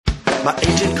My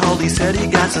agent called, he said he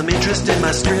got some interest in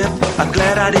my strip. I'm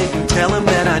glad I didn't tell him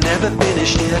that I never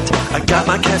finished it. I got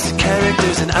my cast of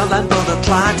characters and outline for the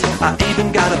plot. I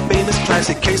even got a famous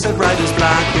classic case of writer's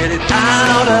block. Get it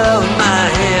out of my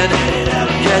head.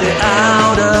 Get it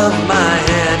out of my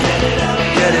head.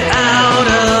 Get it out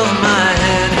of my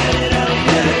head.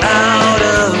 Get it out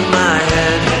of my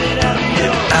head. Get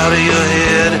it out of your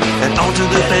head and onto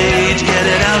the page. Get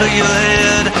it out of your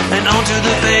head and onto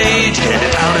the page. Get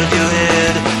it out of your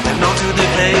head and onto the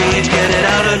page. Get it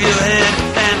out of your head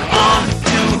and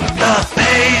onto the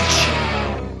page.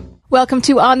 Welcome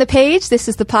to On the Page. This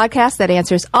is the podcast that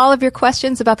answers all of your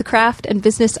questions about the craft and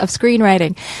business of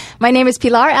screenwriting. My name is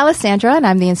Pilar Alessandra, and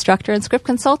I'm the instructor and script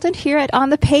consultant here at On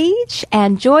the Page.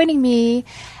 And joining me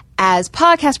as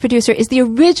podcast producer is the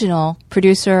original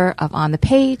producer of On the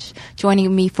Page.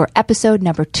 Joining me for episode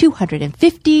number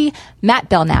 250, Matt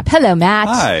Belknap. Hello, Matt.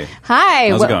 Hi. Hi.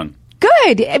 How's it going?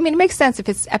 Good. I mean, it makes sense if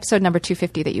it's episode number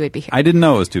 250 that you would be here. I didn't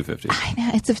know it was 250. I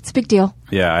know. It's a big deal.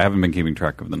 Yeah, I haven't been keeping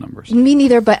track of the numbers. Me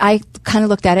neither, but I kind of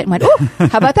looked at it and went, oh,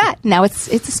 how about that? Now it's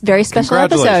a very special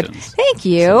episode. Congratulations. Thank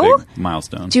you. It's a big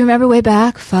milestone. Do you remember way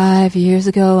back 5 years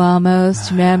ago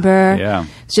almost? Remember? Yeah.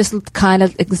 It's just kind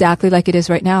of exactly like it is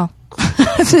right now.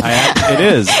 It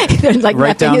is. Like right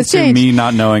nothing down has to changed. me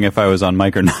not knowing if I was on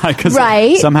mic or not. Because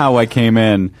Right. somehow I came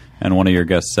in and one of your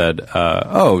guests said,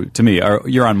 to me,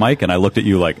 you're on mic. And I looked at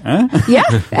you like, eh? Yeah.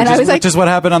 And I was like, which is what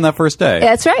happened on that first day.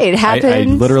 that's right. It happened. I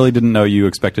literally didn't know you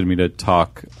expected me to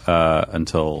talk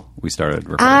until we started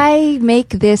recording. I make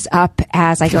this up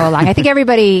as I go along. I think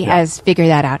everybody has figured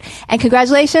that out. And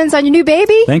congratulations on your new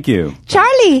baby. Thank you.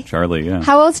 Charlie, yeah.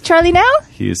 How old's Charlie now?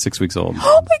 He is 6 weeks old.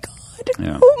 Oh my God.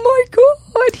 Yeah. Oh my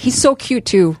God. He's so cute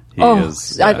too. He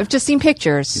is, yeah. I've just seen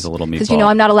pictures. He's a little meatball. Because,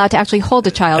 I'm not allowed to actually hold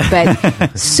a child,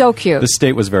 but so cute. The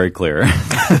state was very clear.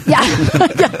 Yeah.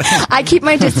 I keep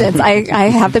my distance. I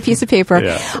have the piece of paper.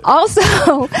 Yeah.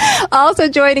 Also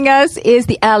joining us is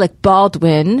the Alec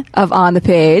Baldwin of On the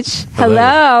Page.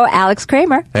 Hello Alex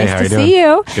Kramer. Hey, nice how to are you doing? see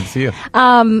you. Good to see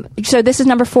you. So this is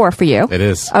number 4 for you. It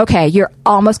is. Okay, you're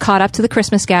almost caught up to the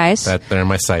Christmas guys. They're in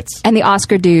my sights. And the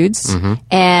Oscar dudes, Mm-hmm.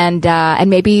 and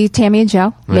maybe Tammy and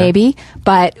Joe, maybe,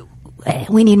 but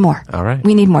we need more. All right.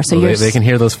 We need more. So Well, they can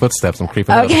hear those footsteps. I'm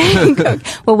creeping up. okay. Good.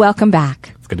 Well, welcome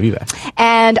back. It's good to be back.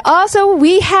 And also,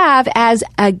 we have as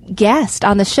a guest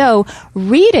on the show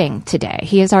reading today.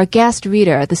 He is our guest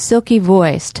reader, the silky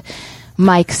voiced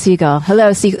Mike Siegel.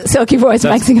 Hello, silky voiced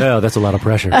Mike Siegel. No, that's a lot of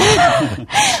pressure.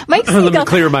 Mike Siegel. Let me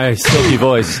clear my silky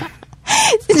voice.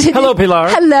 Hello, Pilar.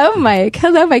 Hello, Mike.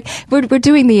 We're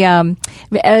doing the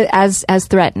as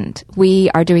threatened. We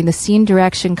are doing the scene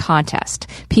direction contest.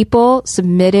 People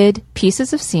submitted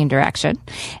pieces of scene direction,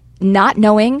 not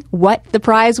knowing what the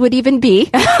prize would even be,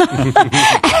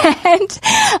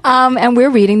 and we're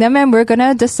reading them, and we're going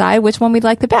to decide which one we'd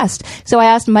like the best. So I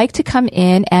asked Mike to come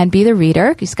in and be the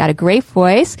reader. He's got a great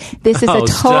voice. This is a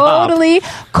totally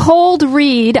cold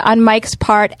read on Mike's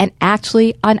part, and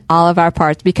actually on all of our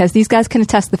parts, because these guys can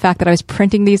attest the fact that I was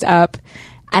printing these up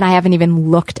and I haven't even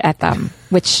looked at them,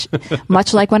 which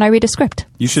much like when I read a script.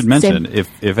 You should mention, if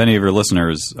any of your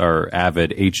listeners are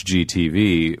avid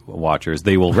HGTV watchers,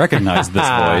 they will recognize this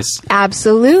voice.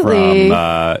 Absolutely.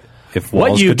 From If Walls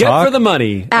What you Could get Talk. for the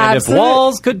money. And Absolutely. if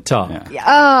walls could talk. Yeah.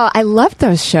 Oh, I love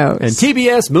those shows. And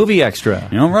TBS Movie Extra.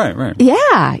 You know, right.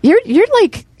 Yeah, you're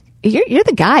like you're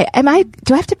the guy.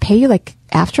 Do I have to pay you like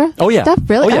AFTRA? Oh, yeah. Stuff?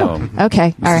 Really? Oh, yeah. Oh,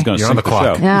 okay. This All is right. going to You're on sink the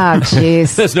clock. show. Oh,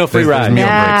 jeez. There's no free There's rides. meal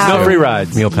Yeah. breaks. No free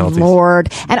rides. Meal penalties.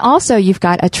 Lord. And also, you've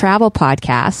got a travel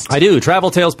podcast. I do.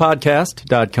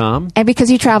 TravelTalesPodcast.com. And because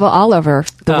you travel all over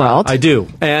the world. I do.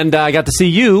 And I got to see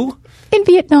you In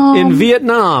Vietnam. in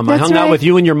Vietnam. I That's hung out right. with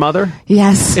you and your mother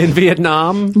Yes. in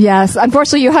Vietnam. Yes.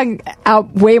 Unfortunately, you hung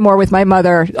out way more with my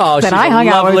mother Oh, than she's I a hung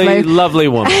out with lovely, my... lovely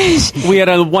woman. We had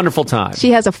a wonderful time.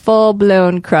 She has a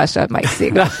full-blown crush on Mike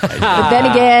Siegel. But then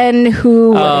again,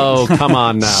 who... Oh, come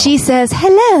on now. She says,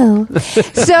 hello.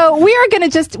 So we are going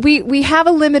to we have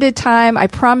a limited time. I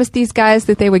promised these guys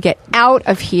that they would get out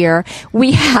of here.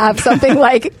 We have something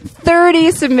like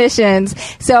 30 submissions.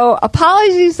 So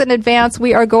apologies in advance.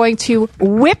 We are going to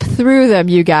whip through them,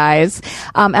 you guys.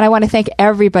 And I want to thank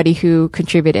everybody who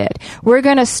contributed. We're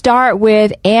going to start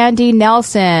with Andy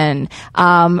Nelson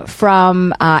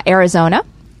from Arizona.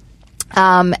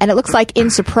 And it looks like in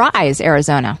Surprise,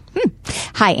 Arizona.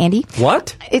 Hi, Andy.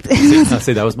 What? It- I'll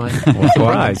say that was my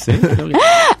surprise. See?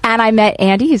 And I met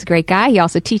Andy. He's a great guy. He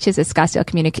also teaches at Scottsdale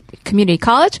Community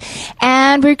College.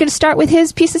 And we're going to start with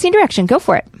his piece of scene direction. Go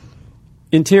for it.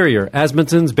 Interior,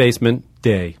 Asmunsen's basement,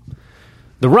 day.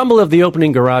 The rumble of the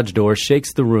opening garage door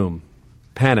shakes the room.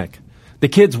 Panic. The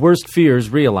kid's worst fears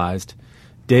realized.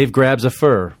 Dave grabs a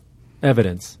fur.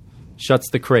 Evidence. Shuts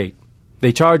the crate.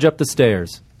 They charge up the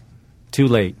stairs. Too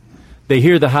late. They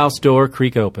hear the house door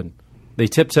creak open. They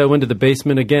tiptoe into the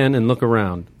basement again and look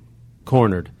around.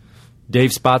 Cornered.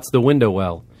 Dave spots the window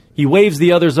well. He waves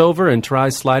the others over and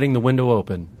tries sliding the window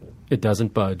open. It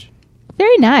doesn't budge.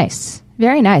 Very nice.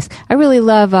 Very nice. I really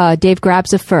love Dave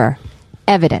grabs a fur.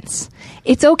 Evidence.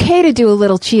 It's okay to do a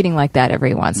little cheating like that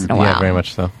every once in a while. Yeah, very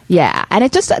much so. Yeah, and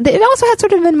it also has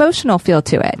sort of an emotional feel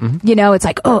to it. Mm-hmm. You know, it's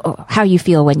like, oh, how you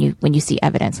feel when you see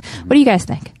evidence. What do you guys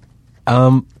think?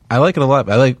 I like it a lot.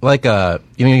 I like you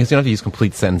don't have to use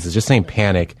complete sentences. Just saying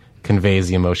panic conveys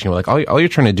the emotion. Like all you're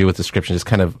trying to do with description is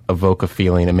kind of evoke a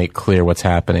feeling and make clear what's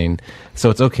happening. So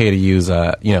it's okay to use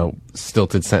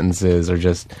stilted sentences or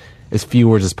just as few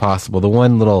words as possible. The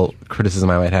one little criticism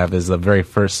I might have is the very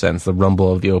first sentence, the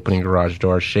rumble of the opening garage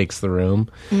door shakes the room.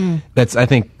 That's, I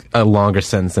think, a longer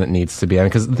sentence than it needs to be.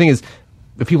 Because the thing is,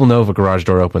 if people know if a garage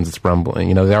door opens, it's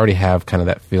rumbling. They already have kind of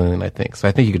that feeling, I think. So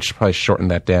I think you could probably shorten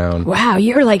that down. Wow,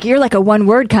 you're like a one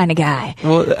word kind of guy.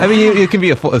 Well, I mean, it can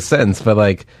be a sentence, but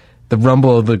like the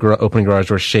rumble of the opening garage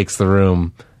door shakes the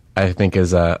room, I think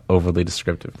is overly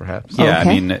descriptive, perhaps. Yeah, Okay.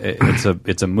 I mean,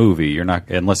 it's a movie. You're not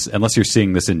unless you're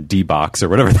seeing this in D-Box or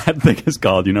whatever that thing is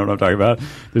called. You know what I'm talking about?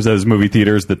 There's those movie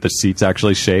theaters that the seats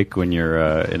actually shake when you're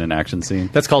in an action scene.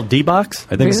 That's called D-Box?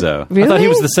 I think so. Really? I thought he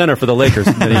was the center for the Lakers.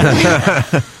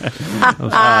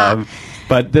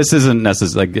 But this isn't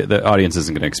necessarily like the audience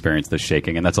isn't going to experience the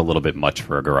shaking, and that's a little bit much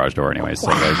for a garage door anyway. So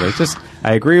it's just,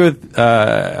 I agree with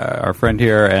our friend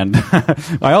here, and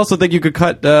I also think you could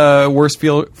cut worst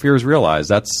fears realized.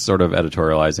 That's sort of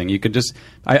editorializing. You could just,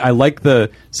 I like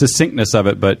the succinctness of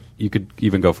it, but you could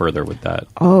even go further with that.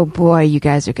 Oh boy, you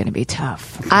guys are going to be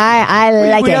tough. I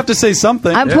like we it. have to say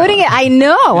something. I'm putting it. I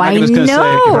know. You're not just gonna say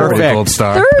know. perfect. Gold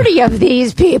star. 30 of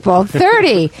these people.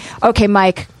 30. Okay,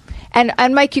 Mike.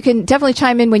 And Mike, you can definitely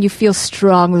chime in when you feel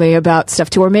strongly about stuff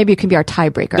too, or maybe you can be our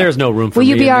tiebreaker. There's no room for will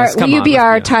you me be in our this. Come Will you on, be let's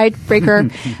our be honest.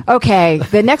 tiebreaker? Okay,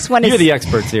 the next one is You're the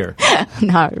experts here.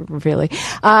 not really.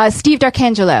 Steve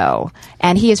D'Arcangelo,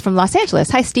 and he is from Los Angeles.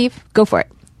 Hi, Steve. Go for it.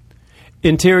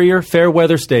 Interior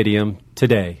Fairweather Stadium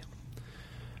today.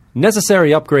 Necessary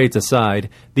upgrades aside,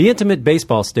 the intimate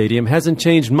baseball stadium hasn't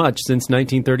changed much since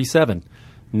 1937.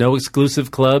 No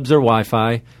exclusive clubs or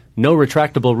Wi-Fi, no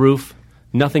retractable roof,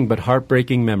 nothing but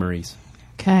heartbreaking memories.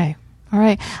 Okay. All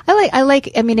right. I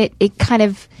like, I mean, it kind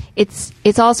of,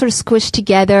 it's all sort of squished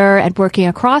together and working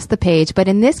across the page, but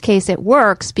in this case it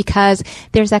works because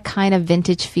there's that kind of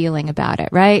vintage feeling about it,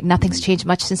 right? Nothing's changed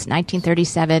much since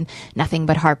 1937, nothing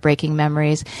but heartbreaking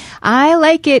memories. I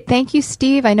like it. Thank you,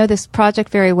 Steve. I know this project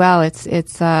very well. It's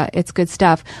good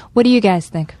stuff. What do you guys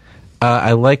think?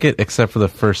 I like it, except for the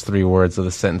first three words of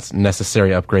the sentence, necessary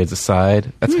upgrades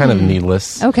aside. That's kind of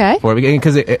needless. Okay.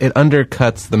 Because it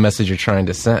undercuts the message you're trying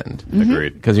to send.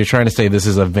 Agreed. Because you're trying to say this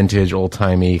is a vintage,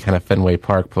 old-timey kind of Fenway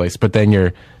Park place, but then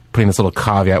you're putting this little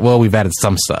caveat, well, we've added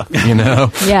some stuff,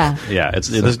 Yeah. Yeah,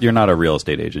 you're not a real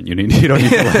estate agent. You don't need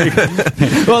to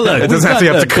like. Well, look, It doesn't have to be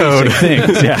up to code.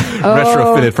 Things. Yeah.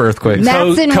 Retrofitted for earthquakes.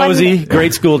 That's in Cozy, one-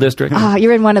 great school district. Oh,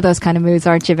 you're in one of those kind of moods,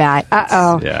 aren't you, Matt?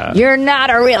 Uh-oh. Yeah. You're not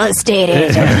a real estate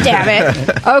agent, damn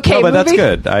it. Okay, No, but that's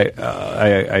moving- good.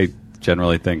 I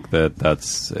generally think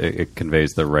that it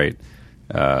conveys the right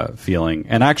feeling.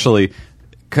 And actually,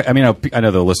 I mean, I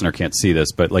know the listener can't see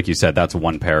this, but like you said, that's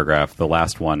one paragraph. The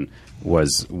last one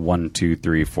was 1, 2,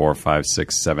 3, 4, 5,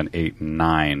 6, 7, 8,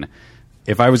 9.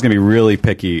 If I was going to be really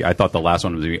picky, I thought the last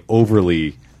one was going to be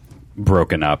overly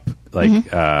broken up. Like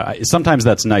sometimes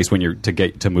that's nice when you're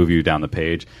to move you down the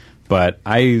page, but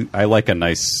I like a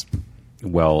nice,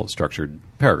 well structured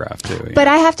paragraph too. But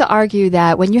I have to argue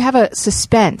that when you have a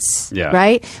suspense, Yeah.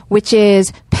 right, which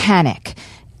is panic,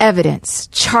 evidence,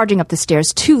 charging up the stairs,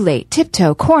 too late,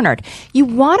 tiptoe, cornered, you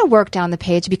want to work down the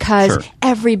page because Sure.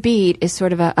 every beat is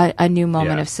sort of a new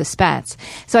moment Yeah. of suspense.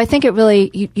 So I think it really,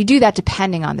 you do that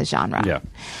depending on the genre. Yeah.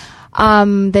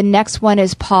 The next one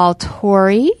is Paul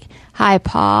Torrey. Hi,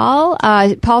 Paul.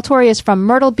 Paul Torrey is from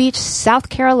Myrtle Beach, South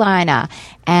Carolina.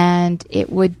 And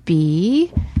it would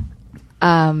be,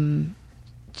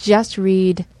 just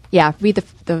read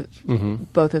the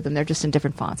both of them. They're just in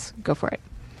different fonts. Go for it.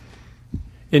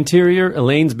 Interior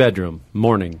Elaine's bedroom,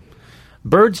 morning.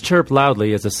 Birds chirp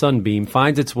loudly as a sunbeam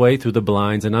finds its way through the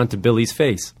blinds and onto Billy's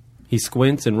face. He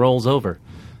squints and rolls over.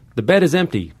 The bed is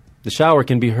empty. The shower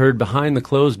can be heard behind the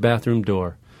closed bathroom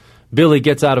door. Billy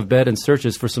gets out of bed and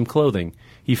searches for some clothing.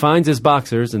 He finds his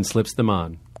boxers and slips them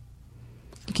on.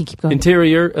 You can keep going.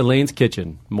 Interior Elaine's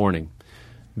kitchen, morning.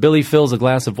 Billy fills a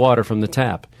glass of water from the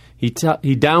tap. He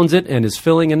downs it and is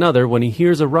filling another when he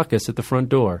hears a ruckus at the front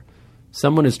door.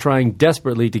 Someone is trying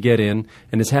desperately to get in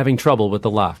and is having trouble with the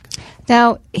lock.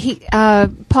 Now,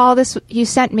 Paul, you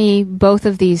sent me both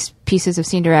of these pieces of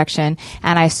scene direction,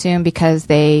 and I assume because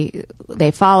they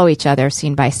follow each other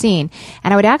scene by scene.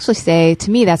 And I would actually say, to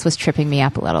me, that's what's tripping me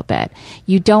up a little bit.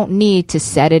 You don't need to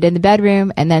set it in the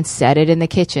bedroom and then set it in the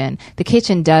kitchen. The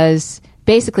kitchen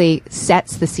basically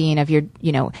sets the scene of your,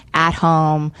 at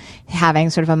home, having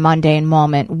sort of a mundane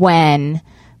moment when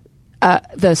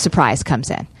the surprise comes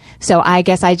in. So I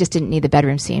guess I just didn't need the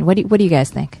bedroom scene. What do you guys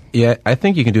think? Yeah, I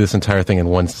think you can do this entire thing in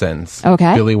one sentence.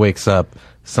 Okay. Billy wakes up,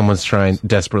 someone's trying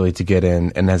desperately to get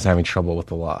in, and is having trouble with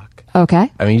the lock.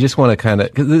 Okay. I mean, you just want to kind of,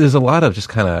 because there's a lot of just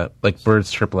kind of like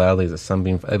birds chirp loudly as a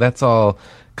sunbeam. That's all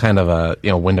kind of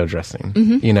a window dressing,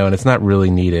 and it's not really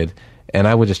needed. And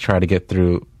I would just try to get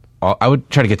through. I would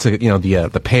try to get to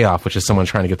the payoff, which is someone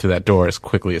trying to get through that door as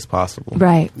quickly as possible.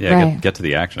 Right. Yeah, right. Get to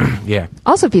the action. Yeah.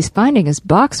 Also, if he's finding his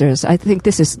boxers, I think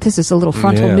this is a little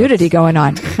frontal nudity going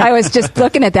on. I was just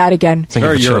looking at that again.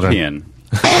 Very European.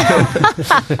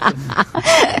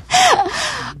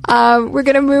 We're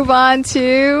going to move on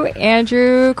to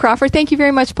Andrew Crawford. Thank you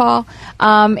very much, Paul.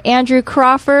 Andrew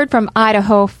Crawford from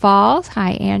Idaho Falls.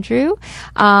 Hi, Andrew.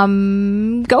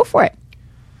 Go for it.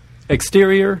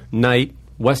 Exterior, night,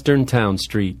 Western Town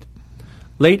Street.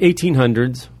 Late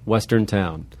 1800s, Western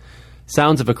Town.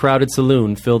 Sounds of a crowded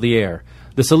saloon fill the air.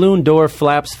 The saloon door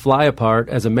flaps fly apart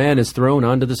as a man is thrown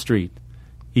onto the street.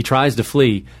 He tries to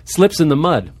flee, slips in the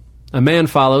mud. A man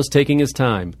follows, taking his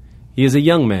time. He is a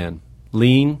young man,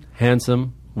 lean,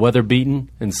 handsome, weather-beaten,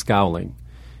 and scowling.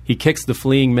 He kicks the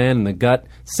fleeing man in the gut,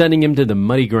 sending him to the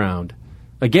muddy ground.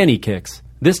 Again he kicks,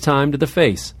 this time to the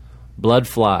face. Blood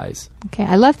flies. Okay,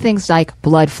 I love things like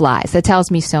blood flies. That tells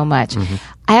me so much.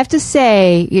 I have to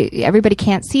say, everybody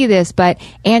can't see this, but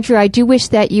Andrew, I do wish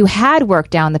that you had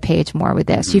worked down the page more with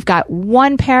this. You've got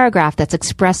one paragraph that's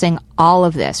expressing all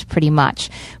of this pretty much,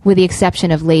 with the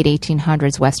exception of late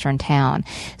 1800s Western Town.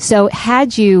 So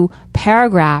had you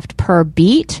paragraphed per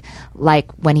beat,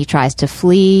 like when he tries to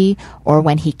flee or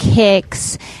when he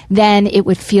kicks, then it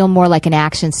would feel more like an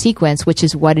action sequence, which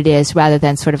is what it is, rather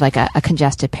than sort of like a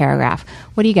congested paragraph.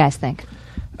 What do you guys think?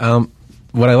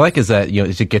 What I like is that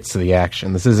it gets to the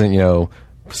action. This isn't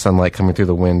sunlight coming through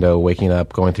the window, waking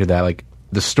up, going through that. Like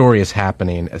the story is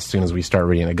happening as soon as we start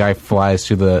reading. A guy flies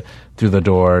through the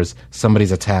doors.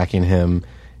 Somebody's attacking him.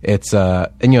 It's and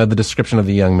the description of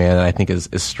the young man I think is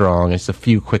strong. It's a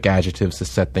few quick adjectives to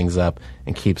set things up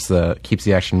and keeps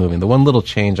the action moving. The one little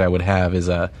change I would have is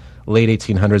late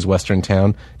 1800s Western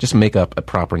Town. Just make up a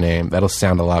proper name. That'll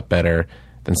sound a lot better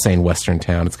than saying Western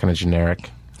Town. It's kind of generic.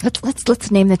 Let's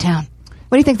name the town.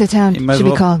 What do you think the town should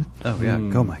be called? Oh yeah,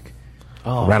 go Mike.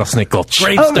 Rattlesnake Gulch.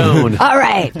 Gravestone. All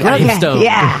right. Gravestone. Okay.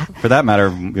 Yeah. For that matter,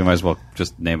 you might as well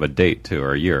just name a date too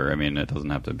or a year. I mean, it doesn't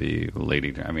have to be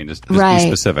lady. I mean, just Right. be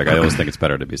specific. I always think it's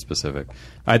better to be specific.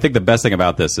 I think the best thing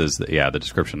about this is the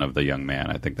description of the young man.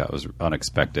 I think that was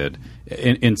unexpected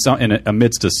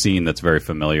amidst a scene that's very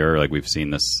familiar. Like we've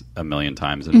seen this a million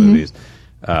times in movies.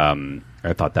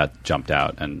 I thought that jumped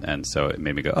out, and so it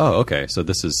made me go, oh, okay. So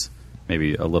this is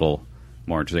maybe a little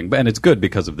more interesting, and it's good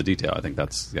because of the detail. I think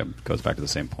goes back to the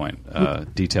same point.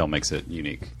 Detail makes it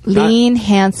unique. Lean,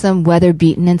 handsome,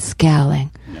 weather-beaten, and scowling.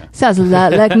 Yeah. Sounds a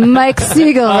lot like Mike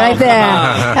Siegel right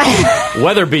there.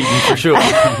 Weather beaten for sure.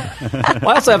 Well,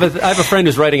 I also have a friend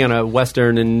who's writing on a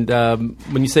Western, and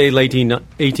when you say late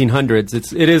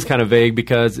 1800s, it is kind of vague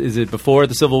because is it before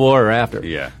the Civil War or after?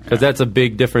 Yeah. Because that's a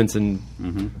big difference in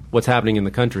what's happening in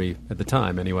the country at the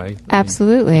time anyway.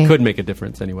 Absolutely. Could make a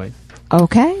difference anyway.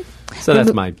 Okay. So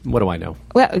that's what do I know?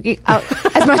 Well,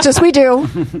 as much as we do.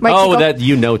 Mike Siegel. That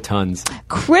you know tons.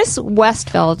 Chris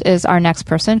Westfield is our next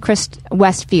person. Chris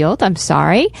Westfield, I'm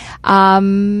sorry.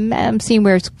 I'm seeing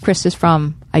where Chris is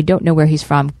from. I don't know where he's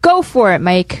from. Go for it,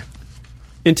 Mike.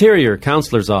 Interior,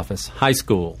 counselor's office, high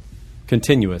school,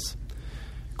 continuous.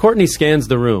 Courtney scans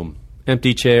the room.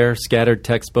 Empty chair, scattered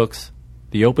textbooks,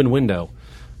 the open window.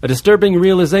 A disturbing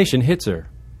realization hits her.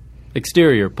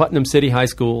 Exterior, Putnam City High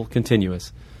School,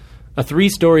 continuous. A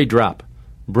 3-story drop.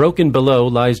 Broken below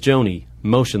lies Joni,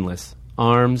 motionless,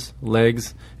 arms,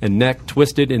 legs, and neck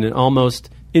twisted in an almost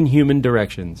inhuman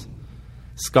directions.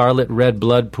 Scarlet red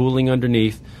blood pooling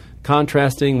underneath,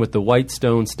 contrasting with the white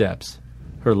stone steps.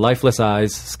 Her lifeless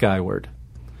eyes skyward.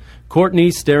 Courtney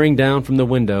staring down from the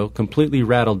window, completely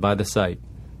rattled by the sight.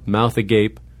 Mouth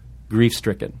agape,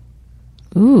 grief-stricken.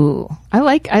 Ooh, I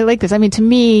like this. I mean, to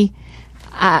me,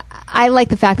 I like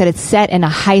the fact that it's set in a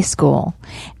high school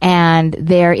and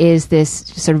there is this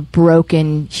sort of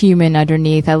broken human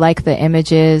underneath. I like the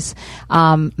images.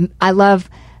 I love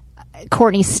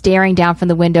Courtney staring down from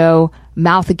the window,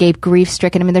 mouth agape,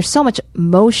 grief-stricken. I mean, there's so much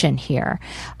motion here.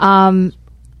 And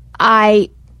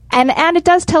it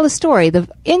does tell a story. The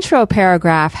intro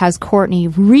paragraph has Courtney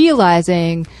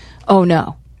realizing, oh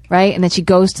no, right? And then she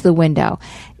goes to the window.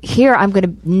 Here, I'm going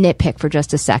to nitpick for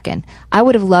just a second. I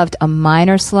would have loved a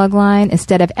minor slug line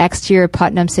instead of exterior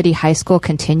Putnam City High School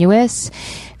continuous.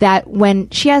 That when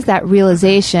she has that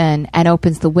realization and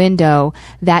opens the window,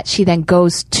 that she then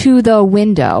goes to the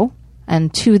window,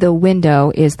 and to the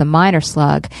window is the minor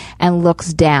slug, and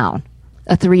looks down.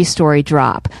 A 3-story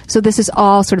drop. So this is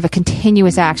all sort of a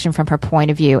continuous action from her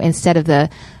point of view instead of the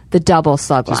double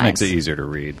slug lines. Just makes it easier to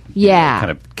read. Yeah. It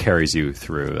kind of carries you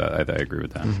through. I agree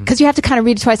with that. Because you have to kind of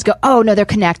read it twice to go, oh, no, they're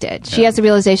connected. She has the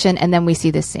realization, and then we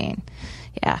see this scene.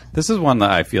 Yeah. This is one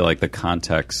that I feel like the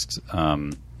context,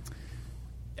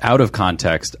 out of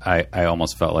context, I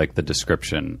almost felt like the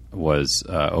description was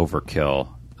overkill.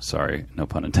 Sorry, no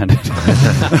pun intended.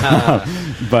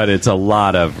 But it's a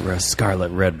lot of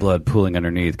scarlet red blood pooling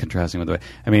underneath, contrasting with the way.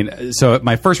 I mean, so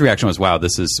my first reaction was, wow,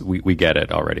 this is, we get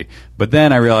it already. But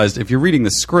then I realized if you're reading the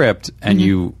script and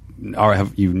you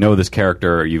know this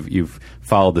character, or you've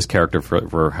followed this character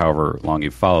for however long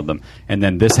you've followed them, and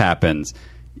then this happens,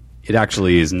 it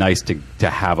actually is nice to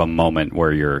have a moment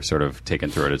where you're sort of taken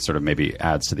through it. It sort of maybe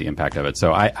adds to the impact of it.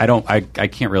 So I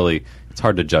can't really. It's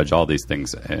hard to judge all these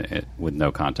things with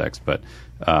no context, but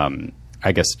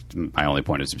I guess my only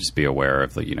point is to just be aware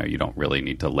of you don't really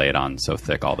need to lay it on so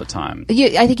thick all the time.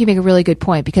 I think you make a really good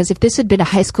point, because if this had been a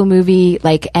high school movie,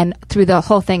 and through the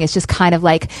whole thing it's just kind of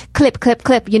like clip, clip,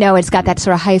 clip, it's got that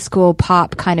sort of high school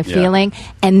pop kind of feeling,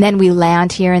 and then we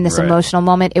land here in this emotional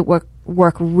moment, it work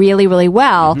really, really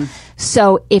well.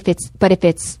 So if it's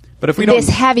this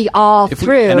heavy all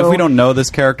through. And if we don't know this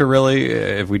character really,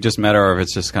 if we just met her, or if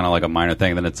it's just kind of like a minor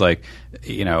thing, then it's like,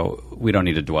 we don't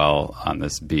need to dwell on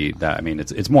this beat.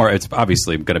 It's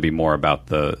obviously going to be more about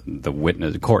the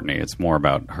witness, Courtney. It's more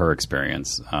about her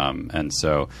experience. And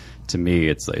so to me,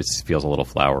 it feels a little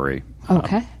flowery.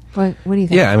 Okay. What do you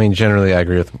think? Yeah, I mean, generally I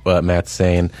agree with what Matt's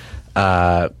saying.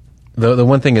 The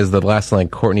one thing is the last line,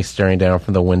 Courtney staring down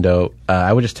from the window.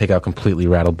 I would just take out completely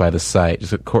rattled by the sight.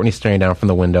 Just Courtney staring down from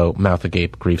the window, mouth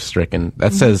agape, grief-stricken.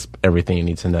 That says everything you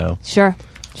need to know. Sure.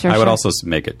 I would also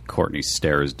make it Courtney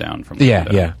stares down from the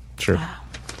window. Yeah, sure. Wow.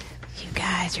 You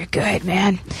guys are good,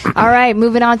 man. All right,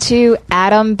 moving on to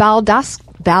Adam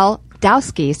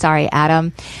Baldowski. Sorry,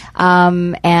 Adam.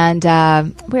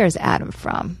 Where's Adam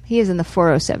from? He is in the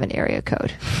 407 area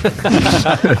code.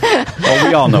 Well,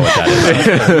 we all know what that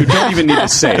is. You don't even need to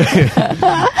say it.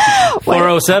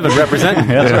 407 representing.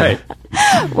 That's right.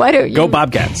 Why don't you Go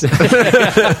Bobcats.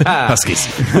 Huskies.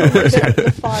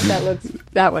 the font that looks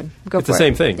that one? Go It's for the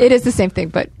same thing. It is the same thing,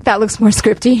 but that looks more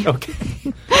scripty.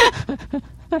 Okay.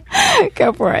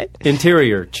 Go for it.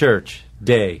 Interior, church,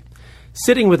 day.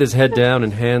 Sitting with his head down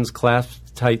and hands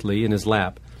clasped tightly in his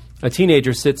lap, a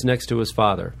teenager sits next to his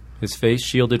father, his face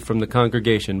shielded from the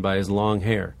congregation by his long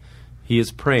hair. He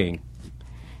is praying.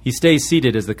 He stays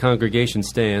seated as the congregation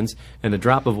stands, and a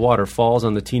drop of water falls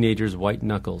on the teenager's white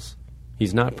knuckles.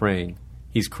 He's not praying.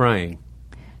 He's crying.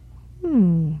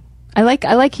 I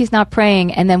like he's not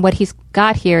praying, and then what he's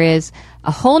got here is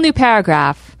a whole new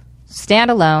paragraph,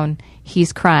 standalone.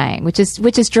 He's crying, which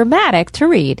is dramatic to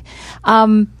read.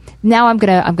 Now I'm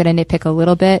gonna nitpick a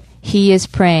little bit. He is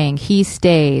praying. He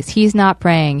stays. He's not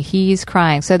praying. He's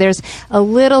crying. So there's a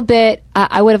little bit.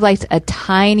 I would have liked a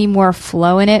tiny more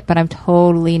flow in it, but I'm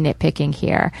totally nitpicking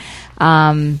here.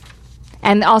 And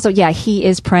also, he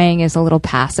is praying is a little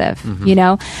passive,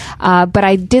 But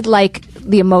I did like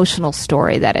the emotional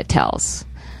story that it tells.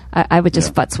 I would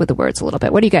just futz with the words a little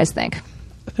bit. What do you guys think?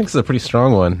 I think it's a pretty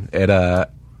strong one. It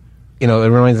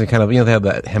reminds me kind of, they have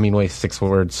that Hemingway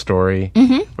 6-word story,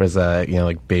 whereas,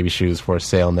 like baby shoes for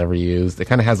sale, never used. It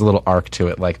kind of has a little arc to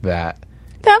it like that.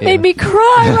 That made me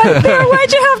cry right there.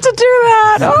 Why'd you have to do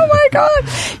that? Oh my God.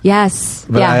 Yes.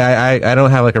 But I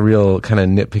don't have like a real kind of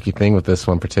nitpicky thing with this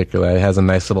one particularly. It has a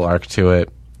nice little arc to it.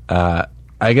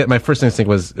 My first instinct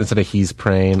was instead of he's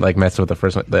praying, like Matt said with the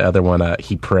first one, the other one,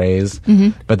 he prays.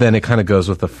 But then it kind of goes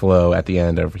with the flow at the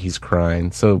end of he's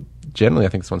crying. So generally, I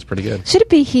think this one's pretty good. Should it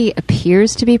be he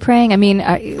appears to be praying? I mean,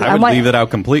 I would leave it out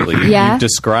completely. Yeah? You've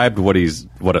described what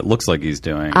it looks like he's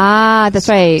doing. Ah, that's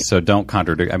right. So don't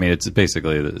contradict. I mean, it's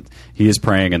basically he is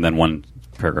praying, and then one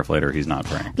paragraph later, he's not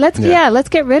praying. Let's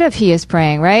get rid of he is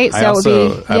praying, right?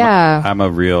 I'm a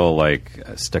real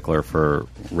stickler for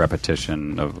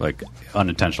repetition of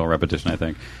unintentional repetition, I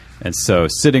think. And so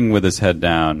sitting with his head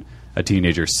down, a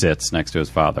teenager sits next to his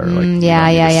father. You don't need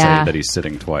to say that he's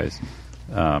sitting twice.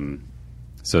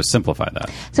 So simplify that.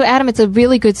 So, Adam, it's a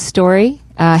really good story.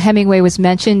 Hemingway was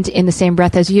mentioned in the same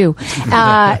breath as you,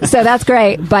 so that's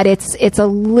great. But it's a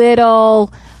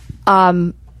little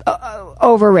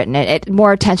overwritten.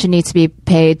 More attention needs to be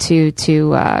paid to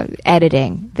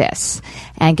editing this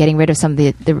and getting rid of some of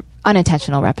the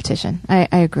unintentional repetition. I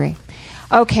agree.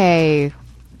 Okay,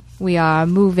 we are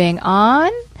moving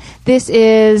on. This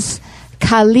is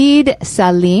Khalid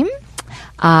Salim.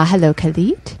 Hello,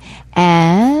 Khalid,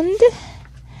 and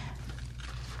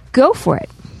go for it.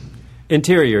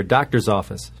 Interior, doctor's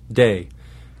office, day.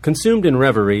 Consumed in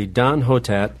reverie, Don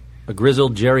Hotat, a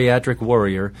grizzled geriatric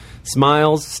warrior,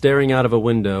 smiles, staring out of a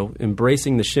window,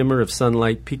 embracing the shimmer of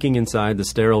sunlight peeking inside the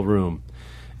sterile room.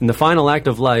 In the final act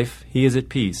of life, he is at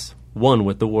peace, one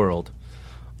with the world.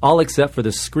 All except for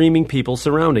the screaming people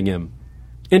surrounding him.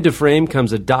 Into frame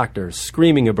comes a doctor,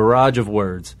 screaming a barrage of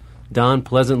words. Don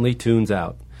pleasantly tunes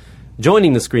out.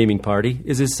 Joining the screaming party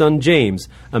is his son James,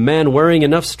 a man wearing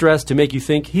enough stress to make you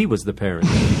think he was the parent.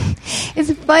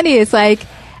 It's funny. It's like,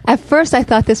 at first I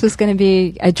thought this was going to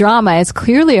be a drama. It's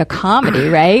clearly a comedy,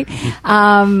 right?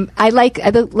 I like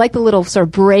the little sort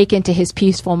of break into his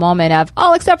peaceful moment of,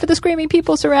 all except for the screaming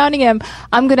people surrounding him.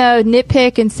 I'm going to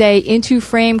nitpick and say, into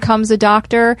frame comes a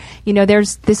doctor.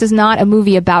 This is not a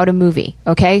movie about a movie,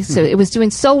 okay? So it was doing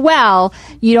so well,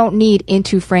 you don't need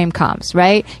into frame comes,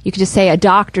 right? You could just say a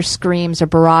doctor screams a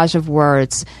barrage of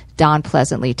words. Don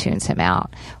pleasantly tunes him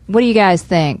out. What do you guys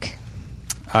think?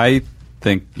 I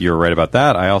think you're right about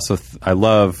that. I also I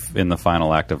love in the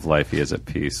final act of life he is at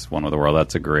peace, one with the world.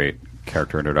 That's a great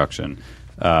character introduction.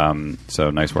 So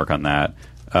nice work on that.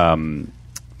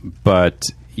 But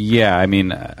yeah, I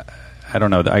mean, I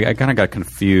don't know. I kind of got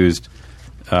confused.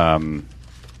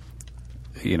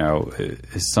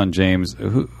 His son James.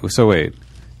 So wait,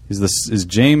 is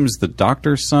James the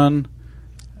doctor's son?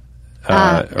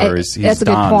 Or is he that's a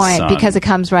good Don's point son? Because it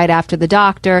comes right after the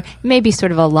doctor. Maybe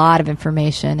sort of a lot of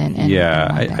information.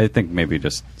 I think maybe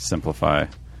just simplify.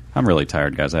 I'm really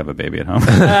tired, guys. I have a baby at home.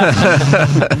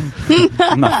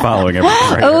 I'm not following everything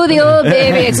right Oh, here. the old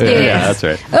baby excuse. Yeah, that's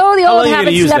right. Oh, the How old long are you haven't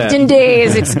gonna use slept that? in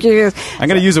days excuse. I'm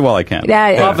going to use it while I can.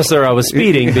 Yeah. Officer, I was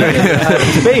speeding because I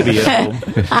had a baby at home.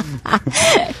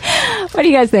 What do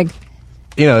you guys think?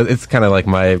 It's kind of like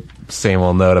my same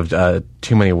old note of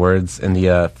too many words in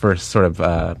the first sort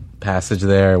of passage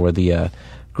there, where the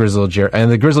grizzled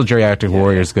geriatric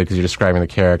warrior is good because you're describing the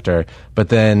character, but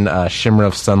then shimmer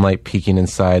of sunlight peeking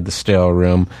inside the sterile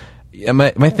room.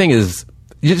 My thing is,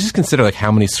 you just consider like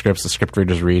how many scripts the script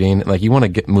reader's reading. Like you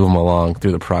want to move them along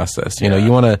through the process. You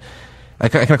want to. I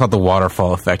kind of call it the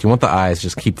waterfall effect. You want the eyes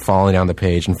just keep falling down the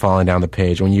page and falling down the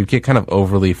page. When you get kind of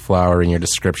overly flowery in your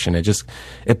description, it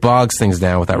bogs things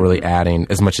down without really adding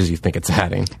as much as you think it's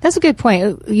adding. That's a good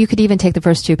point. You could even take the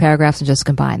first two paragraphs and just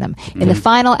combine them. In the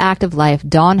final act of life,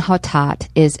 Don Hotat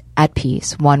is at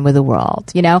peace, one with the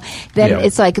world.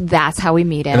 It's like that's how we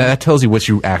meet him. And that tells you what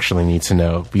you actually need to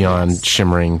know beyond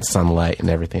shimmering sunlight and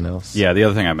everything else. Yeah, the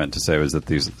other thing I meant to say was that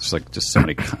there's like just so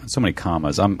many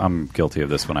commas. I'm guilty of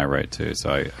this when I write too, so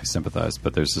I sympathize.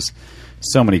 But there's just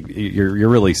so many. You're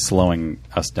really slowing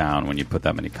us down when you put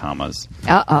that many commas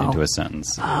into a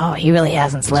sentence. Oh, he really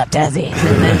hasn't slept, has he?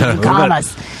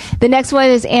 Commas. The next one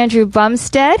is Andrew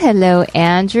Bumstead. Hello,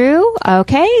 Andrew.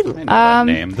 Okay. I know that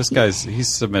name. This guy's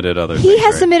he's submitted other. He things,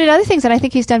 has right? submitted other things, and I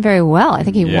think he's done very well. I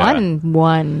think he Yeah. won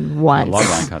once. A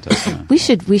logline contest. Yeah. We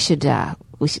should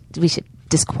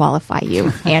disqualify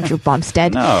you, Andrew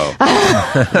Bumstead. No, we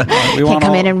Can't want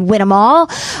come all- in and win them all.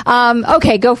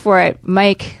 Okay, go for it,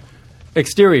 Mike.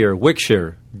 Exterior,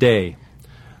 Wickshire, day.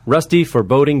 Rusty,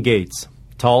 foreboding gates,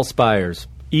 tall spires,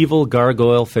 evil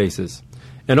gargoyle faces.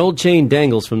 An old chain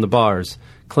dangles from the bars,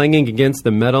 clanging against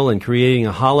the metal and creating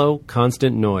a hollow,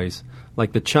 constant noise,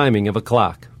 like the chiming of a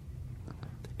clock.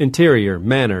 Interior,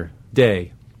 manor,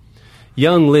 day.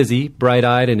 Young Lizzie,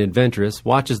 bright-eyed and adventurous,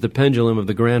 watches the pendulum of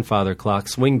the grandfather clock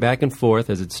swing back and forth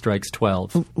as it strikes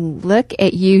 12. Look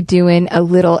at you doing a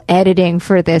little editing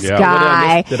for this Yeah.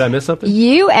 guy. Did I miss something?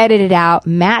 You edited out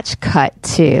match cut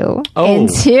to Oh.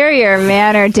 Interior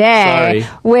Manor Day,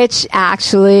 Sorry. which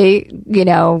actually,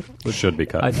 It should be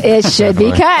cut. it should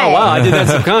be cut. Oh, wow, I did that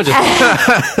subconsciously.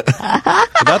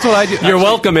 That's what I do. You're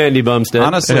welcome, Andy Bumstead.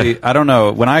 Honestly, I don't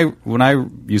know. When I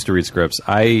used to read scripts,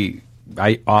 I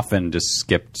often just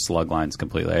skipped slug lines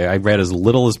completely. I read as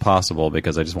little as possible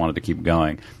because I just wanted to keep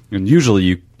going. And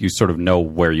usually you sort of know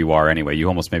where you are anyway. You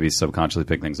almost maybe subconsciously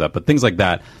pick things up. But things like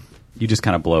that, you just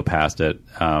kind of blow past it.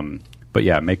 But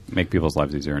yeah, make people's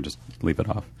lives easier and just leave it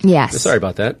off. Yes. Sorry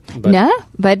about that. But No,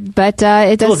 but it it's a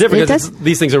little does. different It because does.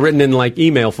 these things are written in like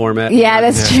email format. Yeah, not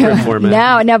that's script true.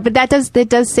 Format. No, but it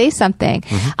does say something.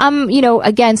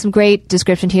 Again, some great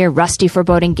description here: rusty,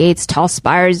 foreboding gates, tall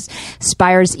spires,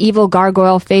 evil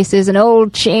gargoyle faces, an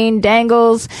old chain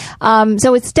dangles.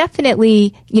 So it's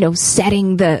definitely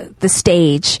setting the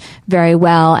stage very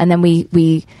well, and then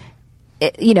we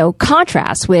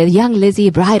contrast with young Lizzie,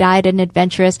 bright-eyed and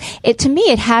adventurous. To me,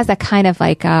 it has that kind of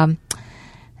like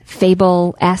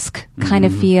fable-esque kind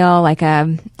of feel, like I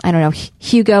don't know,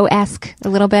 Hugo-esque a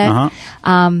little bit.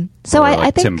 So Or I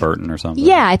like think Tim Burton or something.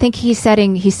 Yeah, I think he's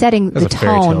setting the a fairy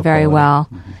tone tale very quality. well.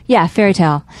 Yeah, fairy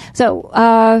tale.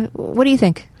 So, what do you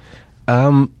think?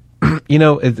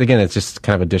 It's just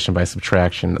kind of addition by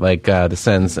subtraction. Like the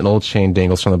sentence, an old chain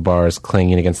dangles from the bars,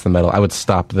 clanging against the metal. I would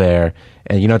stop there,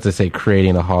 and you don't have to say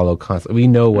creating a hollow constant. We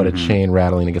know what a chain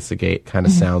rattling against the gate kind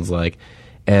of sounds like.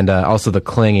 And also the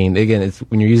clanging, again, it's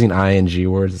when you're using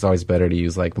ing words, it's always better to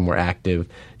use like the more active,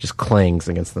 just clangs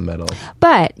against the metal.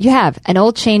 But you have an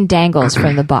old chain dangles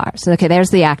from the bar. So, okay,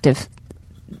 there's the active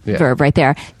verb right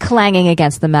there, clanging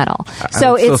against the metal.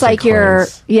 So would still it's say like you're,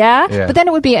 clangs. yeah? But then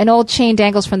it would be an old chain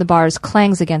dangles from the bars,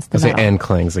 clangs against the I say metal. and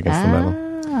clangs against the metal.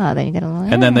 Oh, then you get a little.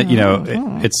 And then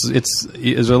it's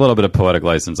there's a little bit of poetic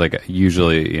license. Like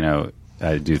usually,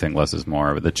 I do think less is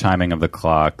more. But the chiming of the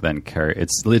clock then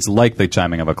it's like the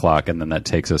chiming of a clock, and then that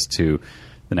takes us to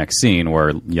the next scene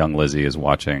where young Lizzie is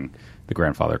watching the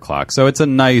grandfather clock. So it's a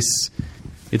nice.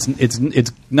 It's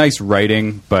nice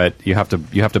writing, but you have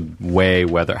to weigh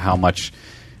how much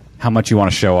you want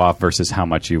to show off versus how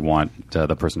much you want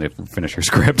the person to finish your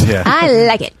script. Yeah. I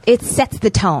like it. It sets the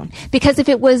tone, because if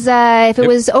it was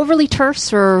overly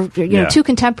terse or too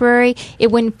contemporary, it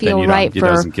wouldn't feel right. It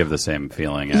doesn't give the same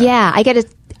feeling. Yeah, I get it. If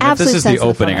this Absolute is sense the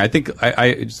of opening, fun. I think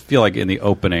I just feel like in the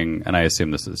opening, and I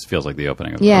assume this feels like the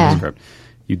opening of Yeah. the script.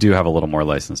 You do have a little more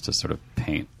license to sort of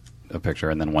paint a picture,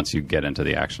 and then once you get into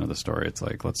the action of the story, it's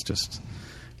like let's just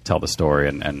tell the story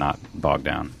and not bog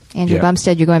down. Andrew Yeah.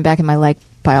 Bumstead, you're going back in my like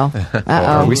pile. Uh-oh.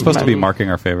 Are we supposed to be marking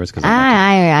our favorites? Because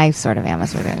I sort of am.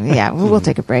 Yeah, we'll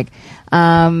take a break.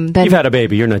 Then, You've had a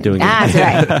baby. You're not doing it. that's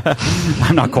right.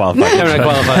 I'm not qualified. You're not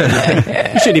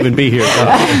qualified. You shouldn't even be here.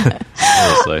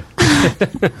 Honestly.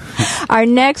 Our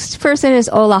next person is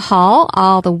Ola Hall,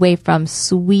 all the way from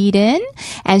Sweden,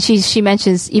 and she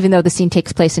mentions even though the scene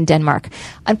takes place in Denmark.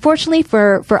 Unfortunately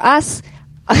for us,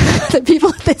 the people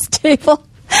at this table.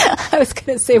 I was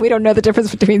going to say we don't know the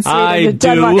difference between Sweden I and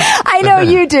Denmark. do. I know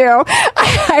you do.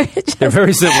 They're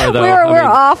very similar, though. We're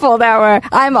awful that way.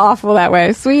 I'm awful that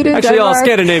way. Sweden, Actually, Denmark.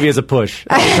 Scandinavia is a push.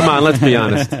 Come on, let's be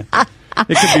honest. It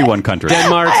could be one country.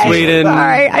 Denmark, Sweden.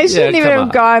 Sorry, I shouldn't even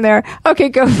have gone there. Okay,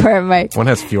 go for it, Mike. One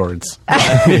has fjords.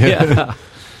 Yeah.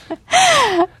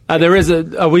 There is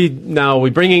are we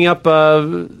bringing up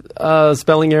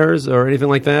spelling errors or anything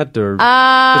like that? Or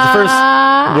 'cause the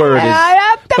first word is,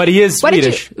 but he is What did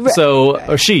Swedish, you-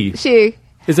 or she. She.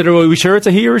 Is it? Are we sure it's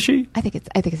a he or a she? I think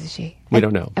it's a she. We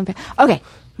don't know. Okay,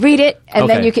 read it, and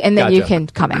then Okay, you gotcha. can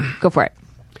comment. Go for it.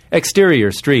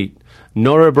 Exterior street,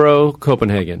 Nørrebro,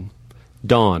 Copenhagen.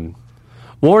 Dawn.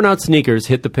 Worn out sneakers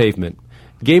hit the pavement.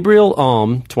 Gabriel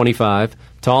Alm, 25,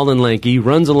 tall and lanky,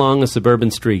 runs along a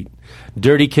suburban street.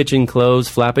 Dirty kitchen clothes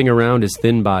flapping around his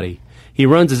thin body. He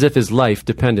runs as if his life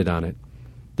depended on it.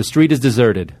 The street is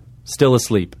deserted, still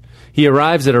asleep. He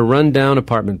arrives at a run-down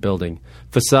apartment building,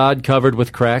 facade covered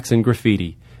with cracks and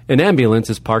graffiti. An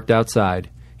ambulance is parked outside.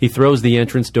 He throws the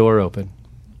entrance door open.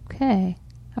 Okay,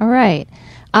 all right.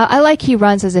 I like he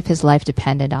runs as if his life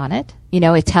depended on it.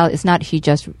 It's not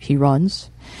he runs,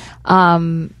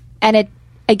 and it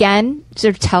again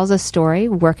sort of tells a story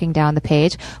working down the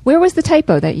page. Where was the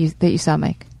typo that you saw,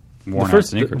 Mike? Worn out First,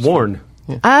 sneakers. worn.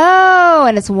 Oh,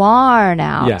 and it's worn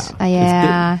out. Yeah.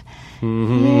 Yeah.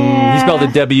 He spelled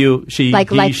it W, she, Like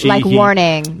he, she, like he.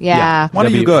 warning. Yeah. Why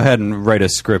don't you W. go ahead and write a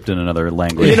script in another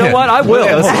language? You know what? I will.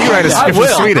 Yeah, let's write a I script in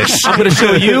will. Swedish. I'm going to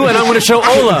show you, and I'm going to show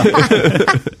Ola.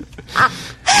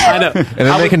 I know. And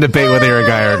then they can debate whether you're a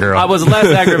guy or a girl. I was less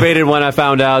aggravated when I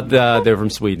found out they're from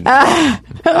Sweden.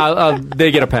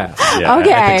 They get a pass. Yeah,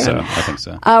 Okay. I think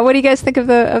so. What do you guys think of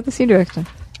the scene direction?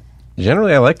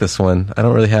 Generally, I like this one. I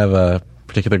don't really have a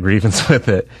particular grievance with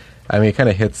it. I mean, it kind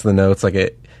of hits the notes. Like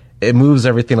it moves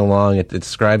everything along. It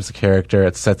describes the character.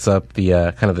 It sets up the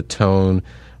kind of the tone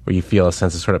where you feel a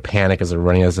sense of sort of panic as they're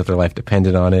running as if their life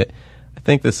depended on it. I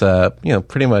think this,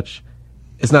 pretty much,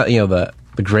 it's not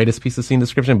the greatest piece of scene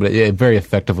description, but it very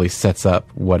effectively sets up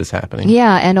what is happening.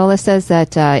 Yeah, and Ola says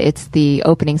that it's the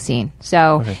opening scene.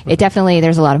 So it definitely,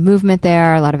 there's a lot of movement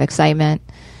there, a lot of excitement.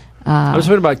 I was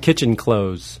wondering about kitchen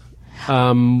clothes.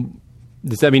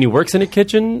 Does that mean he works in a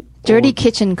kitchen? Dirty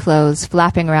kitchen clothes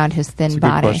flapping around his thin It's a good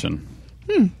body. question.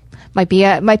 Might be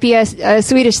a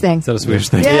Swedish thing. Is that a Swedish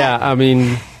thing? Yeah, I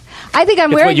mean, I think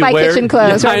I'm it's wearing my kitchen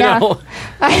clothes right I now. know.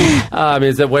 I mean,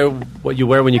 is that what you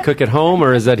wear when you cook at home,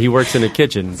 or is that he works in a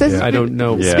kitchen? This is I don't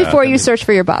know. It's Yeah. before you search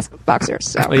for your boxers.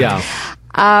 So. Yeah.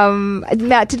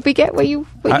 Matt, did we get what you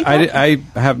thought? I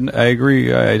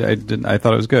agree. I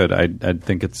thought it was good. I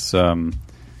think it's the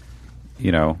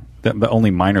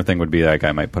only minor thing would be that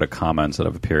guy might put a comma instead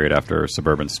of a period after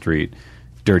Suburban Street.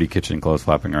 Dirty kitchen clothes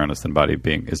flapping around his thin body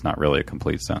is not really a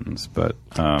complete sentence, but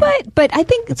But I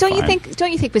think don't you fine.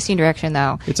 think with scene direction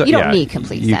though it's you don't need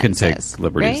complete You can sentences, take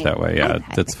liberties right? that way. Yeah,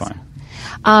 I that's think fine.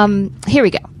 so. Here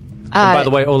we go. And by the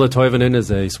way, Ola Toivonen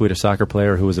is a Swedish soccer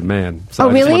player who was a man. So Oh,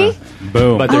 I just really? wanna-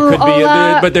 Boom. But there Oh, could be,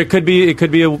 Ola. but there could be, it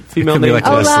could be a female could be name. like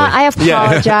Ola, Leslie. I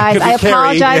apologize. Yeah. I Could be Carrie,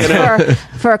 apologize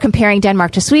for comparing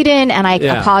Denmark to Sweden, and I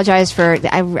Yeah. apologize for.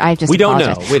 I just We don't know.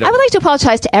 apologize. We don't I would like to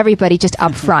apologize to everybody just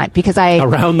up front because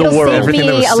Around the it'll world. save Everything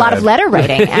that me was a lot of said. letter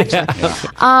writing. Actually,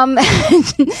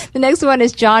 the next one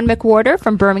is John McWhorter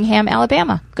from Birmingham,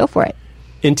 Alabama. Go for it.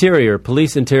 Interior,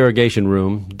 police interrogation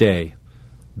room, day.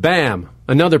 Bam!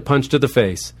 Another punch to the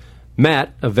face.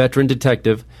 Matt, a veteran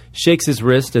detective, shakes his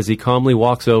wrist as he calmly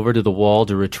walks over to the wall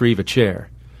to retrieve a chair.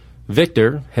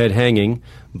 Victor, head hanging,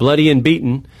 bloody and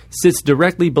beaten, sits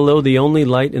directly below the only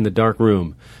light in the dark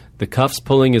room. The cuffs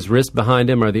pulling his wrist behind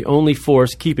him are the only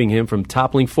force keeping him from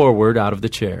toppling forward out of the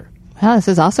chair. Well, this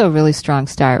is also a really strong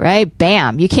start, right?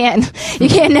 Bam! You can't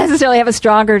necessarily have a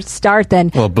stronger start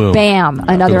than Well, boom. Bam! Boom's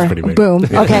Another pretty big. boom.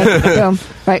 Okay, boom.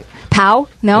 Right. Pow?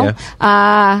 No.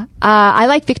 Yeah. I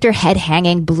like Victor head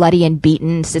hanging, bloody and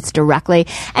beaten, sits directly.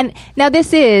 And now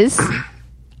this is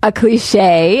a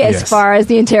cliche as Yes. far as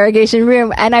the interrogation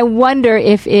room, and I wonder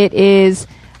if it is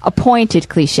a pointed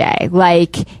cliche,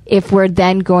 like if we're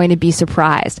then going to be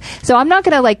surprised. So I'm not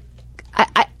going to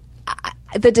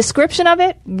the description of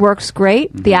it works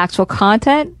great. The actual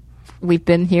content, we've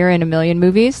been here in a million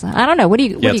movies. I don't know. What do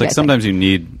you? What do Yeah, you it's like guys sometimes you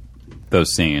need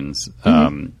those scenes,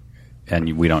 and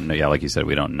we don't know. Yeah, like you said,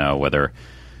 we don't know whether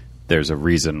there's a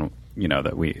reason,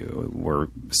 that we're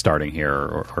starting here,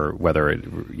 or whether it,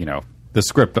 the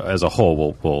script as a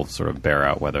whole will sort of bear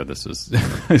out whether this is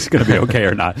is going to be okay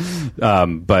or not.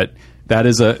 But that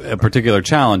is a particular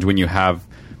challenge when you have.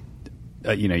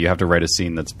 You have to write a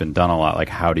scene that's been done a lot. Like,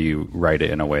 how do you write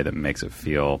it in a way that makes it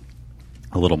feel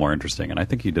a little more interesting? And I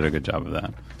think you did a good job of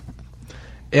that.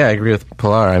 Yeah, I agree with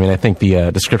Pilar. I mean, I think the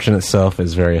description itself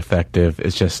is very effective.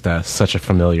 It's just such a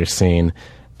familiar scene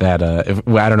that I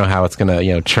don't know how it's going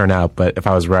to churn out, but if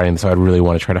I was writing this, I would really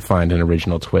want to try to find an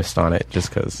original twist on it,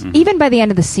 just because. even by the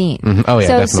end of the scene. Oh,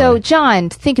 yeah, so definitely. John,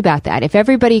 think about that. If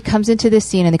everybody comes into this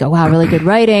scene and they go, "Wow, really good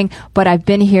writing," but I've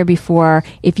been here before.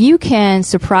 If you can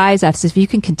surprise us, if you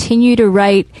can continue to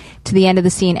write to the end of the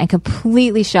scene and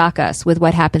completely shock us with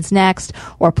what happens next,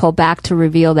 or pull back to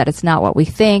reveal that it's not what we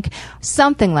think,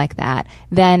 something like that,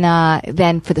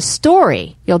 then for the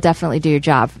story, you'll definitely do your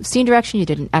job. Scene direction, you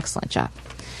did an excellent job.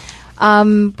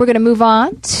 We're going to move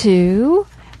on to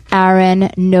Aaron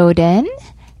Noden,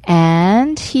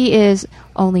 and he is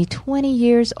only 20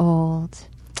 years old.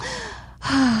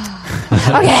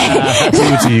 Okay.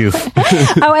 It's youth.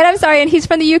 Oh, and I'm sorry, and he's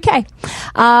from the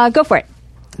UK. Go for it.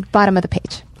 Bottom of the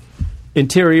page.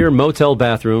 Interior motel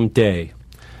bathroom, day.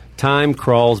 Time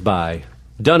crawls by.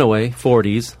 Dunaway,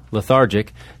 40s,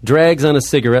 lethargic, drags on a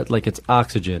cigarette like it's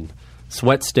oxygen.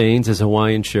 Sweat stains his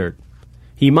Hawaiian shirt.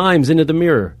 He mimes into the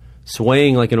mirror.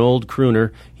 Swaying like an old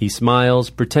crooner, he smiles,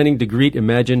 pretending to greet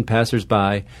imagined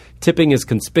passers-by, tipping his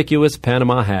conspicuous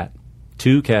Panama hat.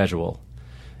 Too casual.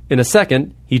 In a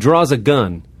second, he draws a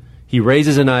gun. He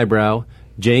raises an eyebrow.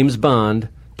 James Bond,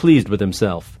 pleased with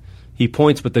himself. He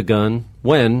points with the gun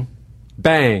when,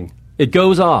 bang, it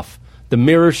goes off. The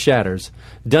mirror shatters.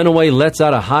 Dunaway lets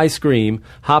out a high scream,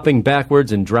 hopping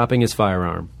backwards and dropping his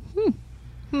firearm.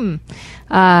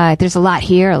 There's a lot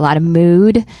here, a lot of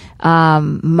mood.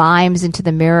 Mimes into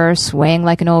the mirror, swaying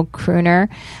like an old crooner.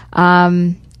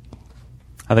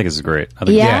 I think this is great. I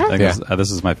think, Yeah? I think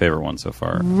this is my favorite one so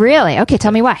far. Really? Okay,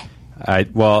 tell me why. I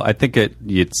think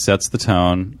it sets the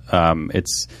tone.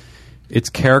 It's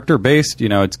character based.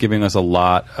 It's giving us a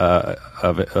lot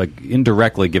of it, like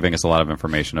indirectly giving us a lot of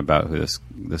information about who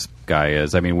this guy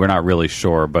is. I mean, we're not really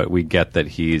sure, but we get that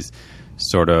he's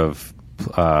sort of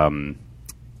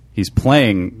he's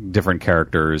playing different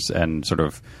characters and sort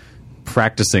of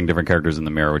practicing different characters in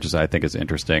the mirror, which I think is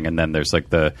interesting. And then there's like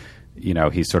the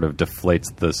he sort of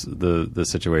deflates the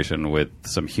situation with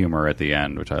some humor at the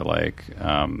end, which I like.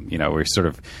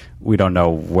 We don't know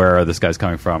where this guy's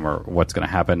coming from or what's going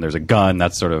to happen. There's a gun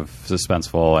that's sort of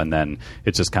suspenseful, and then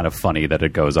it's just kind of funny that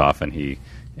it goes off and he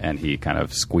kind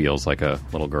of squeals like a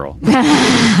little girl.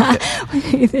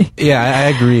 Yeah, I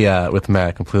agree with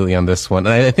Matt completely on this one.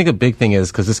 And I think a big thing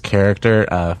is because this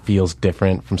character feels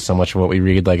different from so much of what we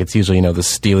read. Like, it's usually, the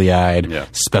steely-eyed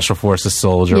Special Forces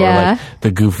soldier or like the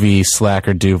goofy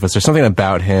slacker doofus. There's something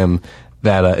about him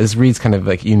that reads kind of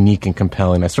like unique and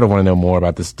compelling. I sort of want to know more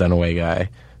about this Dunaway guy.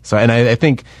 So, and I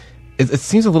think it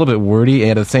seems a little bit wordy,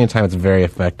 and at the same time, it's very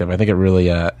effective. I think it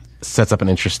really sets up an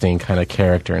interesting kind of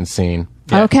character and scene.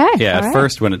 Yeah. Okay. Yeah. At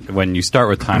first, when you start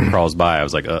with Time Crawls By, I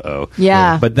was like, uh-oh.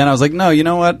 Yeah. But then I was like, no, you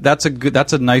know what? That's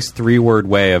a nice 3-word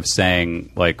way of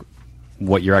saying like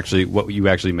what you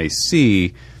actually may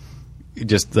see.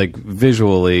 Just like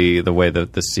visually, the way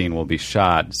that the scene will be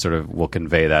shot sort of will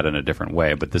convey that in a different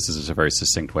way. But this is just a very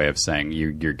succinct way of saying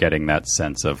you're getting that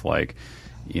sense of like,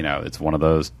 it's one of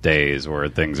those days where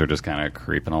things are just kind of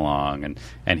creeping along,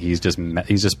 and he's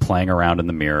just playing around in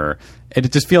the mirror. And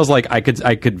it just feels like I could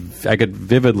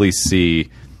vividly see,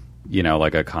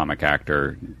 like a comic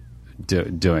actor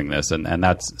doing this, and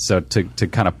that's so to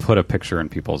kind of put a picture in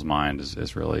people's mind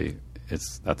is really.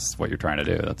 That's what you're trying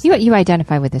to do. You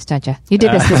identify with this, don't you? You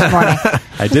did this morning.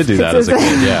 I did do that as a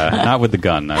kid, yeah. Not with the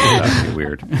gun. That would be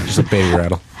weird. Just a baby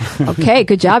rattle. Okay,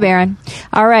 good job, Aaron.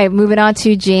 All right, moving on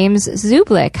to James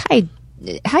Zublik.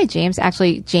 Hi, James.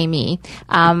 Actually, Jamie.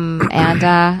 And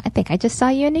I think I just saw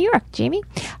you in New York, Jamie.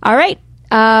 All right,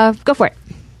 go for it.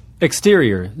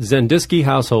 Exterior, Zendusky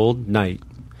household, night.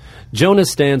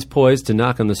 Jonas stands poised to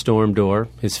knock on the storm door,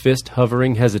 his fist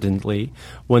hovering hesitantly,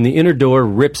 when the inner door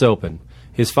rips open.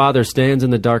 His father stands in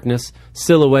the darkness,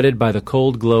 silhouetted by the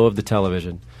cold glow of the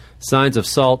television, signs of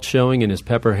salt showing in his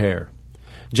pepper hair.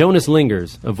 Jonas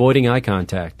lingers, avoiding eye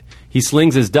contact. He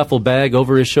slings his duffel bag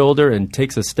over his shoulder and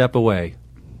takes a step away.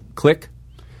 Click.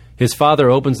 His father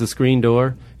opens the screen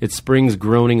door. It springs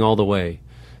groaning all the way.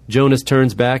 Jonas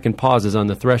turns back and pauses on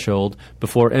the threshold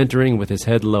before entering with his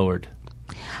head lowered.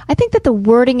 I think that the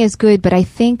wording is good, but I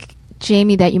think,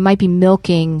 Jamie, that you might be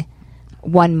milking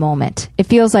one moment. It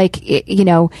feels like,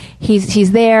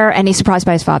 he's there and he's surprised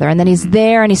by his father, and then he's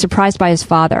there and he's surprised by his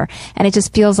father, and it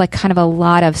just feels like kind of a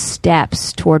lot of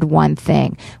steps toward one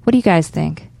thing. What do you guys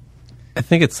think? I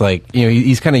think it's like,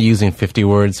 he's kind of using 50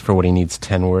 words for what he needs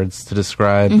 10 words to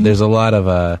describe. Mm-hmm. There's a lot of,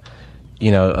 like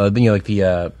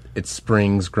it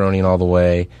springs groaning all the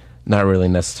way, not really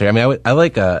necessary. I mean, I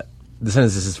like, the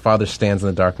sentence is his father stands in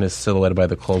the darkness, silhouetted by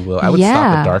the cold glow. I would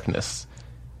stop at darkness.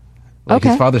 Like,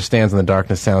 his father stands in the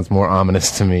darkness sounds more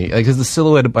ominous to me. Like, because the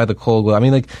silhouetted by the cold glow. I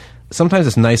mean, like, sometimes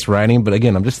it's nice writing, but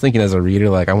again, I'm just thinking as a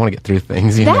reader, like, I want to get through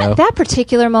things, you know? That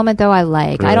particular moment, though, I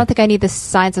like. Really? I don't think I need the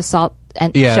signs of salt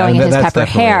showing in his pepper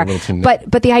hair.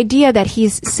 But the idea that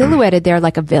he's silhouetted there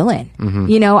like a villain,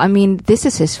 I mean, this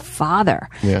is his father.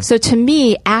 Yeah. So to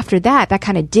me, after that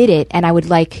kind of did it, and I would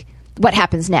like, what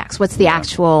happens next? What's the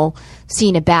actual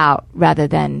scene about, rather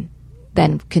than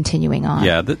continuing on?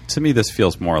 Yeah, to me, this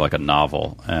feels more like a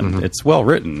novel, and it's well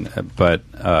written. But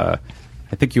I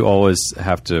think you always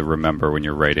have to remember when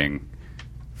you're writing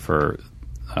for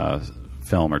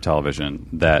film or television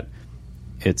that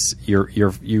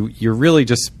you're really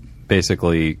just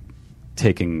basically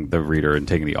taking the reader and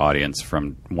taking the audience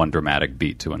from one dramatic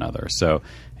beat to another. So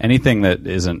anything that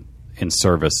isn't in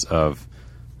service of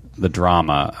the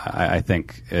drama, I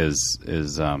think is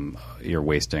you're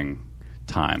wasting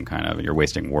time, kind of. You're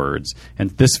wasting words, and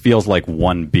this feels like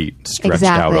one beat stretched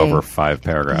out over 5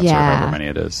 paragraphs, or however many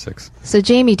it is, 6. So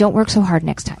Jamie, don't work so hard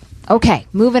next time. Okay,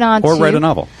 moving on. Or write a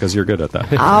novel, because you're good at that.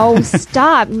 Oh,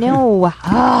 stop! No.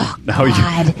 Oh,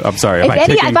 God. I'm sorry.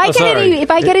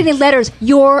 If I get any letters,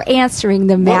 you're answering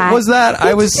them, Matt. What was that?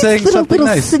 I was saying something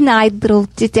nice. Snide little.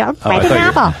 Write a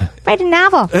novel. Write a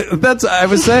novel. I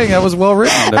was saying that was well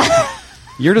written.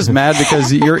 You're just mad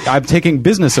because I'm taking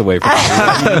business away from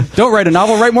you. Don't write a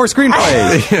novel. Write more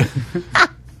screenplays.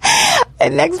 The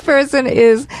next person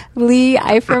is Lee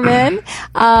Eiferman.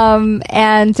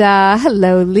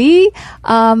 Hello, Lee.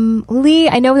 Lee,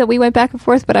 I know that we went back and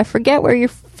forth, but I forget where you're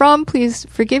from. Please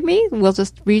forgive me. We'll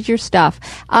just read your stuff.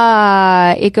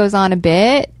 It goes on a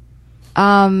bit.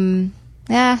 Go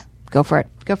for it.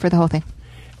 Go for the whole thing.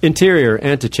 Interior,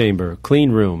 antechamber,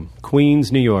 clean room,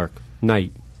 Queens, New York,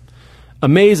 night. A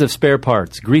maze of spare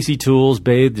parts, greasy tools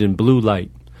bathed in blue light.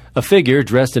 A figure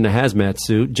dressed in a hazmat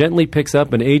suit gently picks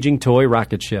up an aging toy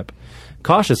rocket ship,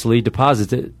 cautiously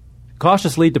deposits it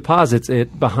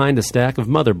behind a stack of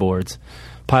motherboards,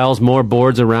 piles more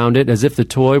boards around it as if the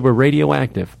toy were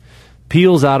radioactive.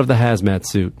 peels out of the hazmat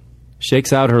suit,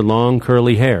 shakes out her long,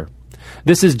 curly hair.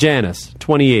 This is Janice,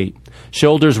 28,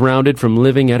 shoulders rounded from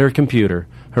living at her computer.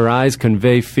 Her eyes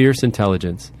convey fierce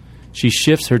intelligence. She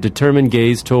shifts her determined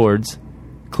gaze towards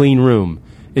clean room,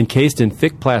 encased in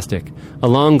thick plastic. A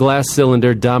long glass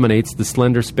cylinder dominates the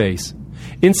slender space.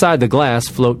 Inside the glass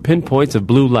float pinpoints of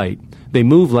blue light. They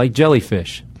move like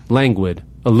jellyfish, languid,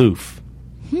 aloof.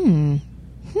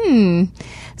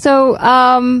 So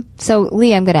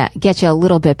Lee, I'm going to get you a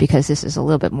little bit because this is a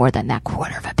little bit more than that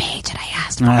quarter of a page that I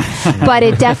asked for. But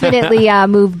it definitely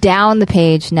moved down the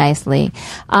page nicely.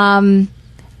 I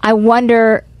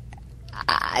wonder.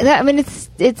 I mean,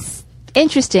 it's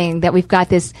interesting that we've got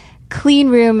this clean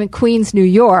room in Queens, New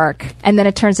York, and then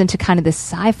it turns into kind of this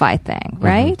sci-fi thing,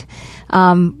 right?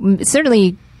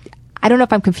 Certainly, I don't know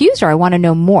if I'm confused or I want to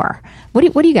know more. What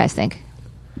do you guys think?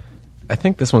 I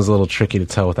think this one's a little tricky to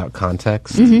tell without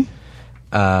context. And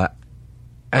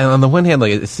on the one hand,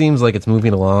 like it seems like it's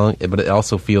moving along, but it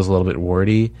also feels a little bit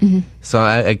wordy. So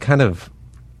I kind of,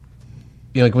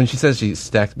 like when she says she's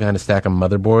stacked behind a stack of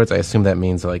motherboards, I assume that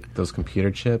means like those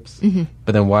computer chips.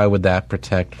 But then why would that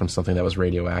protect from something that was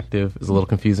radioactive? Is a little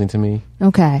confusing to me.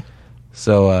 Okay.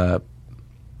 So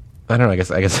I don't know. I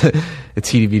guess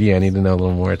it's TDVD. I need to know a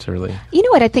little more to really. You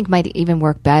know what I think might even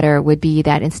work better would be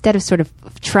that instead of sort of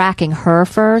tracking her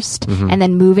first and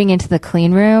then moving into the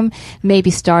clean room,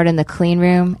 maybe start in the clean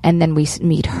room and then we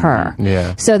meet her.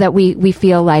 Yeah. So that we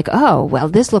feel like, oh, well,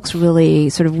 this looks really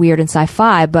sort of weird and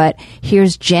sci-fi, but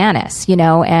here's Janice,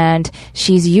 and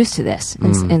she's used to this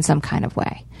in some kind of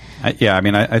way.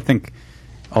 I think.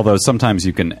 Although sometimes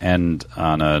you can end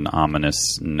on an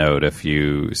ominous note if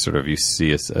you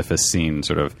see if a scene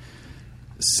sort of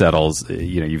settles,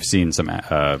 you've seen some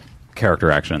character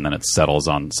action and then it settles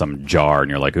on some jar and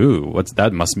you're like, ooh, what's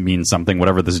that? Must mean something.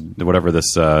 Whatever this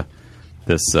glass,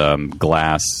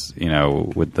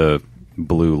 with the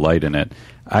blue light in it.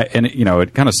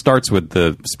 It kind of starts with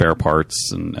the spare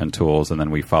parts and tools, and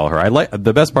then we follow her.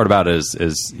 The best part about it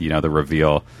is the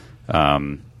reveal.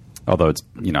 Although it's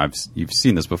you've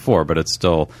seen this before, but it's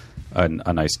still a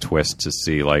nice twist to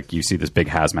see. Like you see this big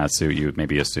hazmat suit, you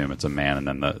maybe assume it's a man, and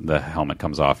then the helmet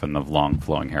comes off and the long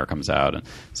flowing hair comes out, and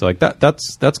so like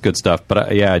that's good stuff. But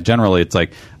generally it's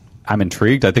like I'm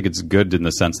intrigued. I think it's good in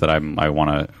the sense that I want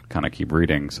to kind of keep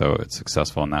reading, so it's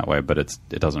successful in that way. But it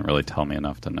doesn't really tell me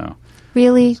enough to know.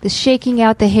 Really? The shaking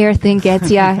out the hair thing gets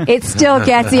ya? It still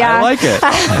gets ya? I like it.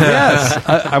 Yes.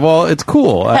 Well, it's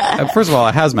cool. First of all,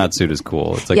 a hazmat suit is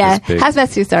cool. It's like this big hazmat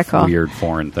suits are cool. Weird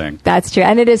foreign thing. That's true.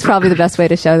 And it is probably the best way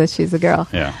to show that she's a girl.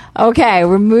 Yeah. Okay,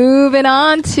 we're moving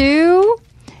on to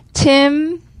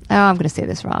Tim. Oh, I'm going to say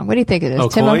this wrong. What do you think it is?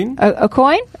 Aucoin? Tim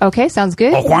Aucoin? Okay, sounds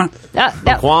good. Aucoin?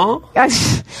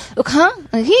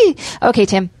 Okay,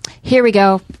 Tim. Here we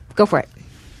go. Go for it.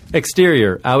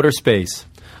 Exterior, outer space.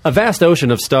 A vast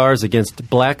ocean of stars against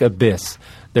black abyss,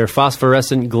 their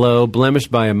phosphorescent glow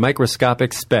blemished by a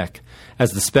microscopic speck.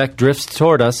 As the speck drifts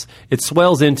toward us, it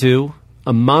swells into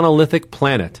a monolithic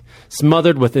planet,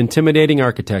 smothered with intimidating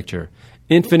architecture,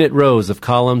 infinite rows of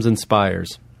columns and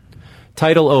spires.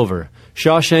 Title over.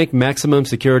 Shawshank Maximum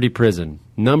Security Prison.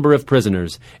 Number of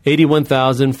prisoners,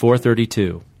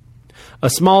 81,432. A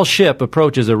small ship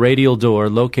approaches a radial door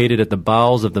located at the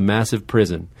bowels of the massive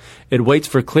prison. It waits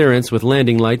for clearance with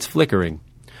landing lights flickering.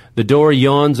 The door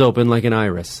yawns open like an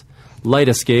iris. Light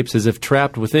escapes as if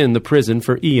trapped within the prison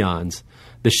for eons.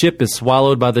 The ship is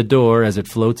swallowed by the door as it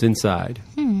floats inside.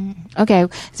 Okay,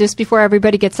 just before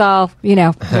everybody gets all,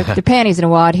 their panties in a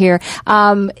wad here,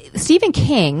 Stephen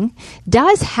King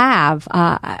does have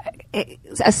a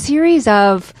series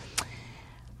of,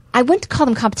 I wouldn't call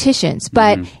them competitions,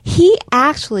 but he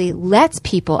actually lets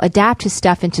people adapt his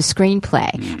stuff into screenplay.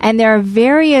 And there are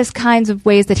various kinds of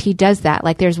ways that he does that.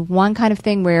 Like there's one kind of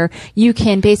thing where you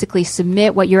can basically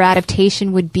submit what your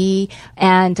adaptation would be,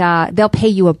 and they'll pay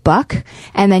you $1,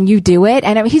 and then you do it.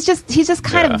 And I mean, he's just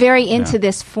kind of very into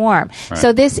this form. Right.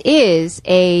 So this is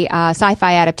a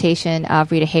sci-fi adaptation of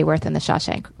Rita Hayworth and the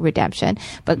Shawshank Redemption.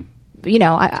 But it's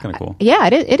kind of cool. Yeah,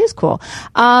 it is cool.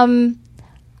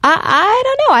 I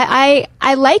don't know.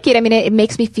 I like it. I mean, it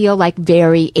makes me feel like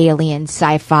very alien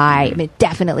sci-fi. I mean, it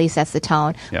definitely sets the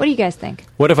tone. Yep. What do you guys think?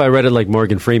 What if I read it like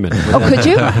Morgan Freeman? Could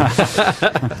you?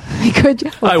 Could you?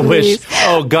 I wish.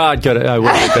 Oh, God, could I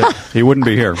wish I could. He wouldn't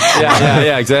be here.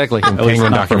 Yeah, exactly.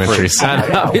 Penguin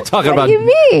documentaries. You're talking about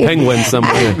penguins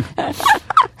somewhere.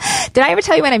 Did I ever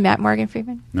tell you when I met Morgan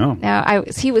Freeman? No. No,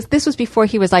 this was before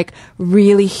he was like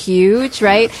really huge,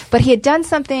 right? But he had done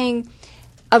something,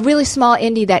 a really small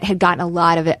indie that had gotten a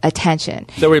lot of attention.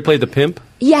 Is that where he played the pimp?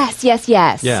 Yes.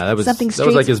 Yeah, that was something. that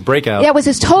was like his breakout. Yeah, it was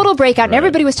his total breakout, and Right.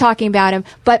 everybody was talking about him.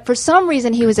 But for some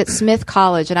reason, he was at Smith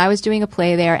College, and I was doing a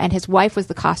play there, and his wife was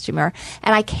the costumer.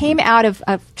 And I came out of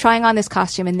trying on this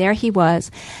costume, and there he was,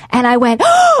 and I went,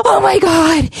 "Oh my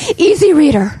God, Easy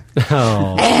Reader!"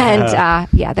 Oh. And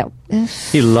yeah, that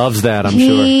He loves that, I'm sure.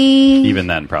 he Even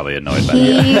then, probably annoyed by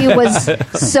that. he was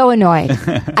so annoyed.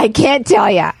 I can't tell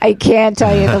you.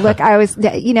 The look. I was,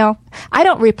 I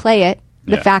don't replay it.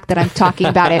 The Yeah. fact that I'm talking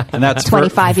about it And that's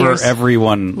 25 for years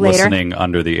everyone later. listening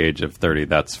under the age of 30.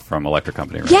 That's from Electric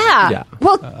Company, right? Yeah. Yeah.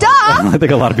 Well, duh. I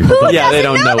think a lot of people Who don't. Yeah, they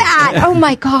doesn't don't know. that? Oh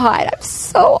my God, I'm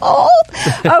so old.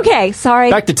 Okay,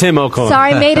 sorry. Back to Tim O'Connor.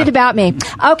 Sorry, made it about me.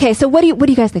 Okay, so what do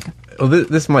you guys think? Well,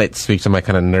 this might speak to my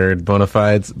kind of nerd bona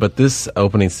fides, but this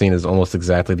opening scene is almost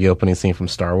exactly the opening scene from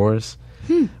Star Wars,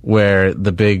 where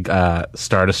the big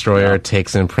Star Destroyer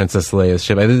takes in Princess Leia's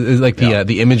ship. It's like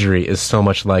the imagery is so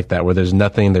much like that, where there's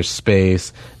nothing, there's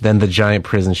space. Then the giant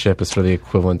prison ship is sort of the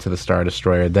equivalent to the Star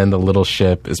Destroyer. Then the little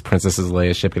ship is Princess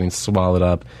Leia's ship getting swallowed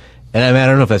up. And I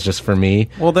don't know if that's just for me.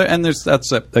 Well,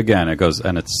 that's again, it goes,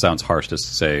 and it sounds harsh to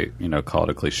say, call it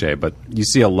a cliche, but you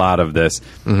see a lot of this,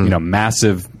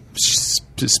 massive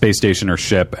space station or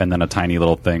ship, and then a tiny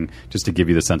little thing, just to give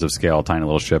you the sense of scale, a tiny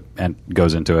little ship, and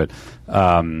goes into it.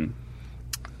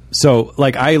 So,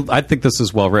 like, I think this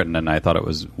is well written, and I thought it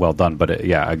was well done. But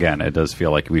again, it does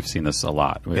feel like we've seen this a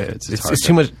lot. It's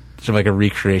too much of like a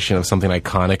recreation of something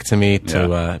iconic to me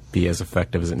to be as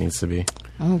effective as it needs to be.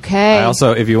 Okay. I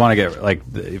also, if you want to get like,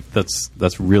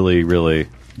 that's really, really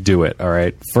do it. All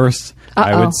right. First,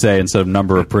 I would say instead of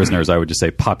number of prisoners, I would just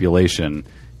say population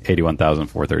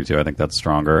 81,432. I think that's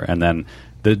stronger. And then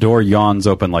the door yawns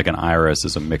open like an iris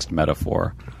is a mixed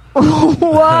metaphor.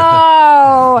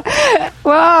 Whoa.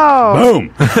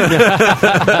 Boom.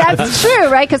 That's true,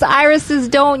 right? Because irises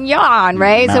don't yawn,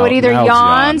 right? So it either Mouths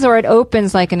yawns yawn. or it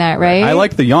opens like a night, right? I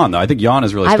like the yawn though. I think yawn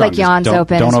is really I strong. like yawns Just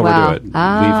open don't as overdo well. it.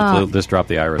 Ah. Just drop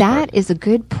the iris. That part. is a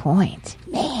good point.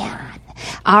 Man.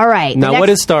 All right. Now, what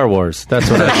is Star Wars? That's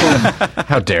what I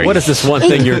How dare you? What is this one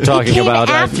thing you're talking it came about?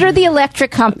 after the Electric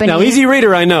Company. Now, Easy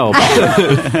Reader, I know.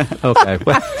 Okay.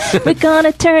 We're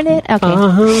gonna turn it.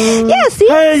 Okay. Yeah. See.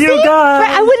 Hey, you See? guys.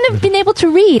 Right, I wouldn't have been able to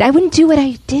read. I wouldn't do what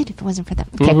I did if it wasn't for that.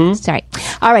 Okay. Sorry.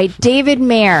 All right. David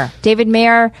Mayer. David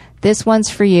Mayer. This one's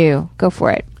for you. Go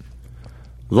for it.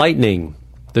 Lightning.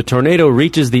 The tornado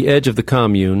reaches the edge of the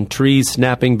commune, trees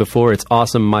snapping before its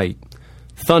awesome might.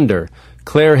 Thunder.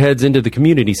 Claire heads into the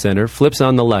community center, flips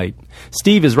on the light.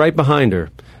 Steve is right behind her.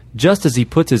 Just as he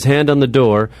puts his hand on the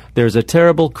door, there's a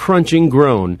terrible crunching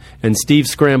groan, and Steve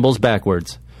scrambles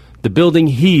backwards. The building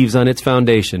heaves on its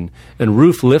foundation, and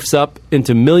roof lifts up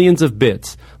into millions of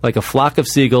bits, like a flock of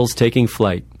seagulls taking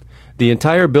flight. The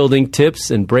entire building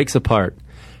tips and breaks apart.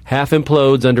 Half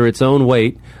implodes under its own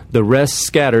weight, the rest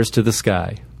scatters to the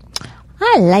sky.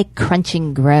 I like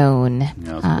crunching groan. Yeah,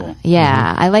 that's cool.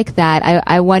 Yeah, I like that.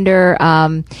 I wonder,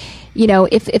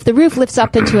 if the roof lifts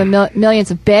up into millions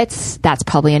of bits, that's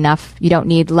probably enough. You don't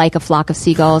need like a flock of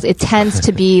seagulls. It tends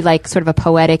to be like sort of a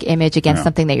poetic image against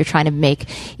something that you're trying to make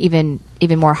even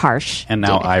more harsh. And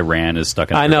now Iran is stuck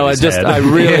in I know. everybody's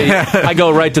head. I go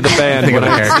right to the fan when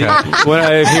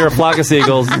I hear a flock of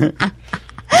seagulls.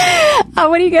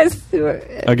 What do you guys?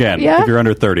 Again, Yeah? if you're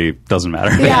under 30, doesn't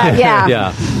matter. Yeah.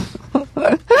 Yeah.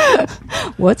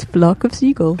 What's flock of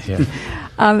seagulls? Yeah.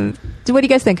 So what do you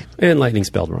guys think? And lightning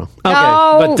spelled wrong. Okay.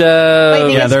 No. But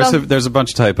Lightning Yeah, is there's a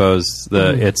bunch of typos.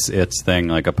 The it's thing,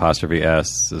 like apostrophe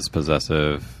S is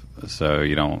possessive, so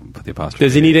you don't put the apostrophe.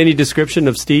 does he need any description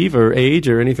of Steve or age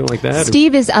or anything like that?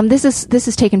 Steve is this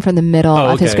is taken from the middle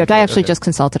of his okay, script. I okay, actually okay. just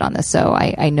consulted on this, so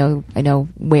I know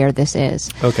where this is.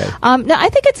 Okay. No, I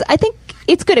think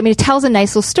it's good. I mean, it tells a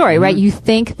nice little story, right? You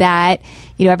think that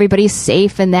everybody's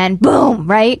safe, and then boom,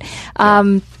 right?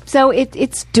 So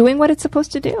it's doing what it's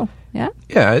supposed to do. Yeah.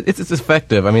 Yeah, it's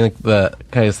effective. I mean, like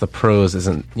the prose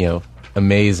isn't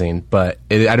amazing, but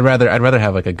I'd rather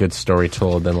have like a good story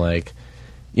told than like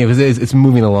because it's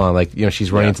moving along. Like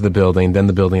she's running to the building, then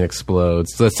the building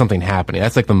explodes, so that's something happening.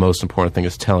 That's like the most important thing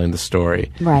is telling the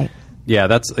story. Right. Yeah,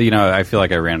 that's I feel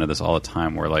like I ran into this all the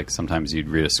time, where like sometimes you'd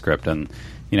read a script and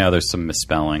there's some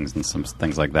misspellings and some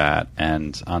things like that,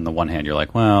 and on the one hand you're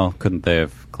like, well, couldn't they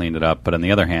have cleaned it up? But on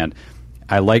the other hand,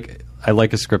 I like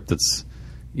a script that's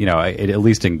it at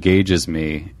least engages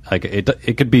me. Like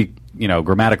it could be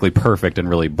grammatically perfect and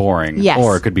really boring, Yes.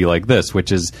 or it could be like this,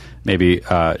 which is maybe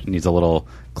needs a little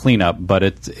cleanup, but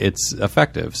it's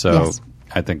effective. So Yes.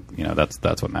 I think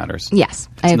that's what matters. Yes,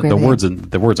 I agree The with words you.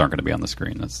 the words aren't going to be on the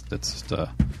screen. It's just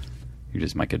you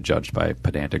just might get judged by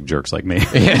pedantic jerks like me.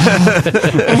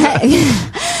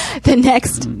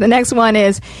 The next one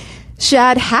is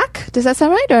Shad Hack. Does that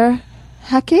sound right? Or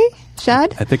Hake?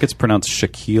 Shad? I think it's pronounced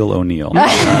Shaquille O'Neal.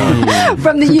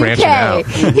 From the Branching out.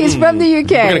 UK. He's from the UK.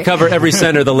 We're going to cover every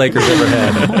center the Lakers ever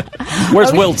had.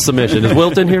 Where's Wilt's submission? Is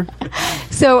Wilt in here?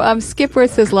 So skip where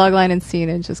it says logline and scene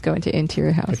and just go into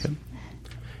interior house. Okay.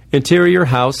 Interior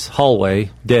house,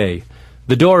 hallway, day.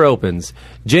 The door opens.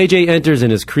 JJ enters in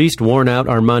his creased, worn-out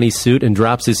Armani suit and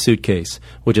drops his suitcase,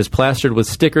 which is plastered with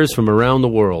stickers from around the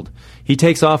world. He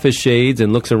takes off his shades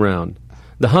and looks around.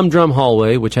 The humdrum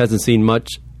hallway, which hasn't seen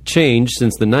much change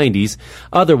since the 90s,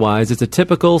 otherwise it's a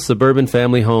typical suburban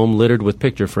family home littered with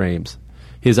picture frames.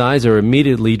 His eyes are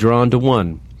immediately drawn to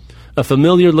one. A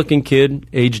familiar-looking kid,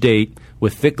 aged 8,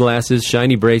 with thick glasses,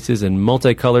 shiny braces, and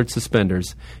multicolored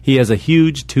suspenders. He has a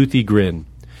huge, toothy grin.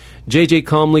 JJ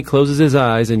calmly closes his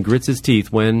eyes and grits his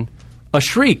teeth when... a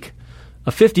shriek!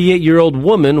 A 58-year-old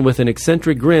woman with an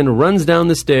eccentric grin runs down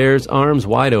the stairs, arms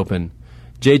wide open.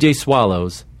 JJ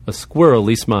swallows, a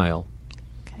squirrely smile.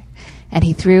 And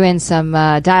he threw in some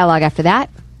dialogue after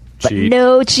that. But Cheat.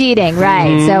 no cheating,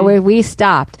 right. So we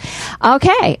stopped.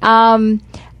 Okay.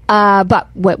 But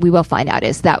what we will find out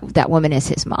is that woman is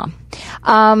his mom.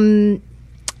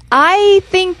 I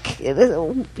think,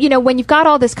 when you've got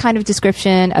all this kind of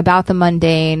description about the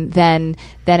mundane, then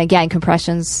again,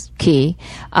 compression's key.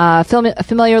 A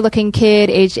familiar-looking kid,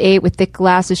 aged 8, with thick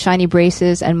glasses, shiny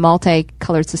braces, and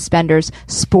multicolored suspenders,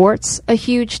 sports a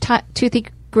huge toothy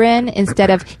grin instead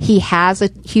of he has a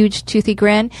huge toothy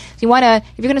grin. So if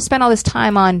you're going to spend all this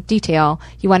time on detail,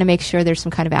 you want to make sure there's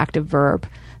some kind of active verb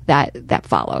that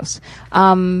follows.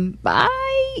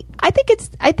 I think it's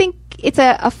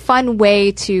a fun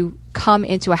way to come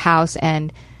into a house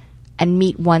and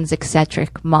meet one's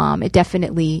eccentric mom. It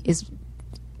definitely is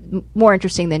more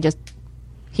interesting than just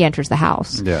he enters the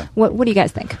house. Yeah. What do you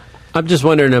guys think? I'm just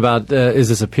wondering about, is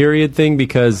this a period thing?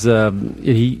 Because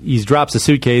he drops a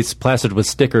suitcase plastered with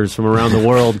stickers from around the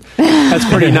world. That's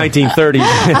pretty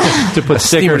 1930s to put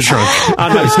stickers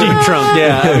on my steam trunk.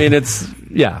 Yeah, I mean, it's...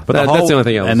 Yeah, But that's the only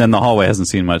thing else. And then the hallway hasn't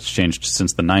seen much change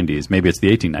since the 90s. Maybe it's the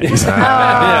 1890s.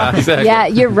 Yeah, exactly. Yeah,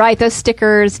 you're right. Those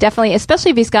stickers definitely,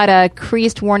 especially if he's got a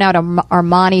creased, worn out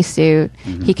Armani suit,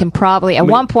 he can probably at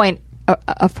one point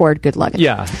afford good luggage.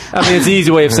 Yeah, I mean, it's an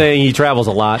easy way of saying he travels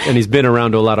a lot and he's been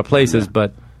around to a lot of places,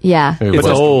 but Yeah. it's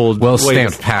old.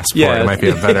 Well-stamped passport. Yeah. It might be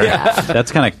a better...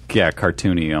 That's kind of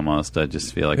cartoony almost. I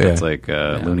just feel like it's like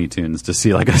Looney Tunes to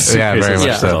see like a suitcase very with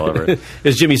much stickers so. all over it.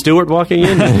 Is Jimmy Stewart walking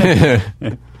in?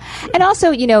 And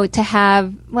also, to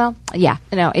have,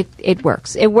 it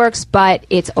works. It works, but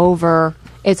it's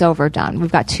overdone.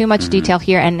 We've got too much detail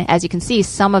here, and as you can see,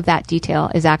 some of that detail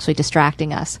is actually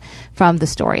distracting us from the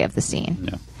story of the scene.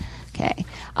 Yeah. Okay.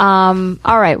 All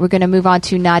right, we're going to move on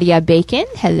to Nadia Bacon.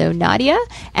 Hello, Nadia.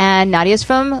 And Nadia's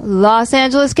from Los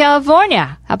Angeles,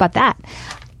 California. How about that? Wait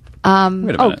a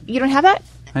minute. You don't have that?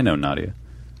 I know Nadia.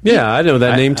 Yeah, I know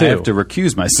that name too. I have to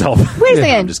recuse myself. Wait a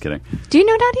second. I'm just kidding. Do you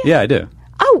know Nadia? Yeah, I do.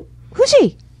 Oh, who's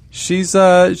she? She's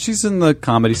in the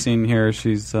comedy scene here. She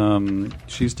used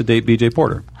to date BJ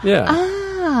Porter. Yeah.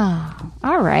 Oh,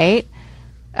 all right.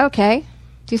 Okay.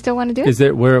 Do you still want to do it? Is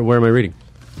there where am I reading?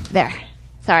 There.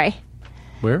 Sorry.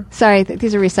 Where? Sorry,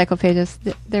 these are recycled pages.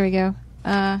 There we go.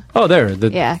 Oh, there.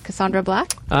 Yeah, Cassandra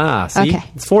Black. See? Okay.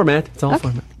 It's format. It's all Okay.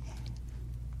 format.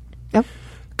 Nope.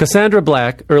 Cassandra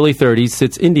Black, early 30s,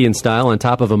 sits Indian style on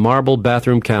top of a marble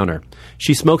bathroom counter.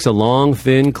 She smokes a long,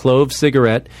 thin clove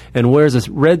cigarette and wears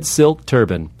a red silk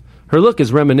turban. Her look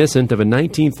is reminiscent of a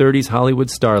 1930s Hollywood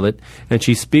starlet, and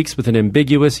she speaks with an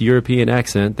ambiguous European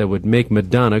accent that would make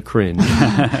Madonna cringe.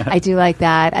 I do like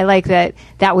that. I like that.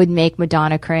 That would make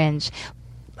Madonna cringe.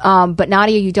 But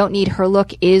Nadia, you don't need. Her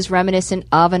look is reminiscent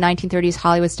of a 1930s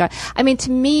Hollywood star. I mean,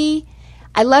 to me,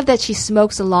 I love that she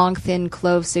smokes a long, thin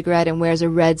clove cigarette and wears a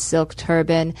red silk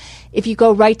turban. If you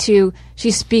go right to,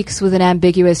 she speaks with an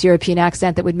ambiguous European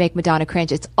accent that would make Madonna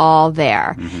cringe, it's all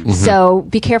there. Mm-hmm. So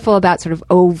be careful about sort of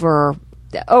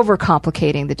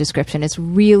overcomplicating the description. It's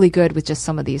really good with just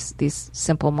some of these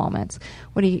simple moments.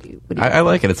 What do you I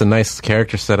like it. It's a nice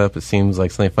character setup. It seems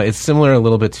like something fun. It's similar a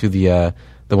little bit to the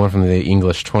one from the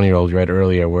English 20-year-old you read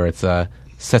earlier, where it's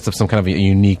sets up some kind of a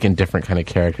unique and different kind of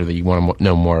character that you want to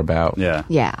know more about. Yeah.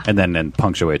 Yeah. And then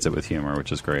punctuates it with humor,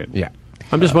 which is great. Yeah.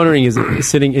 I'm just wondering, is it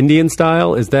sitting Indian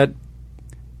style? Is that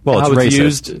Well, how it's it's racist.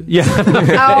 used? Yeah.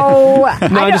 Oh,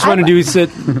 No, I just wondering, do you sit?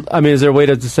 I mean, is there a way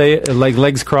to say it, like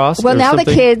legs crossed? Well, or now something?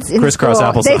 the kids in Crisscross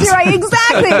school, applesauce. they do right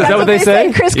exactly. That's that what they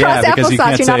say? Crisscross Yeah, because you applesauce.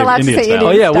 can't You're not say allowed to Indian say style. Oh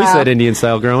Indian yeah, we style. said Indian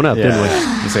style growing up, Yeah. didn't we?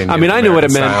 You say I mean, I knew what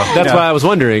it meant. American style. That's Yeah. why I was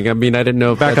wondering. I mean, I didn't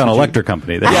know if Back that's on what Electric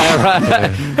Company. Yeah,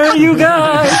 right. Hey, you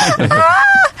guys.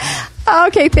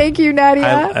 Okay, thank you,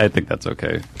 Nadia. I think that's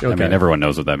okay. I Okay. mean, everyone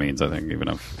knows what that means, I think, even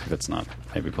if it's not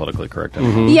maybe politically correct.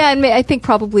 Yeah, and I think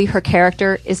probably her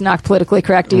character is not politically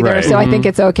correct either, Right. so I think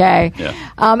it's okay. Yeah.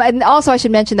 And also, I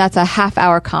should mention that's a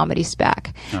half-hour comedy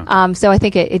spec. So I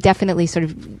think it definitely sort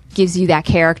of gives you that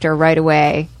character right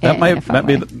away. That in a might fun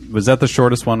be. way. Was that the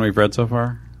shortest one we've read so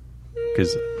far?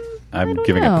 Because I'm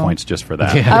giving know. it points just for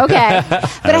that. Okay.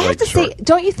 But I have like to say, short.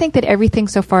 don't you think that everything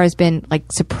so far has been like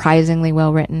surprisingly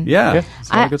well written? Yeah, it's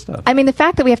a lot of good stuff. I mean, the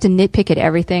fact that we have to nitpick at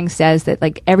everything says that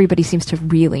like everybody seems to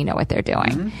really know what they're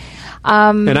doing.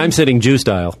 Mm-hmm. And I'm sitting Jew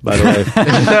style, by the way.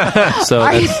 So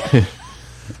that's,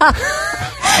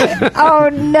 Oh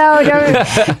no! Don't,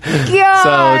 God.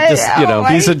 so just you know, Oh,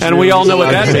 my and we all know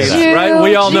what that means, Jew, right?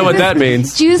 We all know what Jews- that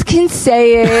means. Jews can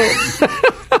say it.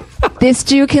 This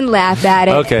Jew can laugh at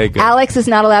it. Okay, good. Alex is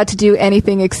not allowed to do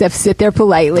anything except sit there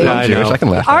politely. I I'm Jewish. know. I can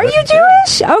laugh. Are at it. you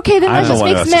Jewish? Okay, then I'm that the just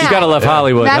one makes who- Matt. You gotta love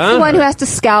Hollywood, That's huh? the one who has to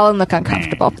scowl and look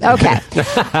uncomfortable. Okay.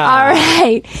 All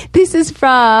right. This is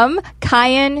from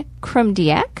Kayan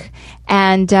Krumdiek.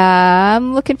 And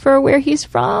I'm looking for where he's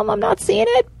from. I'm not seeing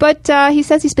it. But he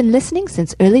says he's been listening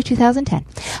since early 2010.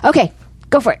 Okay.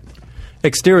 Go for it.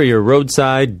 Exterior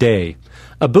roadside day.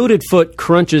 A booted foot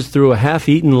crunches through a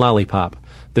half-eaten lollipop.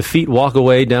 The feet walk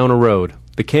away down a road.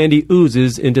 The candy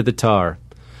oozes into the tar.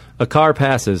 A car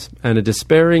passes, and a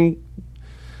disparagingly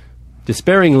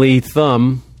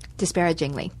thumb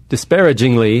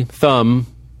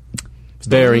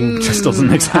bearing Just doesn't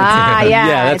make sense. Ah, yeah.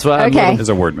 Yeah, that's what I'm Okay. looking- There's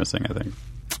a word missing, I think.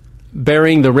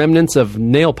 bearing the remnants of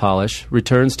nail polish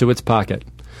returns to its pocket.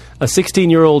 A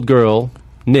 16-year-old girl,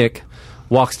 Nick,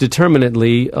 walks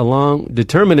determinedly along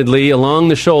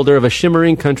the shoulder of a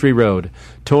shimmering country road.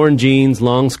 Torn jeans,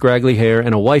 long scraggly hair,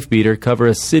 and a wife-beater cover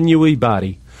a sinewy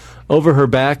body. Over her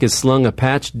back is slung a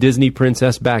patched Disney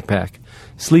princess backpack.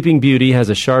 Sleeping Beauty has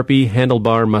a Sharpie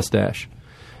handlebar mustache.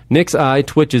 Nick's eye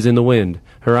twitches in the wind.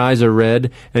 Her eyes are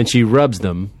red, and she rubs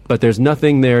them, but there's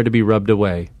nothing there to be rubbed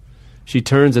away. She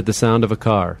turns at the sound of a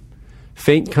car.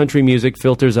 Faint country music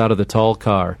filters out of the tall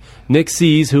car. Nick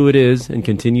sees who it is and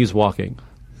continues walking.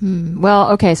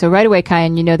 Well, okay, so right away,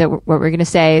 Kyan, you know that what we're going to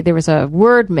say, there was a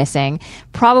word missing,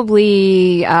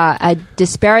 probably a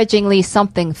disparagingly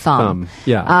something thumb.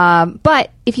 Yeah. But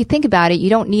if you think about it,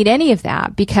 you don't need any of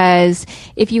that because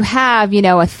if you have,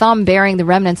 a thumb bearing the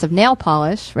remnants of nail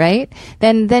polish, right,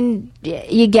 then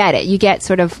you get it. You get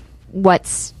sort of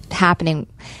what's happening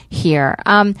here.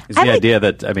 Is the idea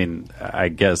that, I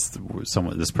guess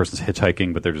this person's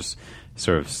hitchhiking, but they're just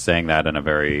sort of saying that in a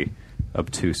very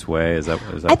obtuse way? Is that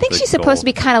I think she's supposed to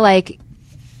be kind of like,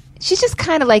 she's just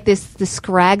kind of like this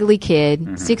scraggly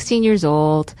kid, 16 years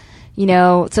old,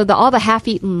 so all the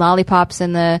half-eaten lollipops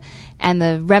and the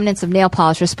remnants of nail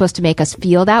polish are supposed to make us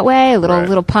feel that way, a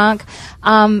little punk.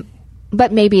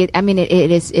 But maybe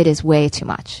it is way too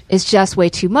much. It's just way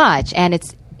too much, and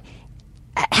it's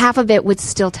half of it would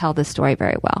still tell the story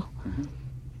very well.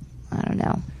 I don't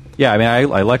know. Yeah,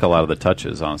 I like a lot of the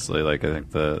touches, honestly. Like, I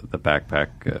think the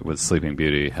backpack with Sleeping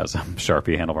Beauty has a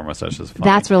Sharpie handlebar mustache. Is funny.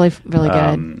 That's really, really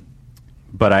good.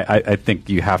 But I think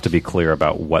you have to be clear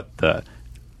about what the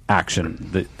action,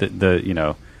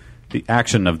 the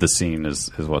action of the scene is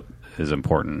what is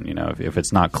important. If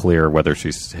it's not clear whether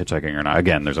she's hitchhiking or not.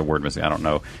 Again, there's a word missing. I don't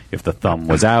know if the thumb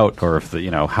was out or if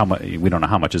how much. We don't know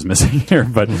how much is missing here,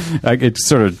 but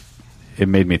it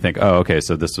made me think. Oh, okay,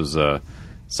 so this was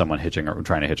someone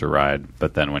trying to hitch a ride,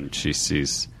 but then when she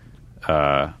sees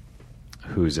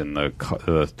who's in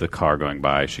the car going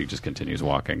by, she just continues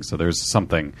walking. So there's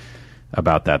something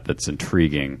about that's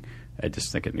intriguing. I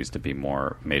just think it needs to be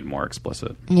made more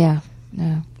explicit. Yeah.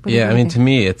 No. Yeah, to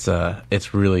me, it's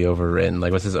really overwritten.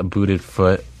 Like, what's this, a booted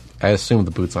foot? I assume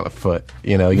the boot's on a foot.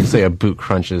 You can say a boot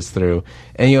crunches through.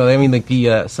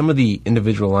 And, some of the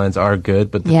individual lines are good,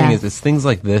 but the thing is, it's things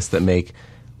like this that make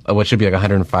what should be like a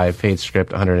 105-page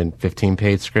script,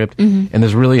 115-page script. And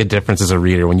there's really a difference as a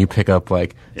reader when you pick up,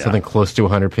 something close to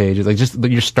 100 pages. Like, just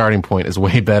your starting point is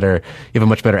way better. You have a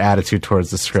much better attitude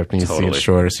towards the script and you see it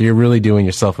shorter. So you're really doing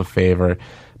yourself a favor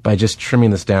by just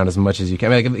trimming this down as much as you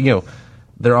can.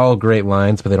 They're all great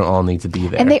lines, but they don't all need to be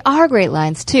there. And they are great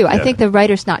lines, too. I think the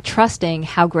writer's not trusting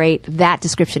how great that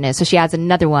description is. So she adds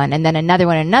another one, and then another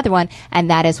one, and another one, and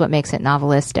that is what makes it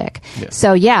novelistic. Yeah.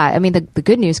 So, the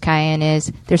good news, Kyan,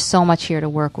 is there's so much here to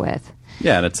work with.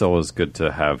 Yeah, and it's always good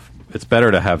to have... It's better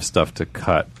to have stuff to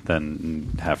cut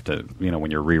than have to...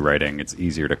 when you're rewriting, it's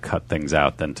easier to cut things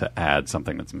out than to add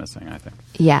something that's missing, I think.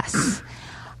 Yes.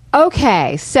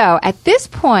 Okay, so at this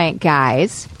point,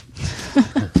 guys...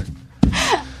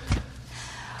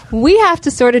 we have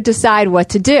to sort of decide what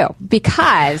to do,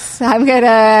 because I'm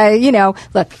gonna,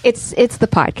 look, it's the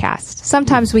podcast.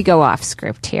 Sometimes we go off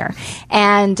script here,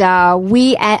 and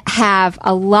we have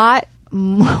a lot.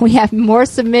 We have more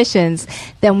submissions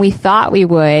than we thought we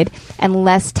would, and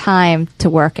less time to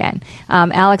work in.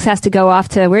 Alex has to go off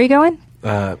to, where are you going?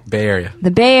 Bay Area.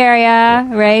 The Bay Area,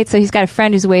 right? So he's got a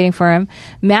friend who's waiting for him.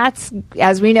 Matt's,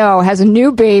 as we know, has a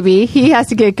new baby. He has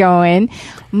to get going.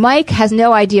 Mike has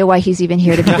no idea why he's even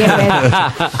here to begin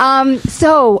with.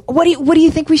 So what do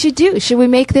you think we should do? Should we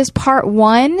make this part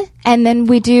 1 and then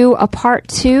we do a part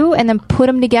 2 and then put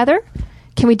them together?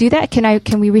 Can we do that? Can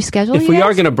we reschedule? If we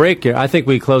are going to break it, I think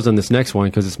we close on this next one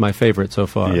because it's my favorite so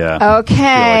far. Yeah. Okay.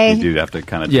 I feel like you do have to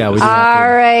kind of. Yeah. Do We this. do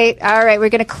have to. All right. We're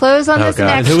going to close on this God.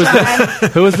 next Who is time.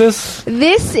 this? Who is this?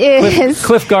 This is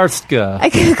Cliff Garska.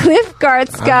 Cliff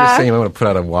Gartzka. I'm just saying I'm going to put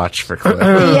out a watch for Cliff.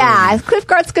 Yeah, Cliff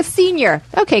Gartzka Sr.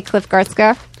 Okay, Cliff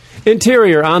Gartzka.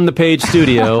 Interior on the Page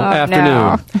Studio,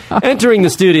 afternoon. Entering the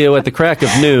studio at the crack of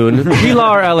noon,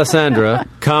 Pilar Alessandra,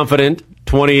 confident,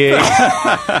 28,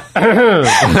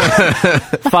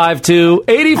 5'2",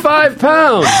 85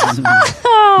 pounds.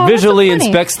 Visually so funny.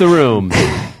 inspects the room.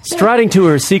 Striding to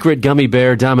her secret gummy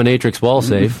bear dominatrix wall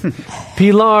safe,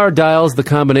 Pilar dials the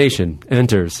combination,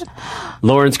 enters.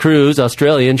 Lawrence Cruz,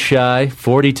 Australian, shy,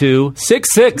 42,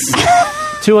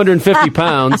 6'6", 250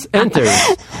 pounds, enters.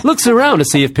 Looks around to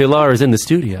see if Pilar is in the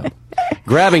studio.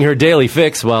 Grabbing her daily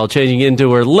fix while changing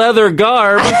into her leather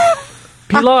garb,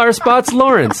 Pilar spots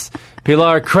Lawrence.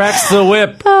 Pilar cracks the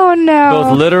whip, Oh no!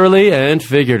 both literally and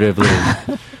figuratively.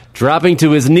 Dropping to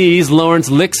his knees,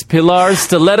 Lawrence licks Pilar's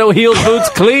stiletto-heeled boots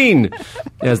clean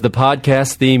as the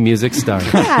podcast theme music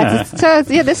starts. Yeah,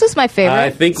 this is my favorite. I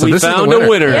think So we this is the found a winner.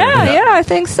 winner. Yeah, I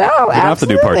think so. You don't have to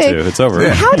do part 2. It's over.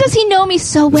 How does he know me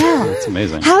so well? It's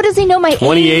amazing. How does he know my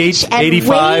 28, age and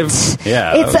 85. weight?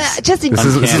 Yeah, It's that was just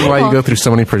This is why you go through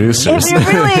so many producers. It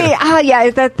really,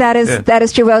 that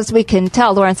is true. Well, as we can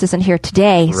tell, Lawrence isn't here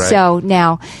today, Right. so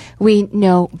now we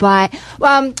know. But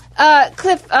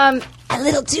Cliff, a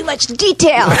little too much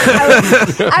detail.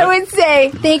 I would say.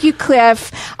 Thank you, Cliff.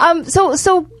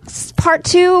 So part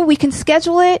 2, we can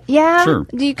schedule it. Yeah. Sure.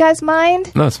 Do you guys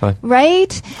mind? No, it's fine.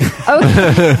 Right?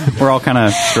 Okay. We're all kind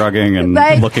of shrugging and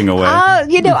Like, looking away.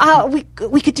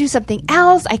 we could do something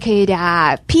else. I could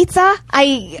pizza.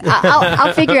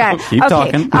 I'll figure it out. Keep okay.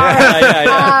 talking. All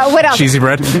right. What else? Cheesy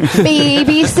bread.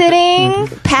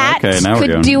 Babysitting. Pat Okay, now we're could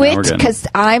going. do Now it we're getting- because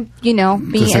I'm, Just saying I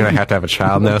being. have to have a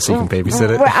child now so you can babysit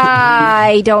it.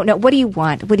 I don't know. What do you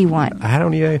want? I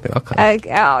don't need anything. I'll come.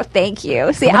 Oh, thank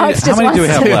you. See, How Alex many just do we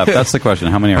wants have to- left? That's the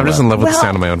question. How many are I'm just left? in love with the Well,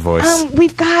 sound of my own voice.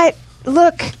 We've got.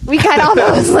 Look, we got all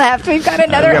those left. We've got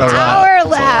another We got a lot. hour That's a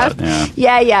left. lot,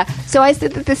 Yeah. So I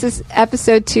said that this is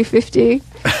episode 250.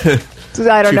 So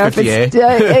I don't know if it's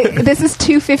 250A? this is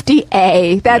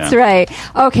 250A. That's Yeah. right.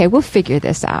 Okay, we'll figure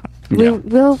this out. Yeah.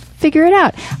 We'll figure it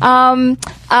out.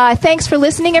 Thanks for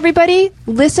listening, everybody.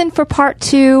 Listen for part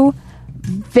 2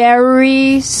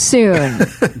 very soon.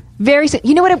 Very soon.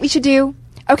 You know what we should do?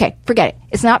 Okay, forget it.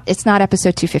 It's not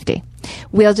episode 250.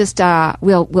 We'll just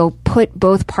we'll put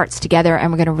both parts together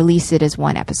and we're going to release it as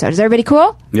one episode. Is everybody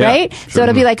cool? Yeah, Right? sure. So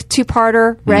it'll be like a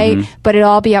 2-parter, right? But it'll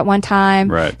all be at one time.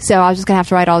 Right. So I was just going to have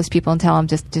to write all these people and tell them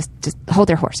just hold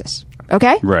their horses.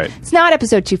 Okay? Right. It's not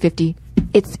episode 250.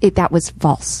 That was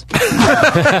false.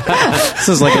 This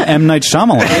is like an M. Night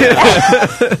Shyamalan.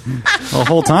 The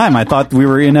whole time I thought we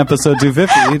were in episode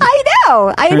 250. I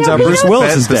know. Turns out Who Bruce knows?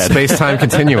 Willis is the dead. space-time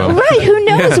continuum. Right, who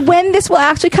knows when this will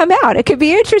actually come out? It could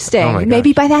be interesting. Oh my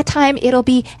Maybe gosh. by that time it'll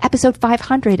be episode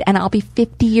 500 and I'll be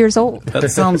 50 years old. That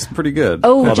sounds pretty good.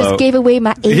 Oh, Although- just gave away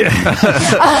my age.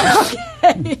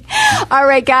 Okay. All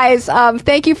right, guys.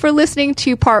 Thank you for listening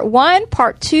to part 1.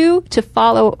 Part 2 to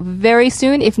follow very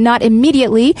soon, if not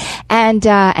immediately. And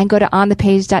go to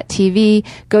onthepage.tv.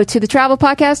 Go to the travel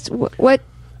podcast. What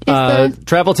is the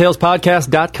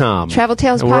TravelTalesPodcast.com. Travel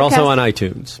Tales And we're also Podcast. on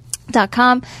iTunes.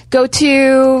 .com. Go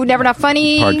to Never Not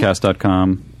Funny.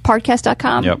 Podcast.com.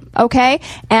 Podcast.com. Yep. Okay.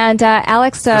 And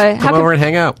Alex, Come over and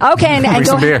hang out. Okay, and Bring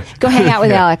some beer. go hang out with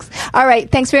Yeah. Alex. All right.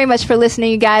 Thanks very much for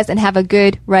listening, you guys, and have a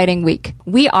good writing week.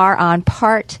 We are on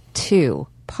part 2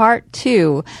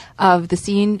 of the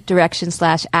Scene Direction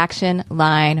 / Action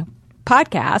Line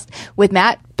podcast with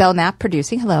Matt Belknap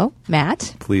producing. Hello,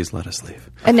 Matt. Please let us leave.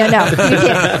 No, you can't.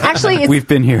 Actually, it's, We've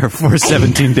been here for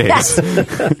 17 days.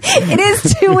 it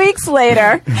is 2 weeks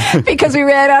later because we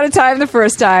ran out of time the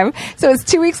first time. So it's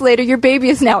 2 weeks later. Your baby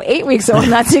is now 8 weeks old,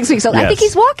 not 6 weeks old. I Yes. think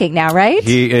he's walking now, right?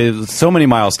 He is so many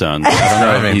milestones. I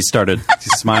don't know. He started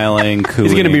smiling, cooing.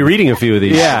 He's going to be reading a few of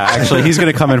these. Yeah, actually, he's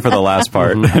going to come in for the last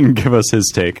part and give us his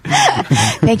take.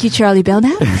 Thank you, Charlie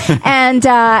Belknap. And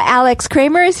Alex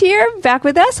Kramer is here, back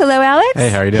with us. Hello, Alex. Hey,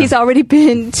 how are you doing? He's already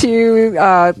been to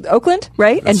Oakland,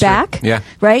 right? And That's true. back? Yeah.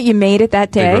 Right? You made it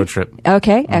that day? Big road trip.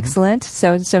 Okay, excellent.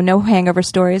 So no hangover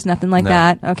stories, nothing like No.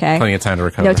 that? Okay. Plenty of time to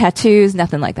recover. No tattoos,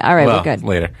 nothing like that. All right, Well, we're good.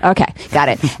 later. Okay, got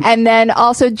it. And then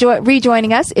also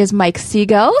rejoining us is Mike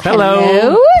Siegel.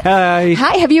 Hello. Hi.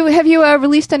 Hi. Have you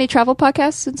released any travel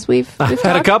podcasts since we've I've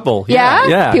had a talked? couple. Yeah?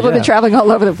 Yeah. People have been traveling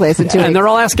all over the place in 2 weeks. And they're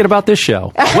all asking about this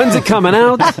show. When's it coming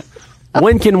out?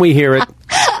 When can we hear it?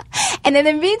 And in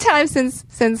the meantime,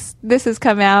 since this has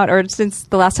come out, or since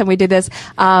the last time we did this,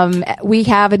 we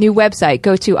have a new website.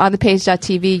 Go to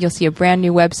onthepage.tv. You'll see a brand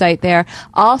new website there.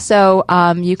 Also,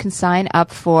 you can sign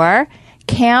up for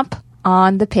Camp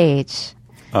on the Page.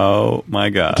 Oh, my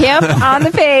God. Camp on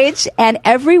the Page. And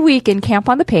every week in Camp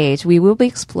on the Page, we will be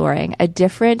exploring a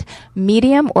different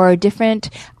medium or a different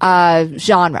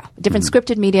genre, different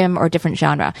scripted medium or different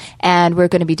genre. And we're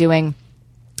going to be doing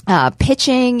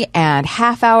pitching and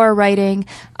half-hour writing.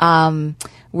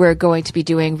 We're going to be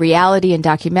doing reality and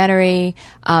documentary.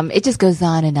 It just goes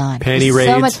on and on. Panty There's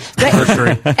so raids.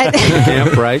 much,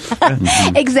 Camp,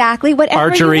 right? exactly. Whatever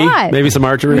Archery. you want. Maybe some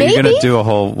archery. Maybe. You're going to do a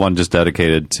whole one just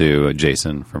dedicated to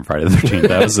Jason from Friday the 13th.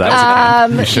 That was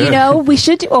a camp. We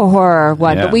should do a horror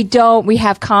one, Yeah. but we don't. We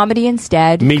have comedy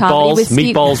instead. Comedy Meatballs. with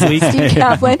Steve- Meatballs week. Steve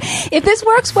Kaplan. If this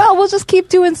works well, we'll just keep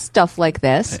doing stuff like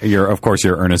this. Of course,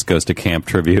 your Ernest Goes to Camp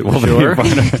tribute will Sure. be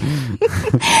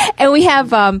fun. And we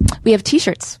have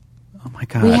T-shirts. Oh my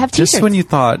God. We have Just t-shirts. when you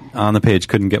thought On the Page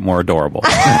couldn't get more adorable,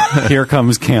 here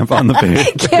comes Camp on the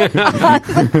Page. Camp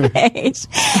on the Page.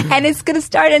 And it's going to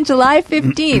start on July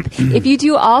 15th. If you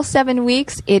do all 7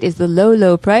 weeks, it is the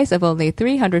low price of only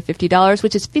 $350,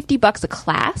 which is $50 a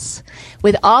class,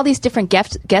 with all these different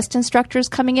guest instructors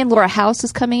coming in. Laura House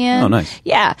is coming in. Oh, nice.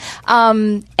 Yeah.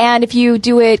 And if you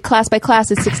do it class by class,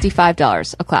 it's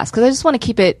 $65 a class, because I just want to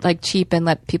keep it like cheap and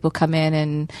let people come in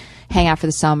and hang out for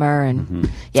the summer. And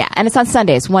yeah, and it's on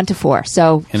Sundays, 1 to 4.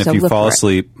 So And so if you look fall for it.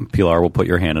 asleep, Pilar will put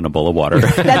your hand in a bowl of water.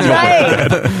 That's right.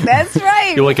 That's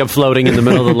right. You wake up floating in the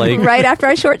middle of the lake. Right after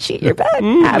I short sheet your bed.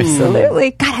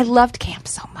 Absolutely. God, I loved camp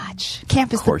so much.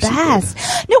 Camp is the course you best.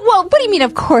 No, well, what do you mean?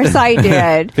 Of course I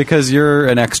did. Because you're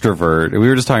an extrovert. We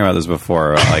were just talking about this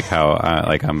before, like how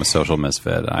I'm a social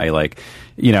misfit.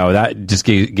 That just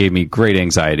gave me great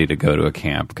anxiety to go to a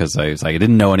camp, because I was like, I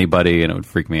didn't know anybody and it would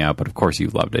freak me out. But of course you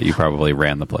loved it. You probably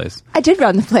ran the place. I did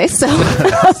run the place. So,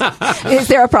 is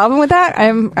there a problem with that?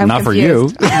 I'm Not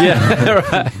confused. for you. Yeah,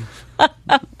 right.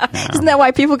 Isn't that why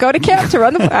people go to camp, to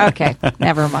run the place? Okay,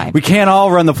 never mind. We can't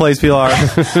all run the place, Pilar.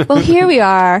 Well, here we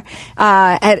are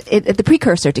at the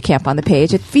precursor to Camp on the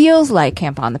Page. It feels like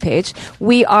Camp on the Page.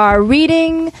 We are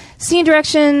reading scene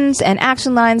directions and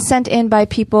action lines sent in by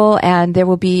people, and there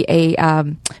will be a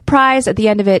prize at the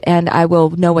end of it, and I will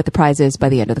know what the prize is by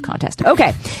the end of the contest.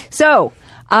 Okay, so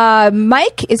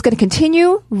Mike is going to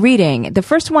continue reading. The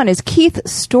first one is Keith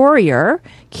Storier.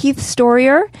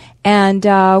 And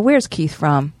where's Keith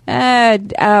from?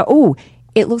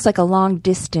 It looks like a long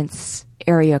distance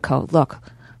area code. Look.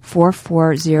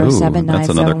 44079. Ooh, that's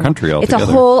another country It's a altogether.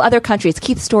 whole other country. It's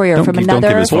Keith Storier Don't from give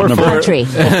another his phone number. country.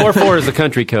 4-4 is the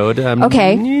country code.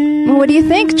 Okay. Well, what do you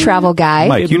think, travel guy?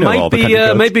 Mike, you know might all the be, country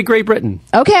codes. might be Great Britain.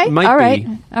 Okay. Might All right.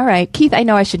 be. All right. Keith, I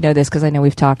know I should know this because I know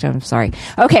we've talked. I'm sorry.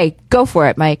 Okay. Go for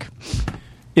it, Mike.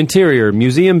 Interior,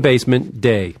 museum basement,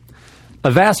 day. A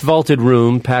vast vaulted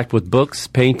room packed with books,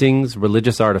 paintings,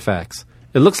 religious artifacts.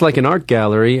 It looks like an art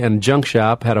gallery and a junk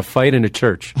shop had a fight in a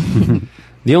church.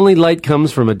 The only light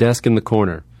comes from a desk in the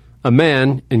corner. A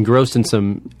man, engrossed in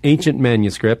some ancient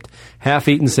manuscript,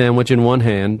 half-eaten sandwich in one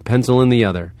hand, pencil in the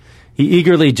other. He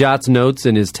eagerly jots notes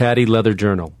in his tatty leather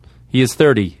journal. He is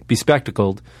 30,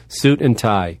 bespectacled, suit and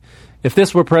tie. If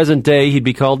this were present day, he'd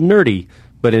be called nerdy,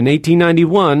 but in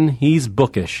 1891, he's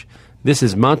bookish. This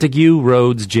is Montague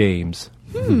Rhodes James.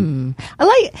 I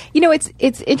like,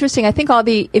 it's interesting. I think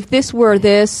if this were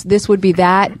this would be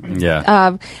that.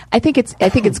 Yeah. I think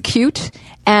it's cute,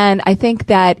 and I think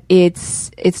that it's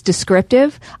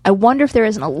descriptive. I wonder if there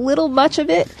isn't a little much of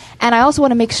it, and I also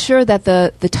want to make sure that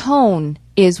the tone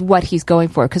is what he's going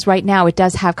for, because right now it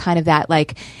does have kind of that,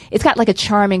 like, it's got like a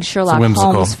charming Sherlock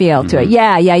whimsical. Holmes feel to it.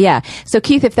 Yeah. So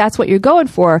Keith, if that's what you're going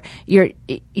for, you're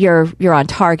on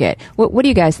target. What do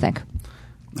you guys think?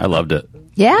 I loved it.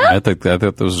 Yeah? I thought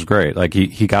this was great. Like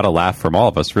he got a laugh from all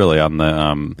of us, really, on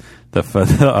the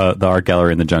art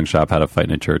gallery in the junk shop, How to Fight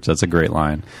in a Church. That's a great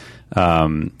line,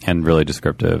 and really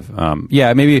descriptive.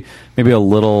 Maybe a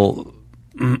little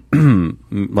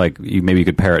like you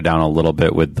could pare it down a little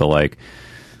bit with the like.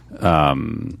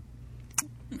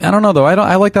 I don't know though.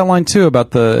 I like that line too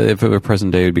about if it were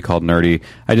present day, it would be called nerdy.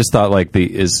 I just thought like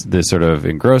is this sort of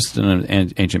engrossed in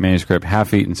an ancient manuscript,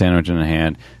 half-eaten sandwich in a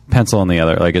hand, pencil in the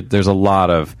other. Like there's a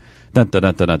lot of in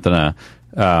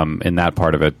that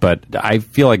part of it. But I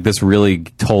feel like this really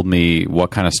told me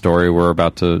what kind of story we're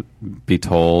about to be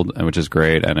told, and which is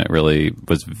great. And it really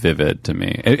was vivid to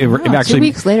me. It actually 2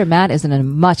 weeks later, Matt is in a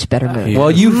much better mood. Well,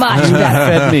 you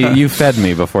fed me. You fed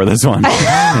me before this one,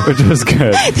 which was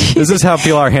good. This is how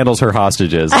Pilar handles her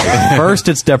hostages. Like, first,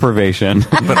 it's deprivation,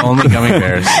 but only gummy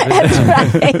bears. That's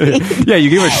right. Yeah,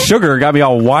 you gave us sugar, got me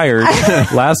all wired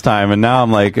last time, and now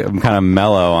I'm kind of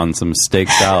mellow on some steak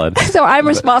salad. So I'm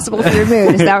responsible for your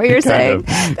mood. Is that what you're saying?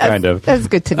 Kind of. That's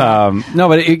good to know. No,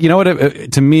 but you know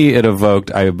what? To me, it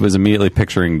evoked. I was immediately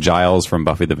picturing Giles from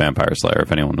Buffy the Vampire Slayer.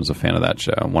 If anyone was a fan of that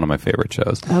show, one of my favorite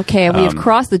shows. Okay, we have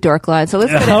crossed the dork line, so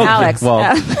let's go to Alex. Well,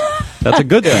 that's a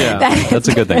good thing. Yeah. That's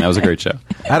a good thing. That was a great show.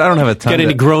 I don't have a ton. Got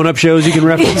any grown-up shows you can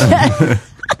reference?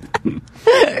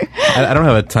 I don't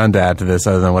have a ton to add to this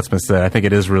other than what's been said. I think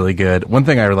it is really good. One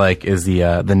thing I like is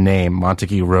the name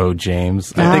Montague Road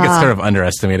James. I think it's sort of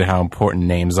underestimated how important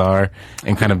names are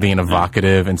and kind of being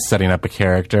evocative and setting up a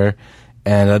character.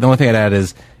 And the only thing I'd add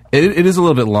is it is a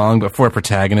little bit long, but for a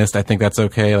protagonist, I think that's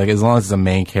okay. Like as long as it's a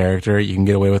main character, you can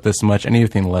get away with this much.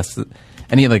 Anything less.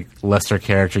 Any like lesser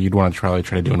character you'd want to try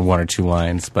to do in 1 or 2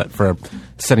 lines, but for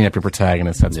setting up your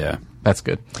protagonist, that's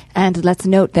good. And let's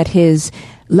note that his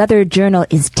leather journal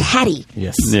is tatty.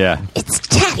 Yes. Yeah. It's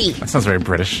tatty. That sounds very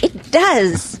British. It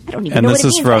does. I don't even And know this what it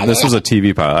is means. from this was a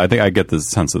TV pilot. I think I get the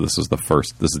sense that this was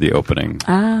the opening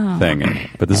thing.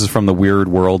 But this is from the Weird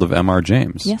World of M.R.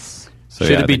 James. Yes. So,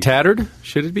 Should yeah, it be tattered?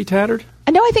 Should it be tattered?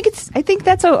 No, I think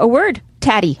that's a word.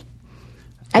 Tatty.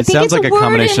 It sounds like a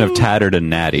combination of tattered and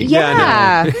natty.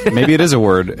 Yeah. Maybe it is a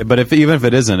word, but even if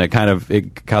it isn't, it got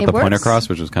the point works. across,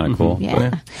 which was kind of cool.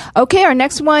 Yeah. Okay, our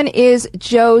next one is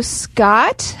Joe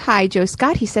Scott. Hi, Joe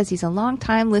Scott. He says he's a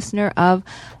longtime listener of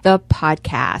the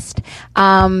podcast.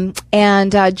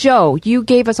 And Joe, you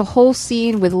gave us a whole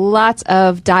scene with lots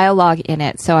of dialogue in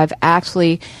it. So I've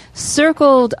actually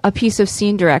circled a piece of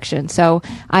scene direction. So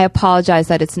I apologize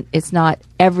that it's not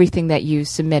everything that you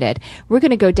submitted. We're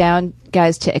going to go down,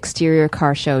 guys, to Exterior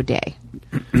Car Show Day.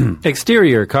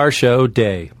 Exterior Car Show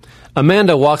Day.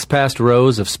 Amanda walks past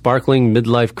rows of sparkling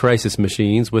midlife crisis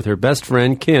machines with her best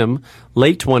friend Kim,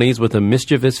 late 20s with a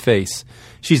mischievous face.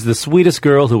 She's the sweetest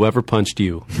girl who ever punched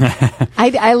you.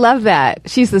 I love that.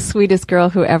 She's the sweetest girl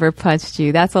who ever punched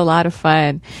you. That's a lot of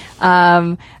fun.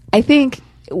 I think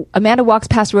Amanda walks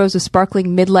past rows of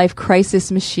sparkling midlife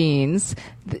crisis machines.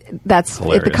 That's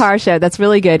hilarious. at the car show. That's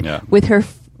really good. Yeah. With her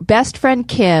best friend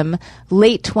Kim,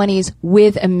 late 20s,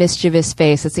 with a mischievous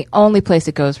face. That's the only place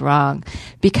it goes wrong,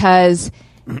 because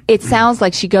it sounds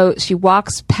like she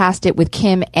walks past it with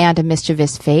Kim and a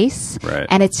mischievous face, right?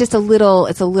 And it's just a little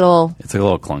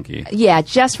clunky. Yeah,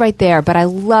 just right there. But I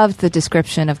loved the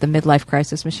description of the midlife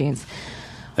crisis machines.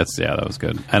 That was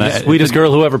good. And The sweetest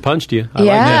girl who ever punched you. I like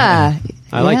that.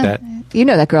 I like that. You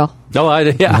know that girl. Oh,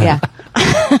 Yeah.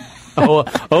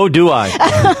 Oh, do I?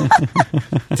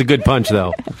 It's a good punch,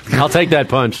 though. I'll take that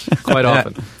punch quite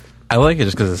often. I like it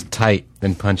just because it's tight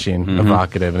and punchy and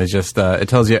evocative, and it just it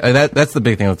tells you that's the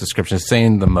big thing with description, is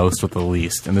saying the most with the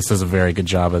least, and this does a very good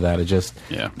job of that. It just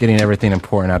getting everything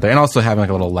important out there, and also having like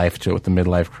a little life to it with the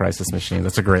midlife crisis machine.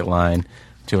 That's a great line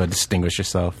to distinguish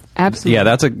yourself. Absolutely.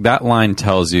 Yeah, that line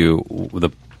tells you the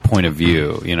point of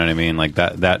view. You know what I mean? Like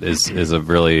that is a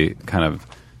really kind of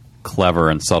clever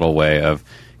and subtle way of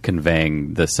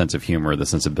conveying the sense of humor, the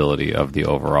sensibility of the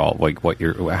overall, like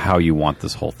how you want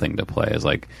this whole thing to play, is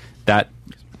like that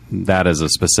is a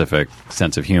specific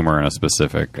sense of humor and a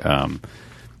specific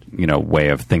way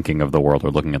of thinking of the world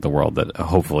or looking at the world that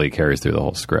hopefully carries through the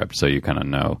whole script, so you kind of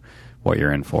know what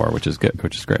you're in for, which is good,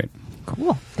 which is great.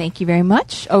 Cool. Thank you very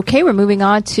much. Okay, we're moving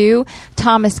on to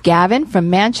Thomas Gavin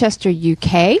from Manchester,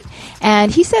 UK.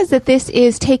 And he says that this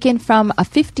is taken from a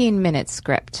 15-minute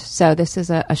script. So this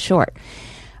is a short.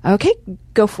 Okay,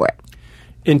 go for it.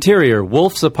 Interior,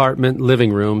 Wolf's apartment,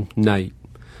 living room, night.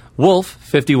 Wolf,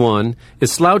 51,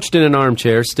 is slouched in an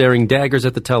armchair staring daggers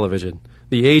at the television.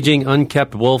 The aging,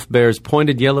 unkempt Wolf bears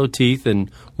pointed yellow teeth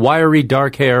and wiry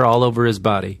dark hair all over his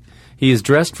body. He is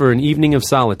dressed for an evening of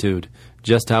solitude,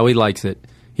 just how he likes it.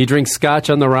 He drinks scotch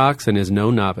on the rocks and is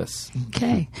no novice.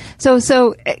 Okay.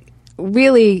 So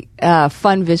really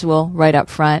fun visual right up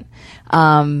front.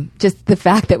 Just the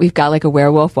fact that we've got like a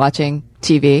werewolf watching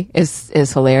TV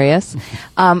is hilarious.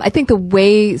 I think the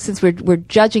way, since we're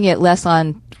judging it less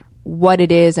on what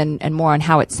it is and more on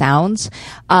how it sounds,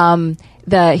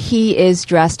 he is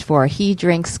dressed for, he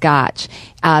drinks scotch.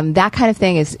 That kind of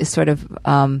thing is sort of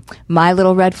my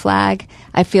little red flag.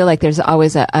 I feel like there's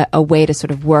always a way to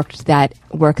sort of work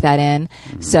that in.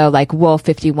 So like Wolf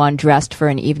 51 dressed for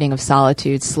an evening of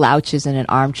solitude, slouches in an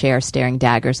armchair staring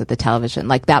daggers at the television.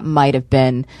 Like that might have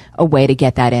been a way to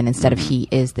get that in instead of he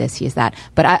is this, he is that.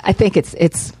 But I think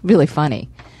it's really funny.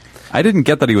 I didn't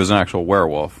get that he was an actual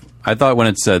werewolf. I thought when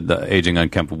it said the aging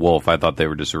unkempt wolf, I thought they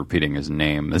were just repeating his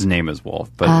name. His name is Wolf,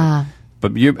 but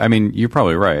you're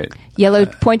probably right.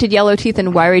 Pointed yellow teeth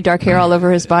and wiry dark hair all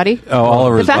over his body. Oh, all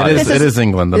over his body. It is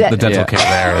England. The dental care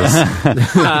there is.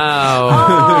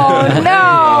 Oh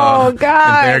no,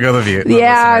 God! And there go the view.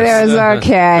 There's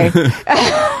okay.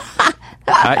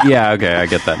 Okay, I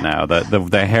get that now.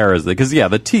 The hair is because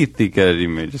the teeth. He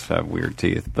may just have weird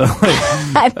teeth,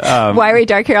 but wiry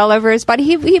dark hair all over his body.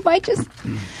 He might just.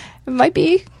 It might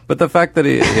be. But the fact that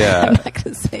I'm not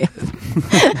going to say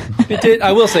it.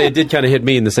 I will say it did kind of hit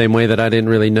me in the same way that I didn't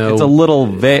really know. It's a little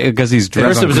vague because he's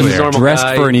dressed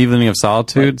for an evening of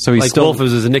solitude. So he's like still Wolf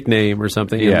is his nickname or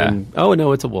something. Yeah. And then, oh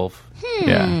no, it's a wolf.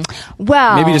 Yeah.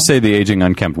 Well, maybe just say the aging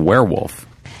unkempt werewolf.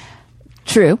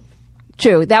 True.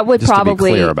 That would just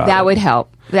probably would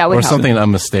help. That would or help. something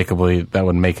unmistakably that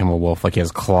would make him a wolf, like he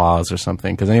has claws or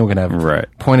something. Because anyone can have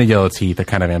pointed yellow teeth. They're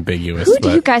kind of ambiguous. Who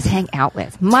do you guys hang out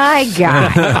with? My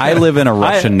God. I live in a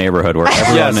Russian neighborhood where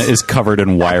everyone is covered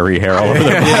in wiry hair all over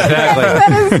their body.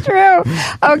 That is true.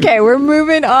 Okay, we're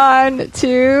moving on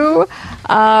to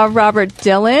Robert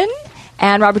Dylan.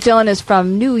 And Robert Dylan is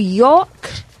from New York.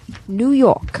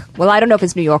 Well, I don't know if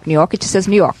it's New York. It just says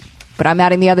New York. But I'm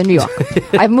adding the other New York.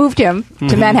 I've moved him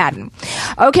to Manhattan.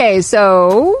 Okay,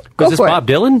 so go is this for Bob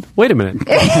Dylan? Wait a minute.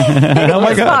 Oh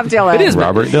my God. Bob Dylan. It is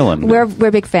Robert Dylan. We're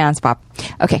big fans, Bob.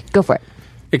 Okay, go for it.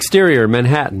 Exterior,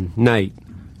 Manhattan, night.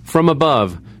 From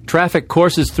above, traffic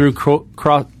courses through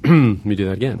cross... Let me do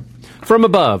that again. From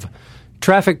above,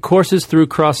 traffic courses through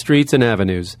cross streets and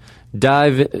avenues.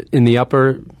 Dive in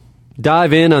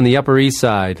on the Upper East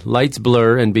Side. Lights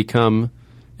blur and become...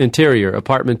 Interior,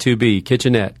 apartment 2B,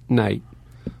 kitchenette, night.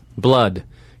 Blood,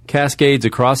 cascades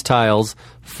across tiles,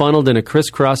 funneled in a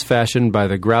crisscross fashion by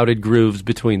the grouted grooves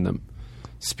between them.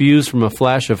 Spews from a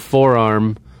flash of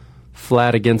forearm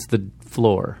flat against the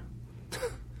floor.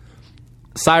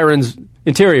 Sirens,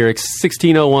 interior,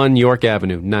 1601 York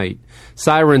Avenue, night.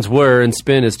 Sirens whir and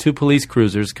spin as two police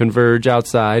cruisers converge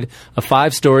outside a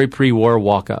 5-story pre-war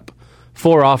walk-up.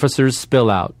 4 officers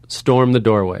spill out, storm the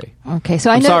doorway. Okay,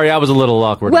 so I'm sorry, I was a little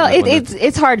awkward. Well,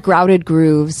 it's hard, grouted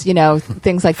grooves,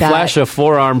 things like that. Flash of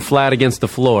forearm flat against the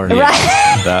floor.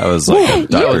 Right. That was like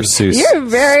Dr. Seuss. You're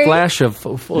very Flash of.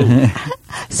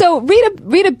 So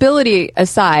readability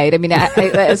aside, I mean,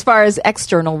 as far as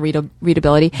external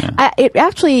readability, it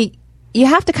actually. You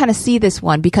have to kind of see this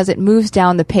one because it moves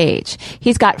down the page.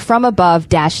 He's got from above,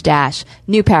 --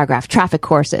 new paragraph, traffic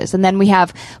courses. And then we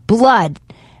have blood,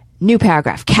 new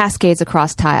paragraph, cascades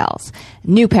across tiles.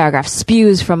 New paragraph,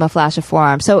 spews from a flash of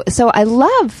forearm. So I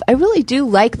really do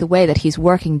like the way that he's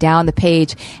working down the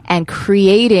page and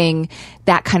creating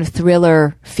that kind of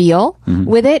thriller feel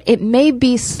with it. It may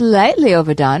be slightly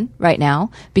overdone right now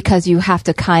because you have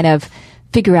to kind of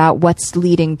figure out what's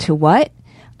leading to what.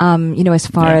 As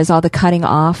far as all the cutting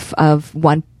off of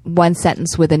one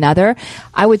sentence with another.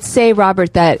 I would say,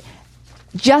 Robert, that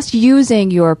just using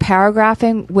your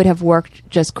paragraphing would have worked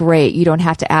just great. You don't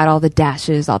have to add all the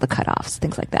dashes, all the cutoffs,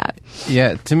 things like that.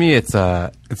 Yeah, to me, it's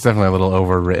definitely a little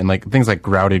overwritten. Like things like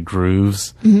grouted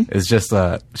grooves is just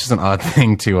an odd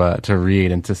thing to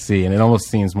read and to see, and it almost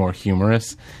seems more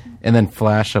humorous. And then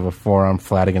flash of a forearm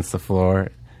flat against the floor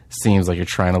seems like you're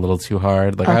trying a little too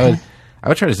hard. Like I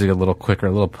would try to do a little quicker,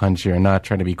 a little punchier, and not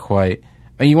try to be quite.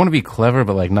 I mean, you want to be clever,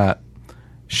 but like not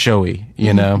showy,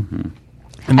 you know.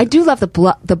 And I do love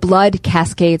the blood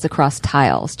cascades across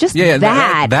tiles. Just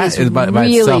that is by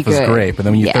really itself good. is great. But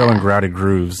then when you throw in grouted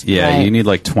grooves, you need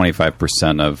like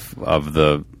 25% of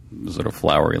the sort of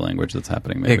flowery language that's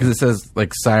happening. Maybe. Yeah, because it says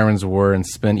like sirens whir and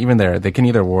spin. Even there, they can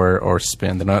either whir or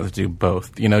spin. They don't have to do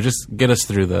both. Just get us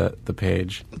through the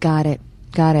page. Got it.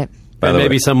 And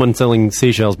maybe someone selling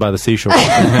seashells by the seashore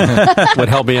would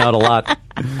help me out a lot.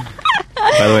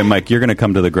 By the way, Mike, you're going to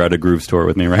come to the Grouted Groove store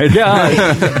with me, right?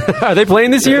 Yeah. Are they playing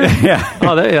this year? Yeah.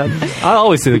 I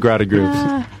always see the Grouted Grooves.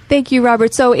 Thank you,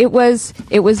 Robert. So it was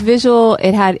visual,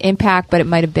 it had impact, but it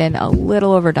might have been a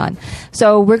little overdone.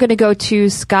 So we're going to go to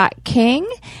Scott King,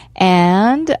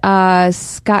 And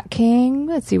Scott King,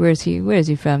 let's see, where is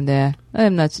he from there?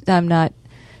 I'm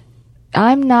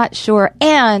not sure.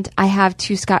 And I have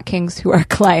 2 Scott Kings who are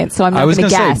clients, so I'm not going to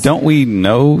guess. Say, don't we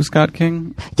know Scott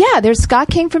King? Yeah, there's Scott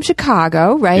King from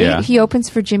Chicago, right? Yeah. He opens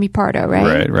for Jimmy Pardo,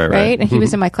 right? Right. And he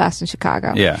was in my class in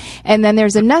Chicago. Yeah. And then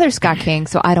there's another Scott King,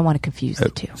 so I don't want to confuse the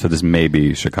two. So this may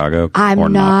be Chicago I'm or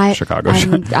not Chicago.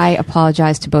 I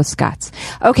apologize to both Scotts.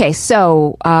 Okay,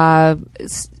 so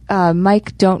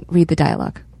Mike, don't read the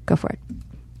dialogue. Go for it.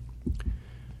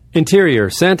 Interior,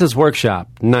 Santa's workshop,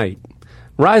 night.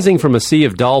 Rising from a sea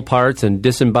of doll parts and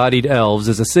disembodied elves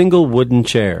is a single wooden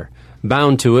chair.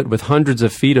 Bound to it with hundreds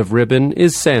of feet of ribbon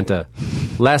is Santa.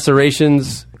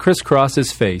 Lacerations crisscross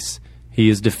his face. He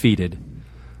is defeated.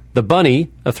 The bunny,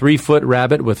 a 3-foot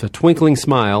rabbit with a twinkling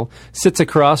smile, sits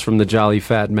across from the jolly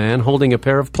fat man holding a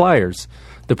pair of pliers.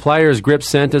 The pliers grip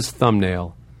Santa's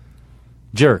thumbnail.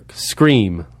 Jerk,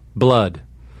 scream, blood.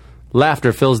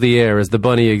 Laughter fills the air as the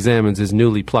bunny examines his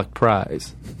newly plucked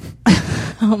prize.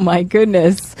 Oh my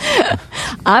goodness.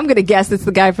 I'm going to guess it's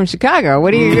the guy from Chicago.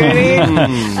 What are you going to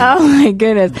Oh my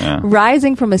goodness. Yeah.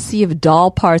 Rising from a sea of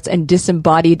doll parts and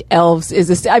disembodied elves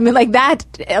is I mean, like, that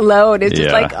alone is just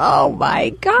Yeah. like, oh my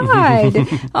God.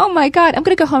 Oh my God. I'm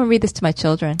going to go home and read this to my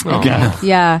children.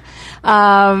 Yeah.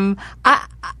 I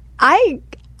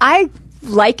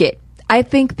like it. I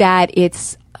think that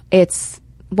it's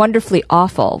wonderfully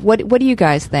awful. What do you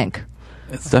guys think?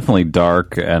 It's definitely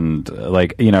dark and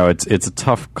it's a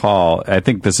tough call. I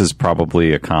think this is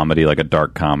probably a comedy, like a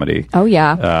dark comedy. Oh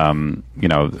yeah.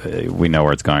 We know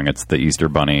where it's going. It's the Easter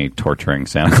Bunny torturing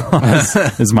Santa Claus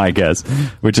is my guess,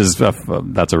 which is that's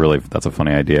a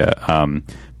funny idea.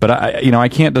 But I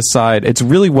can't decide. It's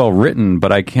really well written,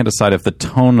 but I can't decide if the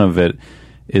tone of it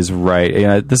is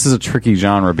right. This is a tricky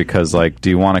genre because, do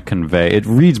you want to convey? It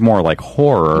reads more like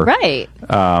horror, right?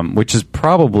 Which is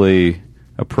probably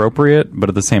appropriate, but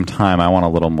at the same time, I want a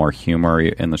little more humor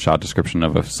in the shot description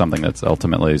of something that's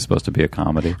ultimately supposed to be a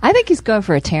comedy. I think he's going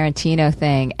for a Tarantino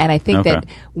thing, and I think that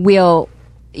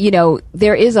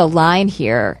there is a line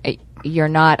here. You're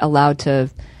not allowed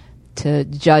to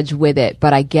judge with it,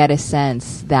 but I get a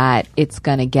sense that it's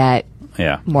going to get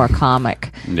more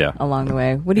comic along the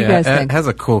way. What do you guys think? It has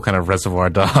a cool kind of Reservoir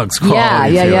Dogs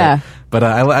quality to it. But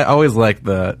I always like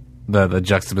the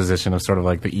juxtaposition of sort of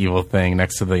like the evil thing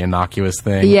next to the innocuous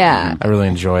thing. Yeah. I really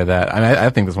enjoy that.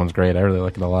 I think this one's great. I really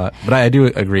like it a lot. But I do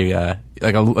agree, maybe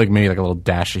like a little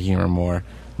dash of humor more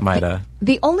might.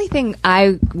 The only thing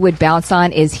I would bounce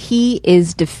on is he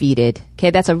is defeated. Okay,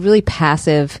 that's a really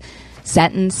passive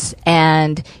sentence,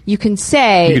 and you can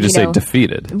say... You could just say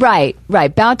defeated. Right.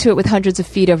 Bound to it with hundreds of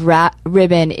feet of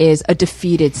ribbon is a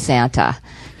defeated Santa.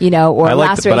 Or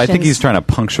lacerations. But I think he's trying to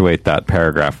punctuate that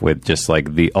paragraph with just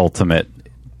like the ultimate.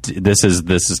 This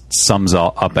sums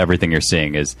up everything you're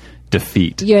seeing is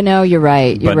defeat. You're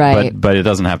right. You're right. But it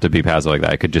doesn't have to be passive like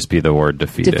that. It could just be the word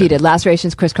defeated. Defeated.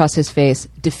 Lacerations crisscross his face.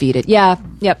 Defeated. Yeah.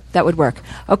 Yep. That would work.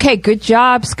 Okay. Good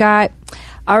job, Scott.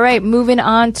 All right. Moving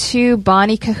on to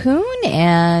Bonnie Cahoon,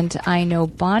 and I know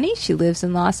Bonnie. She lives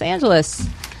in Los Angeles,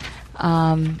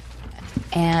 and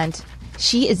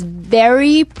she is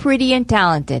very pretty and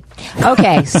talented.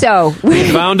 Okay, so we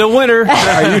found a winner.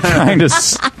 Are you trying to?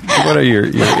 What are you?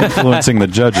 You're influencing the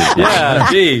judges? Yeah,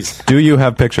 jeez. Do you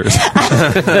have pictures?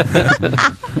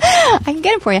 I can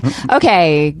get them for you.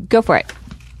 Okay, go for it.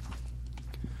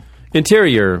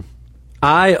 Interior,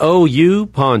 IOU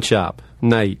Pawn Shop,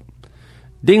 night.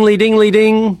 Dingly, dingly,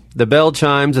 ding. The bell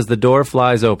chimes as the door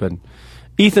flies open.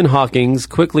 Ethan Hawkins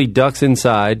quickly ducks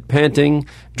inside, panting,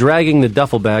 dragging the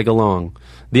duffel bag along.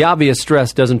 The obvious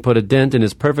stress doesn't put a dent in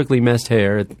his perfectly messed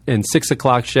hair and 6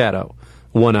 o'clock shadow,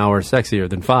 1 hour sexier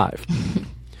than 5.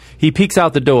 He peeks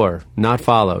out the door, not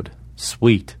followed.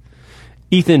 Sweet.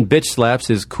 Ethan bitch slaps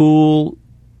his cool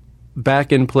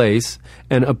back in place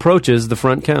and approaches the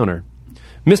front counter.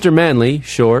 Mr. Manley,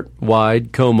 short,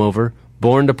 wide, comb-over,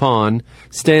 born to pawn,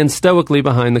 stands stoically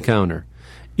behind the counter.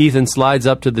 Ethan slides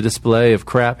up to the display of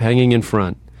crap hanging in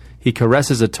front. He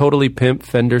caresses a totally pimp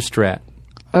Fender Strat.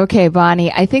 Okay,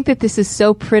 Bonnie, I think that this is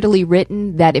so prettily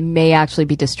written that it may actually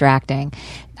be distracting.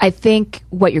 I think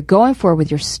what you're going for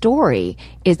with your story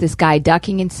is this guy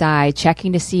ducking inside,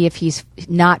 checking to see if he's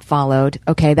not followed.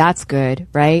 Okay, that's good,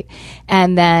 right?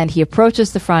 And then he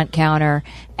approaches the front counter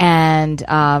and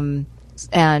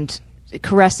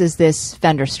caresses this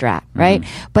Fender Strat, right?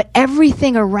 Mm-hmm. But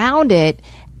everything around it,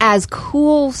 as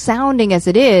cool sounding as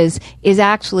it is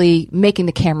actually making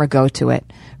the camera go to it,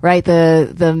 right?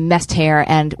 The messed hair,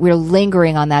 and we're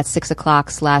lingering on that 6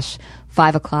 o'clock /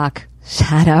 5 o'clock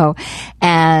shadow.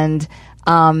 And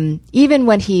even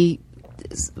when he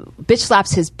bitch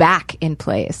slaps his back in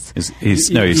place. He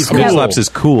cool. slaps his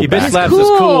cool He back. bitch slaps his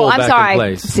cool I'm back sorry. in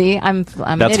place. See, I'm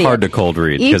an That's idiot. hard to cold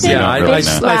read because Ethan you don't really bitch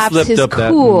know. slaps slipped his up that in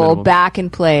the cool middle. back in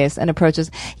place and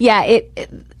approaches. Yeah,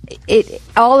 it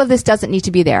all of this doesn't need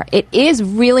to be there. It is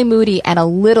really moody, and a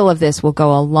little of this will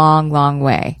go a long, long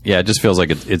way. Yeah, it just feels like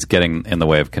it's getting in the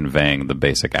way of conveying the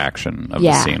basic action of the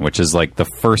Yeah. scene, which is like the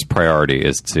first priority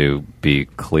is to be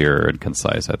clear and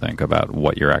concise, I think, about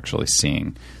what you're actually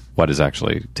seeing, what is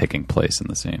actually taking place in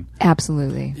the scene.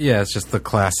 Absolutely. Yeah, it's just the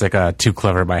classic too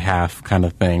clever by half kind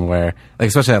of thing where, like,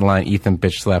 especially that line, Ethan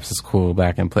bitch slaps his cool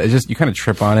back in place. It's just, you kind of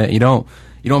trip on it. You don't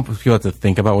feel have to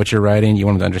think about what you're writing. You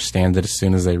want them to understand it as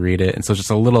soon as they read it. And so it's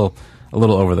just a little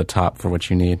over the top for what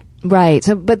you need. Right.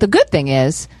 So, but the good thing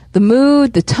is the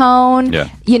mood, the tone, Yeah.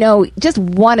 just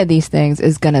one of these things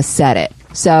is going to set it.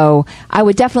 So I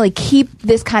would definitely keep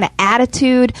this kind of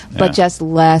attitude, but Yeah. just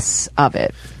less of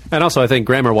it. And also, I think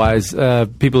grammar-wise,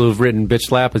 people who've written bitch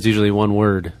slap is usually one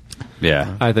word.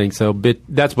 Yeah. I think so.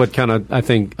 That's what kind of, I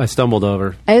think, I stumbled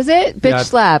over. Is it? Bitch Yeah.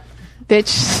 slap.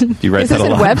 Bitch. Do you write is that this a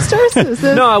in lot? Webster's? Is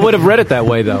this? No, I would have read it that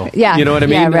way, though. Yeah. You know what I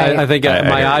mean? Yeah, right. I think I get my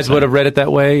what eyes you're would have read it that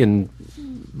way,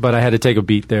 but I had to take a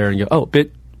beat there and go, oh,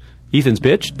 Ethan's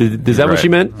bitch? Is that what Right, she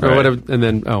meant? Or right. whatever? And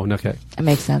then, oh, okay. It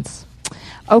makes sense.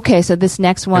 Okay, so this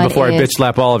next one And before I is... bitch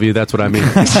slap all of you, that's what I mean.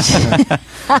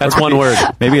 That's one word.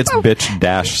 Maybe it's bitch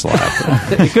dash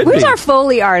slap. It could Who's be. our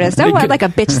Foley artist? I want like a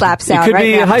bitch slap sound could right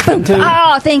be now. a hyphen, too.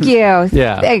 Oh, thank you.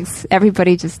 Yeah. Thanks.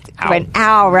 Everybody just went,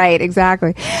 ow, right,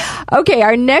 exactly. Okay,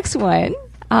 our next one.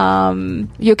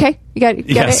 You okay? You got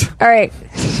Yes. it? All right.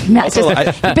 Matt just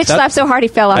bitch slapped so hard he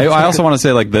fell off. I also want to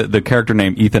say, like, the character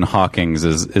name Ethan Hawkins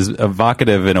is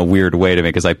evocative in a weird way to me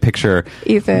because I picture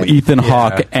Ethan.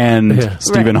 Hawke and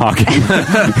Stephen Hawking,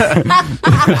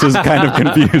 which is kind of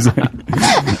confusing.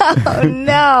 Oh,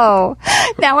 no.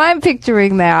 Now I'm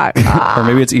picturing that. Or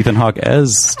maybe it's Ethan Hawke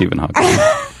as Stephen Hawking.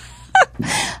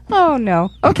 Oh, no.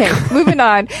 Okay, moving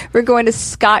on. We're going to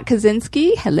Scott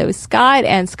Kaczynski. Hello, Scott.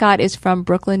 And Scott is from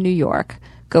Brooklyn, New York.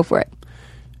 Go for it.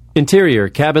 Interior,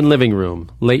 cabin living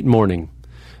room, late morning.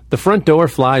 The front door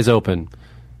flies open.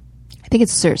 I think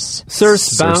it's Circe.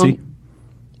 Circe bound... Cersei?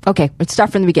 Okay, let's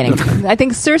start from the beginning. I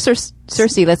think Circe or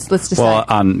Cersei. Let's decide. Well,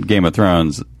 on Game of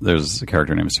Thrones, there's a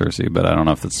character named Cersei, but I don't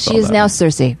know if it's spelled She is that now way.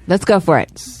 Cersei. Let's go for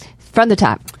it. From the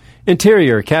top.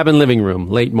 Interior, cabin living room,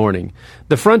 late morning.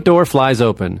 The front door flies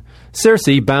open.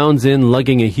 Cersei bounds in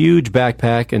lugging a huge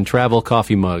backpack and travel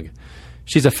coffee mug.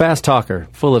 She's a fast talker,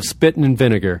 full of spit and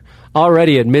vinegar,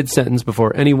 already at mid-sentence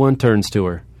before anyone turns to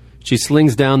her. She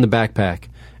slings down the backpack.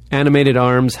 Animated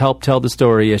arms help tell the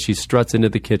story as she struts into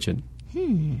the kitchen.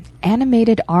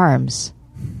 Animated arms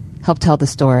help tell the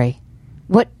story.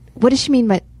 What does she mean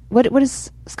by... What does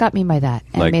Scott mean by that?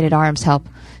 Animated arms help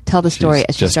tell the story. She's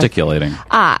as she starts- gesticulating.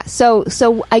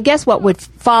 So I guess what would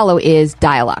follow is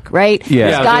dialogue, right? Yeah.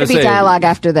 There's Yeah, I was got to gonna be say- dialogue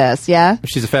after this, yeah? If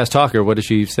she's a fast talker, what is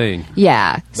she saying?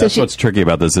 Yeah. So That's what's tricky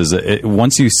about this is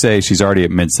once you say she's already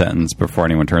at mid-sentence before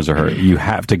anyone turns to her, you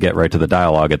have to get right to the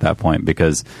dialogue at that point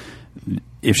because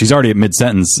if she's already at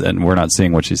mid-sentence and we're not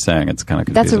seeing what she's saying, it's kind of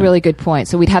confusing. That's a really good point.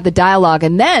 So we'd have the dialogue,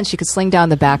 and then she could sling down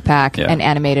the backpack, Yeah. and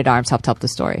animated arms help tell the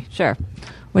story. Sure.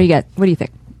 What do you got? What do you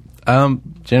think?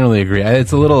 Generally agree.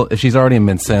 It's a little, if she's already in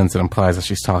mid-sentence, it implies that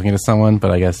she's talking to someone, but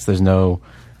I guess there's no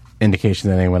indication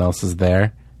that anyone else is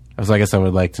there. So I guess I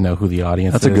would like to know who the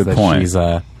audience That's a is good that point. she's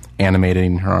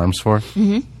animating her arms for.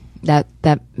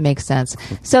 That makes sense.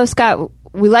 So Scott,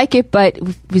 we like it, but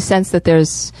we sense that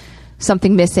there's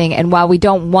something missing. And while we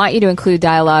don't want you to include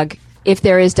dialogue, if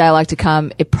there is dialogue to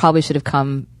come, it probably should have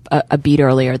come a beat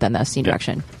earlier than the scene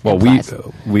direction. Well, implies.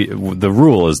 the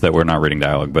rule is that we're not reading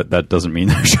dialogue, but that doesn't mean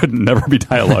there should never be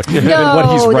dialogue. No, And what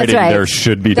he's that's writing, right. there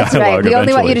should be That's dialogue. right. We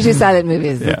only want you to eventually. do silent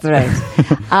movies. Yeah. That's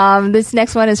right. This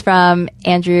next one is from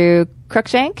Andrew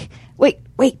Cruikshank.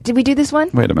 Wait, did we do this one?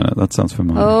 Wait a minute, that sounds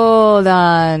familiar. Hold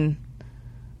on.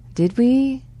 Did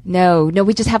we? No,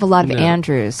 we just have a lot of No.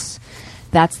 Andrews.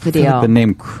 That's the I feel deal. like the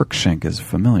name Crookshank is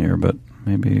familiar, but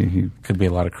maybe he... Could be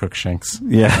a lot of Crookshanks.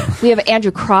 Yeah. We have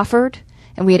Andrew Crawford,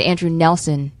 and we had Andrew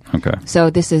Nelson. Okay. So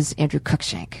this is Andrew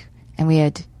Cruikshank. And we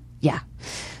had, yeah.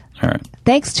 All right.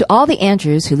 Thanks to all the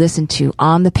Andrews who listened to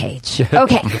On the Page.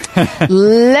 Okay,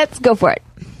 let's go for it.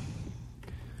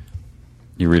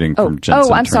 You're reading from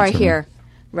Jensen. I'm sorry, Turner. here.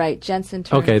 Right, Jensen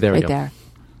Turner. Okay, there we right go. there.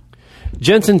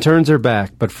 Jensen turns her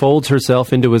back, but folds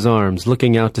herself into his arms,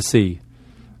 looking out to sea.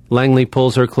 Langley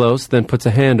pulls her close, then puts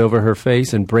a hand over her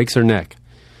face and breaks her neck.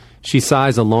 She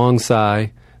sighs a long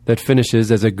sigh that finishes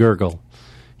as a gurgle.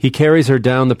 He carries her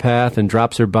down the path and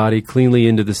drops her body cleanly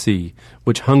into the sea,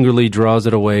 which hungrily draws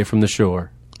it away from the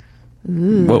shore.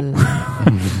 Whoa.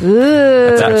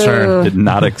 Ooh. Did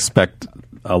not expect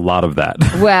a lot of that.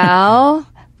 Well,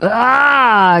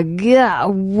 yeah,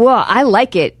 whoa, I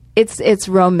like it. It's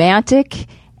romantic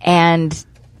and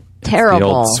terrible. The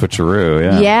old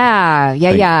switcheroo, Yeah.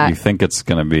 You think it's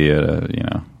going to be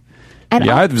And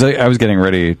I was getting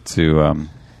ready to,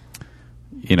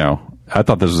 I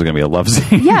thought this was going to be a love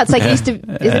scene. yeah, it's like is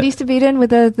it East of Eden with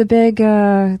the big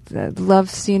the love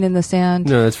scene in the sand?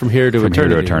 No, it's From Here to From Here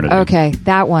Eternity. to Eternity. Okay,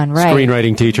 that one, right?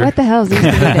 Screenwriting teacher. What the hell is East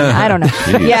of Eden? I don't know.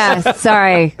 Yeah,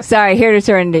 sorry. Here to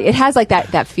Eternity. It has like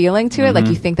that feeling to it, like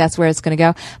you think that's where it's going to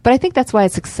go. But I think that's why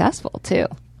it's successful too.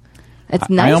 It's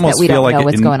nice that we don't know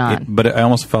what's going on. But I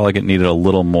almost felt like it needed a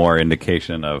little more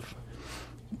indication of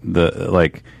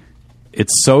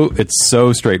it's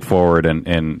so straightforward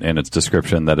in its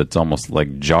description that it's almost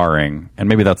like jarring, and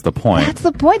maybe that's the point. That's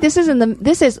the point. He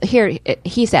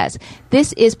says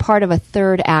this is part of a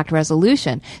third act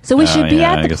resolution. So we should be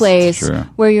at the place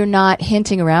where you're not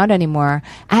hinting around anymore.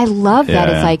 I love that.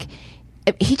 It's like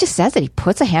he just says that he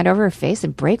puts a hand over her face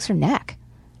and breaks her neck.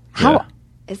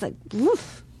 It's like,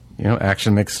 oof.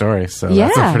 Action makes story. So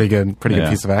that's a pretty good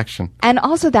piece of action. And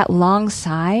also that long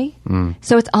sigh.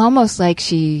 So it's almost like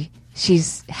she's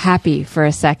happy for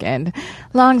a second.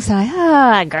 Long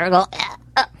sigh. Gurgle.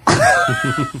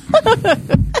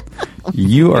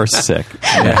 You are sick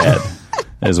in the head,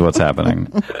 is what's happening.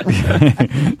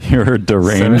 You're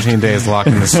deranged. 17 days locked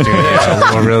in the studio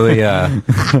will really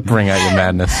bring out your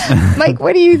madness. Mike,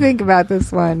 what do you think about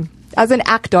this one? As an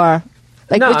actor.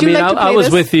 Like, would you like to play I was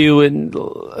this? with you in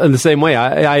the same way.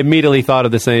 I immediately thought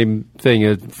of the same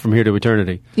thing From Here to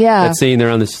Eternity. Yeah. That scene,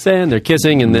 they're on the sand, they're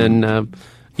kissing, and then,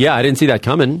 I didn't see that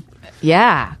coming.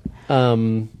 Yeah.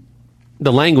 The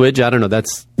language, I don't know,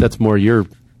 that's more your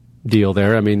deal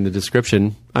there. I mean, the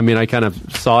description, I kind of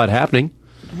saw it happening.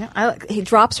 He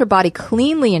drops her body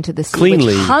cleanly into the sea, Cleanly.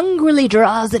 which hungrily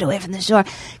draws it away from the shore.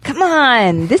 Come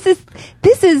on, this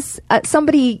is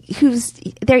somebody who's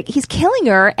there. He's killing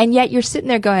her, and yet you're sitting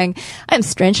there going, "I'm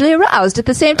strangely aroused." At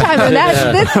the same time, and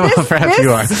that's this Perhaps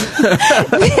you are.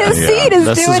 this scene is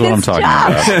this doing is what I'm its talking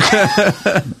job.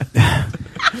 about.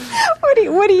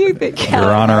 What do you think, Cal?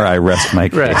 Your Honor, I rest my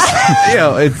case.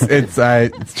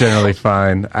 It's generally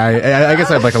fine. I guess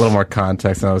I'd like a little more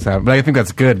context than I was having, but I think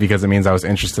that's good because it means I was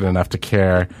interested enough to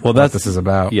care what this is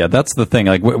about. Yeah, that's the thing.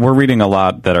 Like we're reading a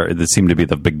lot that seem to be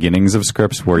the beginnings of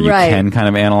scripts where you Right. can kind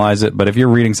of analyze it. But if you're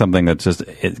reading something that's just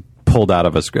pulled out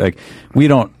of a script,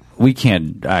 like we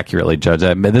can't accurately judge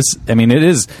that. But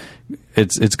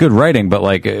it's good writing, but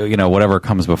whatever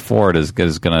comes before it is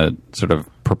going to sort of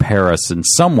prepare us in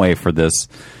some way for this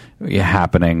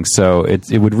happening. So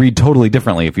it would read totally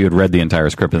differently if you had read the entire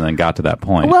script and then got to that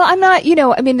point. Well, I'm not.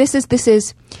 This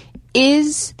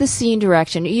is the scene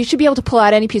direction. You should be able to pull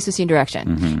out any piece of scene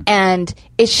direction, and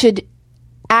it should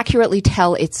accurately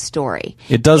tell its story.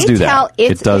 It does do that.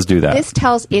 It does do that. This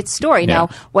tells its story. Yeah. Now,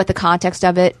 what the context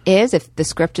of it is, if the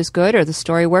script is good or the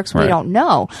story works, we Right. don't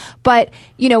know. But,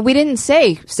 we didn't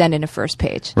say send in a first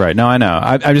page. Right. No, I know.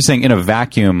 I'm just saying in a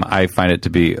vacuum, I find it to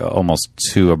be almost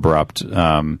too abrupt.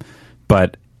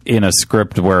 But in a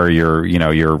script where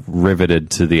you're riveted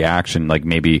to the action, like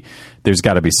maybe there's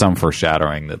got to be some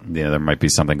foreshadowing that there might be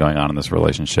something going on in this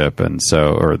relationship. And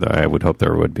so, I would hope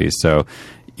there would be. So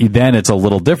then it's a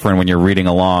little different when you're reading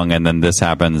along and then this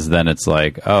happens. Then it's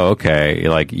like, oh, okay.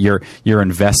 Like you're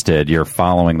invested, you're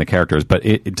following the characters. But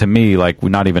to me, like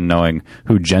not even knowing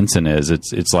who Jensen is,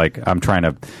 it's like I'm trying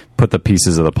to put the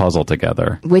pieces of the puzzle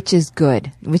together. Which is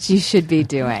good, which you should be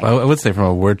doing. Well, I would say from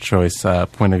a word choice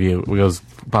point of view, it goes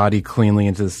body cleanly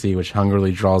into the sea, which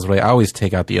hungrily draws away. I always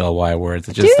take out the ly words.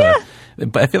 It just,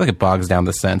 but I feel like it bogs down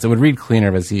the sense. It would read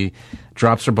cleaner as he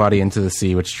drops her body into the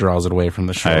sea, which draws it away from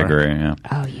the shore. I agree. Yeah.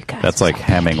 Oh, you guys. That's are like so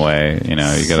Hemingway. You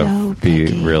got to So be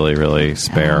picky. really, really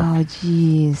spare. Oh,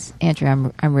 jeez. Andrew,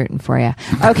 I'm rooting for you.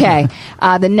 Okay.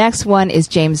 The next one is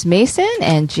James Mason,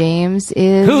 and James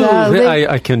is...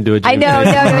 I couldn't do it. I know, no,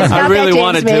 it's not I really that James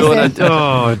wanted Mason.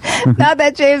 to. Not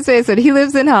that James Mason. He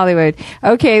lives in Hollywood.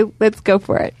 Okay, let's go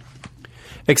for it.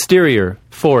 Exterior,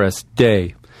 forest,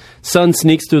 day. Sun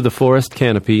sneaks through the forest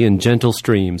canopy in gentle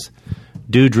streams.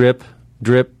 Dew drip,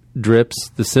 drip, drips,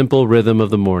 the simple rhythm of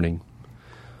the morning.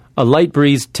 A light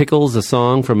breeze tickles a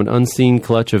song from an unseen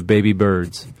clutch of baby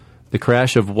birds. The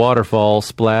crash of waterfall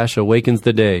splash awakens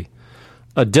the day.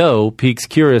 A doe peeks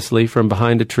curiously from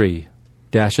behind a tree,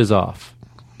 dashes off.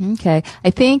 Okay. I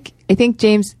think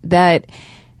James, that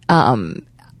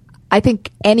I think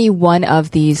any one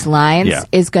of these lines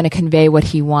is going to convey what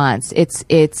he wants.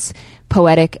 It's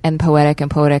poetic and poetic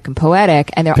and poetic and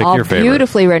poetic, and they're Pick all your favorite.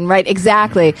 beautifully written, right?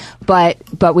 Exactly. But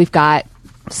we've got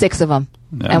 6 of them.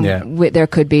 Yeah. and Yeah. there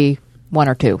could be one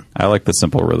or two. I like the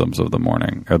simple rhythms of the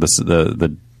morning, or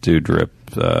the dew drip.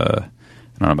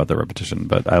 I don't know about the repetition,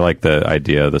 but I like the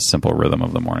idea of the simple rhythm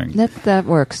of the morning. That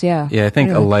works, yeah. Yeah, I think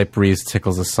A Light Breeze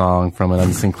Tickles a Song from An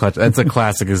Unseen Clutch. That's a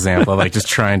classic example of like just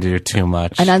trying to do too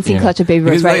much. An Unseen Clutch of Baby Rose,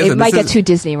 Because, like right? I It said, might this get too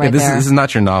Disney right this there. This is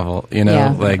not your novel, you know?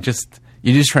 Yeah. Like you're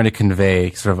just trying to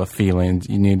convey sort of a feeling.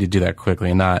 You need to do that quickly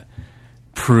and not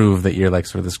prove that you're like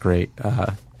sort of this great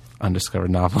undiscovered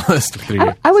novelist.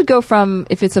 I would go from,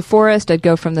 if it's a forest, I'd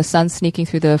go from the sun sneaking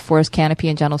through the forest canopy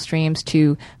and gentle streams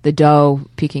to the doe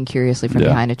peeking curiously from Yeah.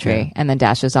 behind a tree and then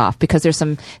dashes off, because there's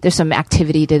some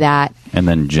activity to that. And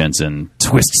then Jensen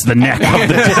twists the neck of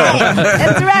the doe.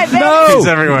 That's right, baby. It's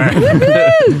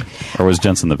everywhere. Or was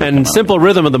Jensen the victim? And Simple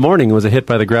Rhythm of the Morning was a hit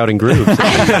by the Grouting Grooves.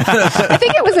 I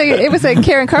think it was a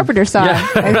Karen Carpenter song.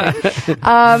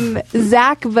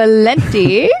 Zach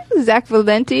Valenti,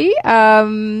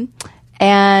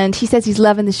 and he says he's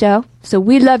loving the show. So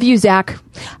we love you, Zach.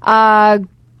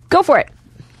 Go for it.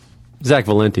 Zach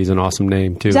Valenti's an awesome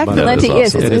name, too. Zach by the way. Valenti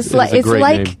is. awesome. It's It is a great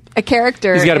like name. a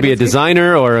character. He's got to be a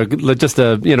designer or just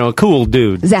a cool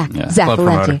dude. Zach Club Valenti.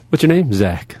 promoter. What's your name?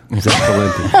 Zach. Zach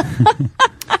Valenti.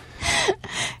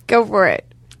 Go for it.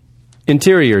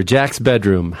 Interior, Jack's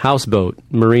bedroom, houseboat,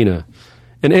 marina.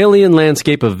 An alien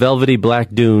landscape of velvety black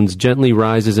dunes gently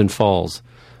rises and falls.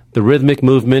 The rhythmic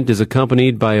movement is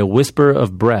accompanied by a whisper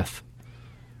of breath.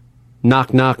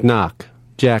 Knock, knock, knock.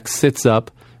 Jack sits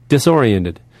up,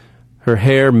 disoriented, her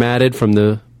hair matted from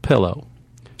the pillow.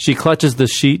 She clutches the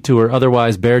sheet to her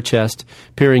otherwise bare chest,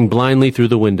 peering blindly through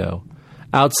the window.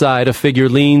 Outside, a figure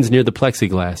leans near the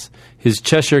plexiglass, his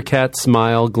Cheshire cat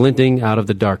smile glinting out of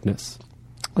the darkness.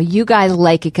 Well, you guys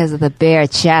like it because of the bare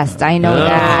chest. I know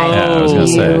that. Yeah, I was gonna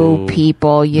you say.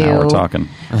 people, you. Now we're talking.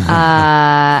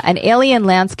 An alien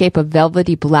landscape of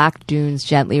velvety black dunes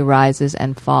gently rises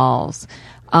and falls.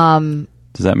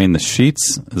 Does that mean the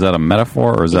sheets? Is that a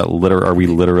metaphor, or is that are we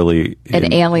literally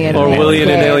An alien Or Willie in an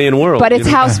landscape. alien world, But it's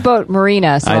you know? houseboat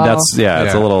marina, so It's a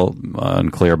Yeah. little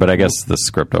unclear, but I guess the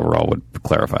script overall would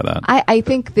clarify that. I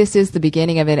think this is the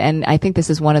beginning of it, and I think this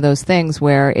is one of those things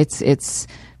where it's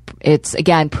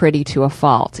again pretty to a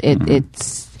fault.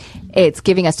 It's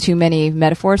giving us too many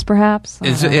metaphors, perhaps.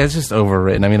 It's just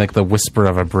overwritten. I mean, like the whisper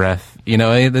of a breath. You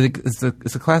know, it's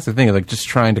a classic thing of like just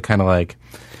trying to kind of like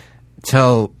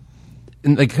tell,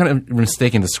 like kind of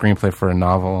mistaking the screenplay for a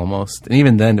novel almost. And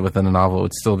even then, within a novel, it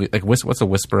would still be like, what's a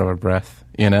whisper of a breath?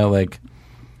 You know, like.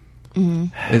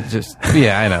 It just,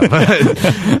 yeah, I know.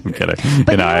 I'm kidding.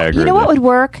 But I agree. you know with what would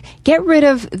work? Get rid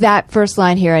of that first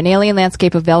line here. An alien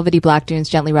landscape of velvety black dunes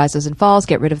gently rises and falls.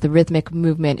 Get rid of the rhythmic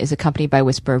movement is accompanied by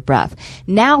whisper of breath.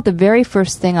 Now, the very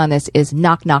first thing on this is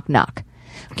knock, knock, knock.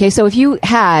 Okay, so if you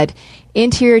had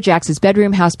interior Jack's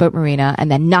bedroom, houseboat, marina, and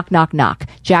then knock, knock, knock.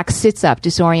 Jack sits up,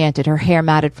 disoriented, her hair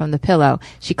matted from the pillow.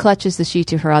 She clutches the sheet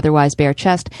to her otherwise bare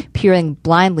chest, peering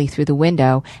blindly through the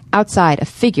window. Outside, a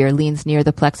figure leans near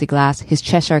the plexiglass, his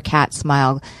Cheshire cat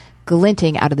smile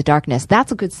glinting out of the darkness.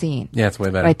 That's a good scene. Yeah, it's way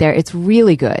better. Right there. It's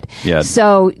really good. Yeah.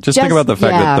 So just think about the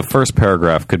fact yeah. that the first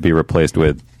paragraph could be replaced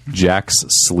with Jax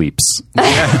sleeps.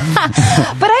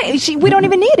 But we don't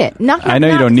even need it. Knock, I know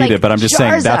you knock, don't it's need like it, but I'm just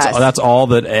saying jars us. that's all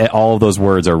that all of those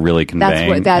words are really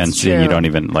conveying. that's and true. You don't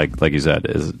even like you said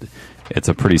it's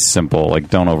a pretty simple, like,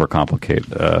 don't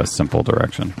overcomplicate simple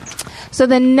direction. So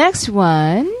the next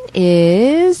one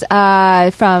is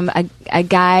from a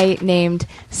guy named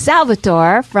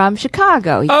Salvatore from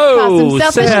Chicago. He calls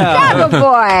himself a Sal. Chicago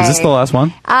boy. Is this the last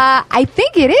one? I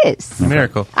think it is.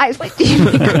 Miracle.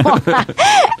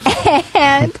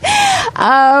 And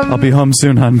I'll be home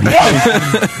soon, hon.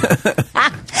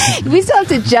 we still have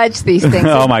to judge these things.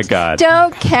 Oh my God!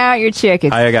 Don't count your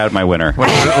chickens. I got my winner.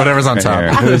 Whatever's on Right top.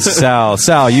 here. Who's Sal?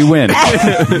 Sal, you win.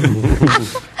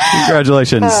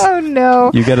 Congratulations. Oh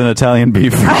no. You get an Italian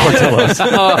beef from Portillo's.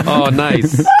 Oh,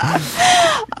 nice.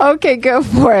 Okay, go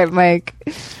for it, Mike.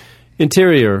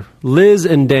 Interior, Liz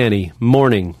and Danny,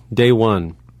 morning, day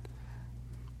one.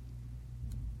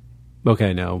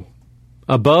 Okay, now.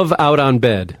 Above, out on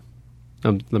bed.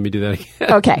 Let me do that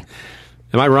again. Okay.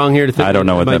 Am I wrong here to think? I don't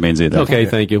know what that means either. Okay,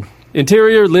 thank you.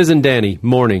 Interior, Liz and Danny,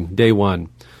 morning, day one.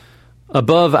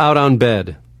 Above, out on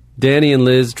bed. Danny and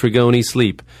Liz Trigoni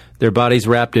sleep, their bodies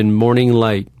wrapped in morning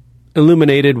light,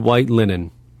 illuminated white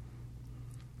linen.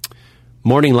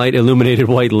 Morning light, illuminated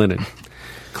white linen.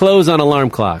 Close on alarm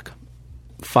clock.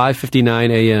 5:59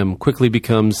 a.m. quickly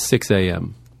becomes 6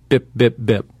 a.m. Bip, bip,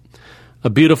 bip. A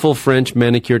beautiful French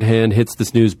manicured hand hits the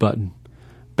snooze button.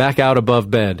 Back out above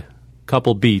bed.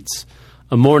 Couple beats.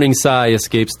 A morning sigh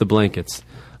escapes the blankets.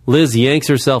 Liz yanks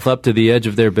herself up to the edge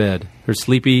of their bed, her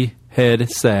sleepy head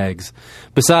sags.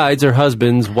 Besides her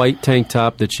husband's white tank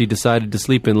top that she decided to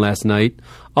sleep in last night,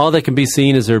 all that can be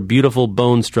seen is her beautiful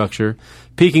bone structure,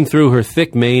 peeking through her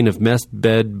thick mane of messed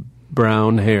bed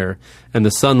brown hair, and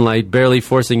the sunlight barely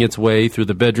forcing its way through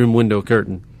the bedroom window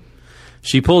curtain.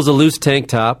 She pulls a loose tank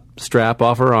top strap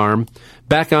off her arm,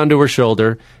 back onto her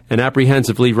shoulder, and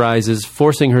apprehensively rises,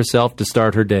 forcing herself to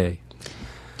start her day.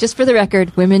 Just for the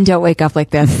record, women don't wake up like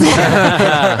this.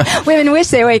 Women wish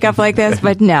they wake up like this,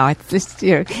 but no. It's just,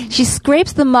 she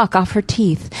scrapes the muck off her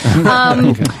teeth.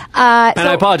 And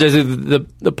I apologize.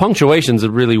 The punctuations are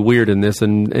really weird in this,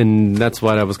 and that's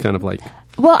what I was kind of like.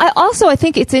 Well, I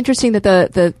think it's interesting that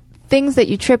the things that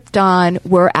you tripped on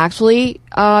were actually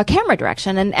camera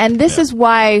direction, and this is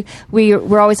why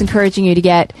we're always encouraging you to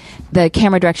get the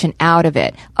camera direction out of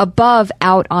it, above,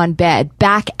 out on bed,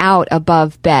 back out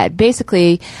above bed.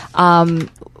 Basically,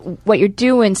 what you're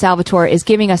doing, Salvatore, is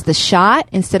giving us the shot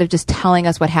instead of just telling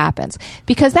us what happens,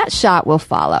 because that shot will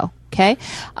follow. Okay,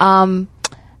 I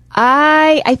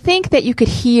think that you could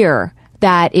hear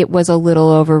that it was a little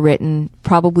overwritten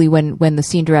probably when the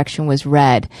scene direction was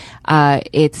read.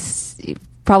 It's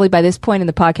probably by this point in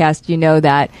the podcast, you know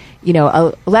that,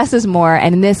 less is more.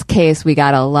 And in this case, we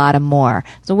got a lot of more.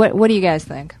 So what do you guys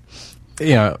think?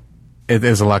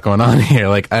 There's a lot going on here.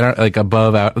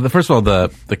 Above, out. First of all,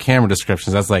 the camera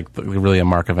descriptions, that's really a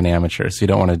mark of an amateur. So you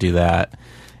don't want to do that.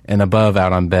 And above,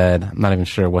 out on bed, I'm not even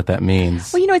sure what that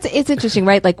means. Well, it's interesting,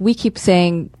 right? Like we keep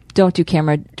saying, don't do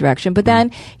camera direction. But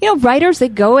then, writers, they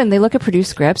go and they look at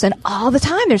produced scripts, and all the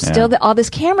time there's still all this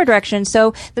camera direction.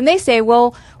 So then they say,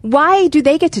 well, why do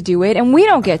they get to do it and we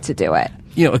don't get to do it?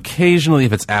 Occasionally,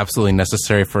 if it's absolutely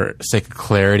necessary for sake of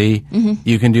clarity,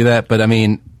 you can do that. But I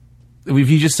mean, if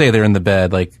you just say they're in the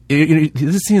bed,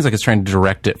 this seems like it's trying to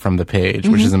direct it from the page,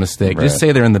 which is a mistake. Right. Just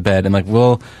say they're in the bed, and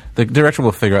the director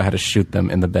will figure out how to shoot them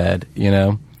in the bed,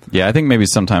 Yeah, I think maybe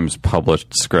sometimes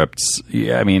published scripts.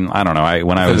 Yeah, I mean, I don't know.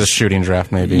 When I was a shooting draft,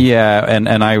 maybe. Yeah,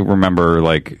 and I remember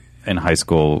in high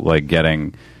school,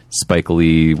 getting Spike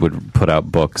Lee would put out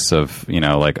books of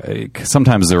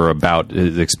sometimes they were about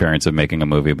the experience of making a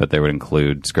movie, but they would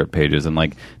include script pages, and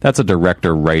that's a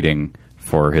director writing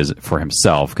for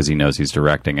himself because he knows he's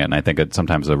directing it. And I think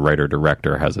sometimes a writer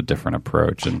director has a different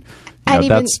approach, and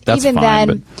that's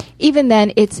fine. Even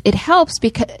then, it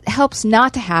helps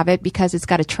not to have it because it's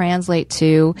got to translate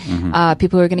to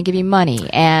people who are going to give you money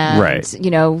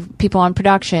and people on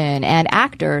production and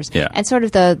actors, and sort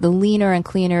of the leaner and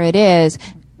cleaner it is.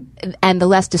 And the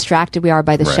less distracted we are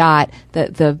by the shot,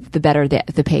 the better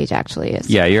the page actually is.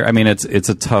 Yeah, it's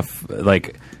a tough.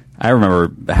 I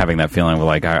remember having that feeling where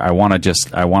I want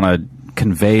to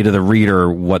convey to the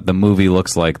reader what the movie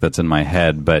looks like that's in my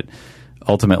head, but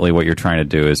ultimately what you're trying to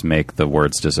do is make the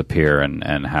words disappear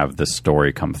and have the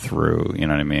story come through. You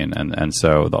know what I mean? And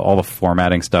so all the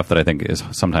formatting stuff that I think is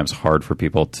sometimes hard for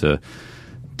people to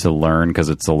learn because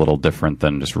it's a little different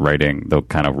than just writing the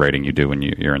kind of writing you do when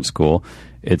you're in school.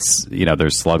 It's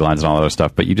there's slug lines and all that other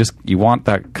stuff, but you want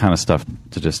that kind of stuff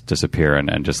to just disappear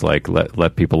and just let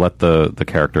the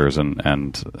characters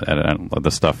and the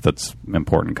stuff that's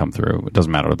important come through. It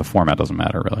doesn't matter. The format doesn't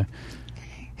matter really.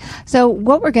 So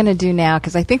what we're going to do now,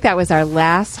 because I think that was our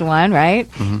last one, right,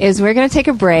 is we're going to take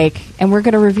a break and we're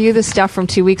going to review the stuff from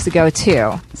 2 weeks ago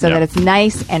too, so that it's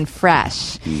nice and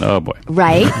fresh. Oh boy.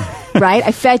 Right? Right?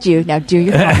 I fed you. Now do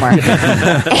your homework.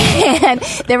 And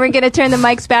then we're going to turn the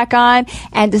mics back on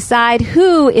and decide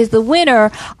who is the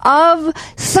winner of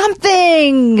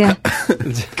something.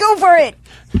 Go for it.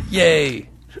 Yay.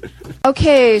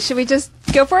 Okay, should we just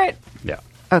go for it? Yeah.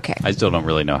 Okay. I still don't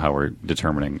really know how we're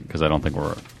determining because I don't think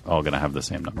we're all going to have the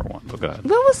same number one. But go ahead.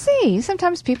 Well, we'll see.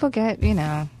 Sometimes people get,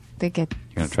 they get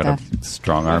You're going to try to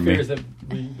strong arm me? That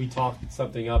we talked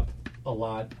something up a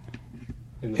lot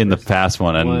in the past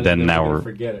one, and then now we're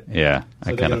forget it. Yeah. So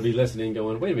they're going to be listening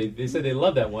going, wait a minute, they said they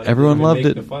loved that one. Everyone loved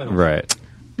it. Right.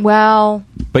 Well,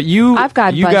 but I've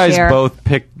got you guys both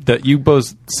picked that. You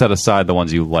both set aside the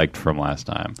ones you liked from last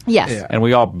time. Yes. Yeah. And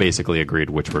we all basically agreed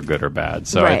which were good or bad.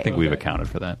 So I think we've accounted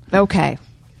for that. Okay.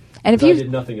 And if I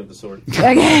did nothing of the sort.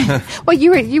 Okay. Well,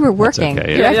 you were working.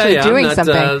 Okay, You're actually doing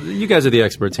something. You guys are the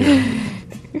experts here.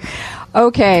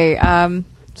 Okay.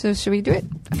 So should we do it?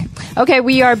 Okay,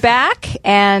 we are back,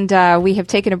 and we have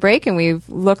taken a break, and we've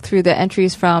looked through the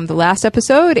entries from the last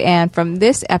episode and from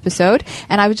this episode.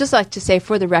 And I would just like to say,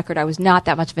 for the record, I was not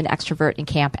that much of an extrovert in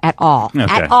camp at all. Okay.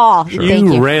 At all. Sure.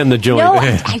 Thank you. Ran the joint. No,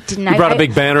 I didn't. You brought a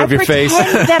big banner of your face. I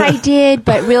pretend that I did,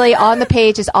 but really on the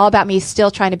page is all about me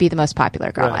still trying to be the most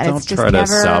popular girl. Right. And Don't it's just try never...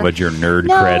 to salvage your nerd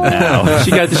cred now.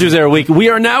 She was there a week. We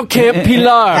are now Camp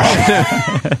Pilar.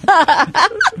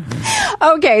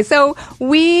 Okay, so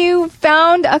we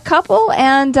found a couple,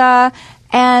 and I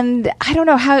don't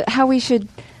know how we should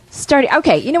start.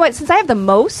 Okay, you know what? Since I have the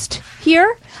most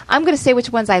here, I'm going to say which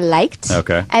ones I liked.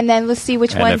 Okay. And then let's see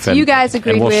which ones And you guys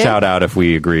agreed and we'll with. shout out if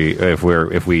we agree, if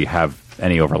we have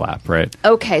any overlap, right?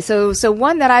 Okay, so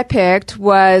one that I picked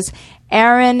was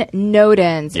Aaron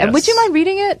Noden's. Yes. Would you mind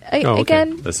reading it okay.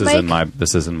 again? This is Mike?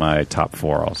 in my top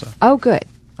 4 also. Oh, good.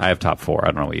 I have top 4.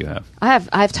 I don't know what you have. I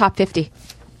have top 50.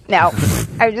 No,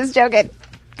 I'm just joking.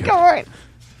 Go for it.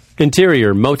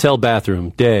 Interior, motel bathroom,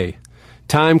 day.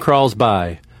 Time crawls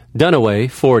by. Dunaway,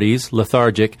 40s,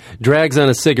 lethargic, drags on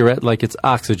a cigarette like it's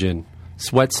oxygen.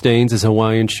 Sweat stains his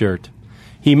Hawaiian shirt.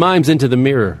 He mimes into the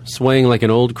mirror, swaying like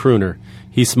an old crooner.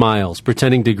 He smiles,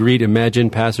 pretending to greet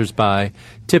imagined passers-by,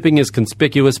 tipping his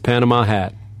conspicuous Panama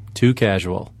hat. Too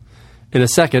casual. In a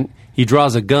second, he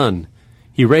draws a gun.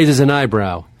 He raises an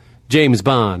eyebrow. James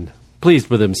Bond, pleased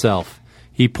with himself.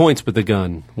 He points with the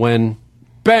gun when,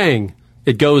 bang,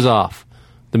 it goes off.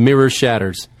 The mirror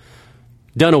shatters.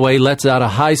 Dunaway lets out a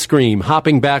high scream,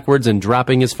 hopping backwards and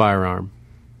dropping his firearm.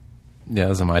 Yeah,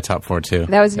 those are my top 4 too.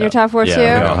 That was in your top 4 Yeah, too?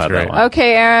 we all had Great. that one.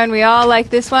 Okay, Aaron, we all like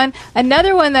this one.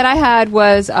 Another one that I had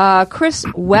was Chris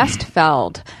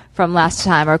Westfeld from last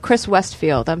time, or Chris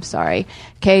Westfield, I'm sorry.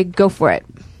 Okay, go for it.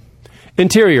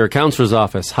 Interior, counselor's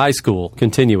office, high school,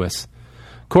 continuous.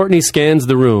 Courtney scans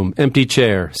the room, empty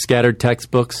chair, scattered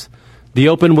textbooks, the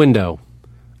open window.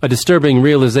 A disturbing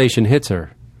realization hits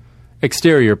her.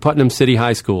 Exterior, Putnam City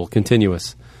High School,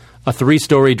 continuous. A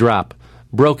 3-story drop.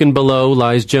 Broken below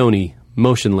lies Joni,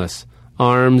 motionless,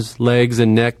 arms, legs,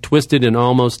 and neck twisted in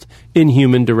almost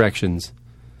inhuman directions.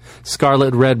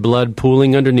 Scarlet red blood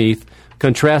pooling underneath,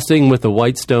 contrasting with the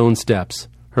white stone steps,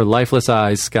 her lifeless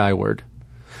eyes skyward.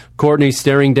 Courtney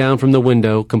staring down from the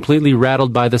window, completely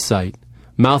rattled by the sight,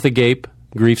 mouth agape,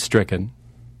 grief-stricken.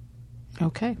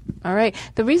 Okay. All right.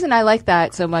 The reason I like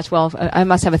that so much, well, I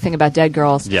must have a thing about dead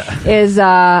girls. Yeah. Is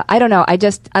I don't know.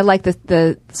 I like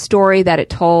the story that it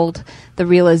told, the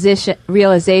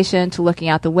realization to looking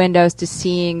out the windows to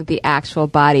seeing the actual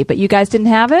body. But you guys didn't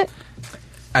have it?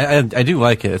 I do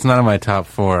like it. It's not in my top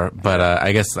 4, but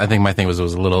I think my thing was it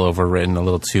was a little overwritten, a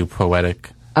little too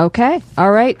poetic. Okay.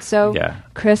 All right. So, Yeah.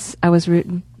 Chris, I was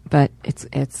rooting, but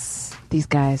it's these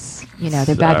guys. You know,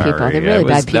 they're bad people. Sorry. They're really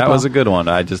bad people. That was a good one.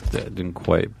 I just didn't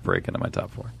quite break into my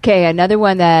top 4. Okay, another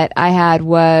one that I had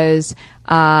was,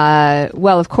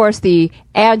 of course, the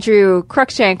Andrew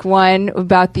Cruikshank one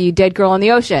about the dead girl in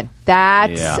the ocean.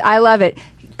 I love it.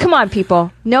 Come on,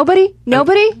 people. Nobody?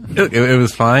 It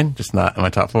was fine, just not in my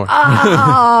top 4.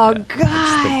 Oh,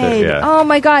 God. Yeah. Oh,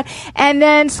 my God. And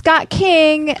then Scott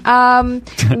King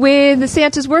with the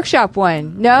Santa's Workshop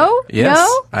one. No? Yes,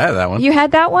 No? I had that one. You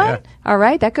had that one? Yeah. All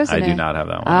right, that goes in I there. do not have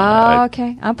that one. Oh,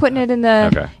 okay. I'm putting it in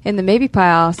the maybe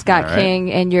pile. Scott All right.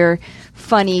 King and your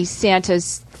funny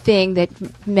Santa's thing that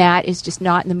Matt is just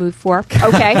not in the mood for.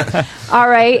 Okay. All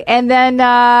right. And then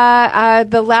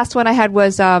the last one I had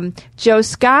was Joe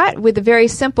Scott with the very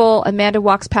simple Amanda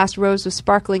walks past rows of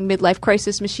sparkling midlife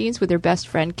crisis machines with her best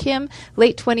friend Kim,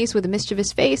 late 20s with a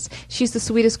mischievous face. She's the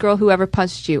sweetest girl who ever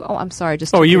punched you. Oh, I'm sorry.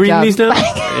 Just Oh, are you reading these now?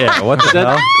 Yeah, what the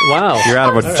hell? Wow. You're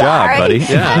out of a job, buddy.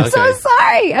 Yeah,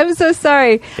 I'm so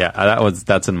sorry. Yeah,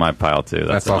 that's in my pile too.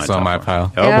 That's in also in my top pile.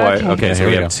 one. Oh Yeah, boy. okay. Okay, so Here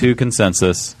we we have go. 2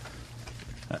 consensus.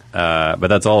 But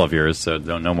that's all of yours, so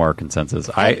no more consensus.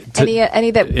 Any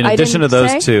that in I addition to didn't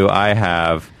those say? 2, I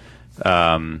have.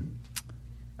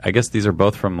 I guess these are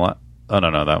both from. Oh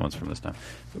no, that one's from this time.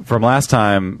 From last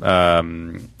time,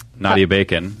 Nadia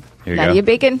Bacon. Here you Nadia go.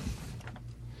 Bacon.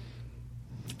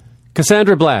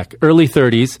 Cassandra Black, early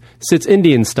 30s, sits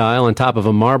Indian style on top of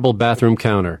a marble bathroom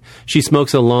counter. She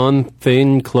smokes a long,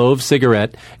 thin clove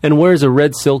cigarette and wears a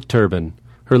red silk turban.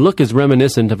 Her look is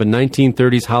reminiscent of a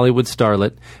 1930s Hollywood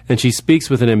starlet, and she speaks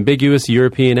with an ambiguous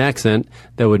European accent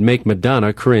that would make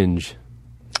Madonna cringe.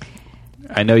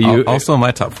 I know you. Also in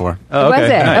my top 4. Oh, okay, Was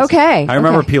it? nice. Okay, I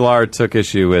remember okay. Pilar took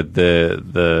issue with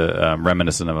the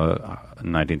reminiscent of a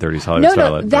 1930s Hollywood No,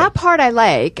 starlet. that part I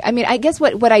like. I mean, I guess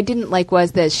what I didn't like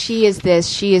was that she is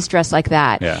dressed like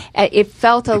that. Yeah. It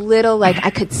felt a little like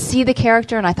I could see the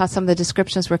character, and I thought some of the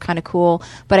descriptions were kind of cool,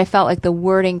 but I felt like the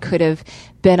wording could have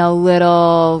been a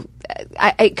little.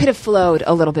 It could have flowed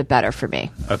a little bit better for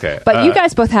me. Okay, But you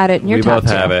guys both had it in your we top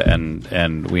both two. have it,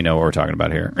 and we know what we're talking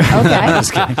about here. Okay.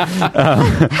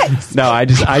 No, I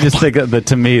just think that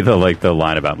to me the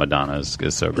line about Madonna is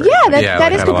so great. Yeah, Yeah, I that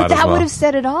like is that good, a lot but as that well. would have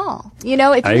said it all. You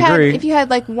know, if I you agree. if you had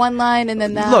like one line and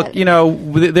then that. Look,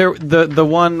 the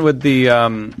one with the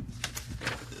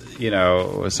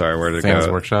sorry, where did it Sam's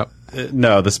go? Workshop.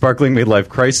 No, the Sparkling Midlife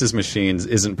Crisis Machines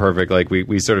isn't perfect. Like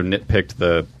we sort of nitpicked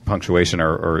the punctuation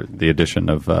or the addition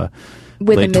of late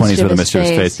 20s with a mischievous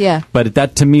face. Yeah. But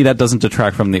that, to me, that doesn't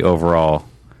detract from the overall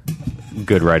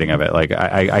good writing of it. Like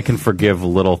I can forgive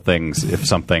little things if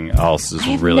something else is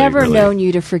I've really never really known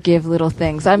you to forgive little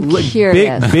things. I'm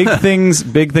curious.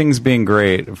 big things being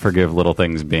great, forgive little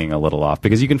things being a little off,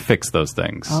 because you can fix those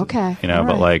things. Okay, You know, all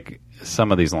but right. like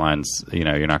some of these lines, you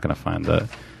know, you're not going to find the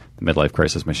midlife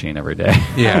crisis machine every day.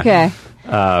 Yeah. Okay.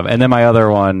 And then my other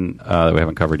one that we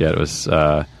haven't covered yet was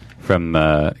from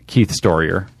Keith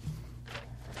Storier.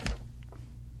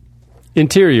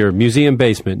 Interior, museum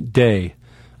basement, day.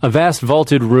 A vast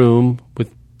vaulted room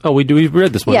with... Oh, we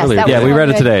read this one Yes, earlier. that was Yeah, the we one read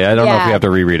it today. I don't know if yeah. we have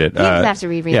to reread it. You don't have to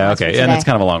reread Yeah, it okay. today. And it's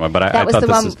kind of a long one, but I That was thought the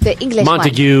this one, is... the English one.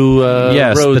 Montague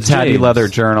yes, Rhodes the Tabby James. Leather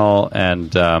Journal and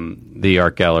the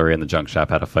art gallery and the junk shop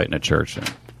had a fight in a church.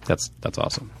 And that's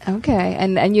awesome. Okay,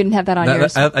 and you didn't have that on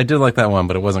yours. I did like that one,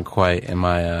 but it wasn't quite in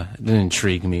my. It didn't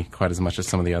intrigue me quite as much as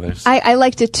some of the others. I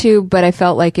liked it too, but I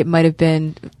felt like it might have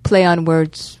been play on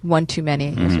words one too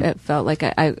many. Mm-hmm. It felt like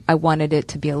I wanted it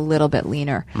to be a little bit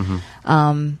leaner.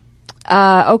 Mm-hmm.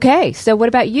 Okay, so what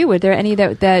about you? Were there any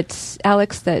that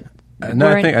Alex that? No,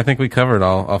 weren't- I think we covered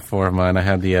all four of mine. I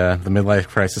had the midlife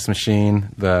crisis machine,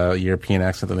 the European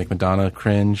accent that make Madonna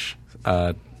cringe,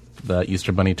 the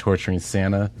Easter Bunny torturing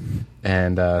Santa,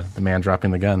 and the man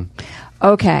dropping the gun.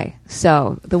 Okay,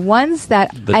 so the ones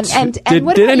that and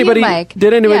what did about anybody you, Mike?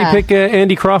 did anybody Yeah. pick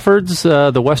Andy Crawford's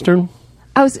The Western?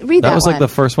 Read that That was one. like the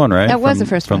first one, right? That was From- the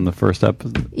first from one. the first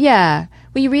episode. It Yeah,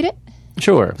 will you read it?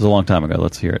 Sure. was a long time ago.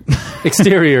 Let's hear it.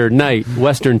 Exterior, night,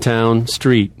 Western town,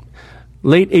 street.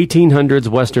 Late 1800s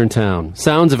Western town.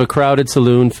 Sounds of a crowded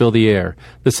saloon fill the air.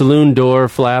 The saloon door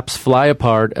flaps fly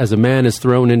apart as a man is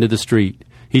thrown into the street.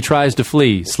 He tries to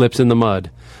flee, slips in the mud.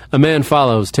 A man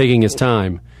follows, taking his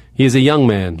time. He is a young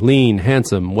man, lean,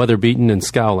 handsome, weather-beaten, and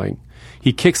scowling.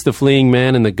 He kicks the fleeing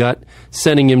man in the gut,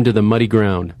 sending him to the muddy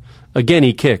ground. Again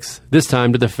he kicks, this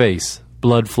time to the face.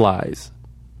 Blood flies.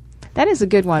 That is a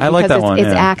good one. I like because that one, It's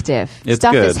yeah. active. It's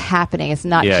Stuff good. is happening. It's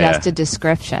not Yeah, just yeah. a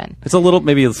description. It's a little,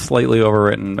 maybe slightly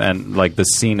overwritten, and like the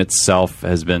scene itself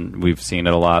has been. We've seen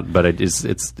it a lot, but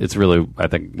it's really, I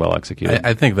think, well executed.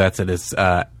 I think that's it. It's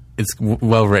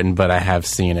well written, but I have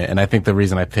seen it, and I think the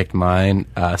reason I picked mine,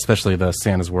 especially the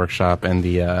Santa's Workshop and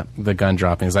the gun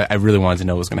dropping, is I really wanted to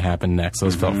know what was going to happen next.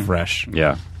 Those felt fresh.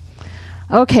 Yeah.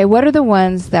 Okay, what are the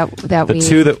ones that The we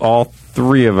two that all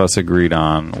three of us agreed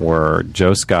on were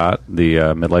Joe Scott, the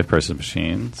Midlife Crisis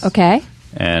Machines, Okay.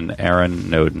 and Aaron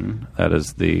Noden.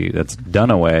 That's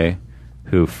Dunaway,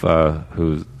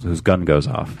 whose gun goes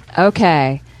off.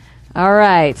 Okay. All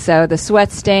right. So the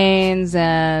sweat stains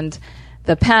and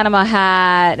the Panama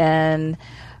hat and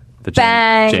The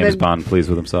Bang, James the- Bond pleased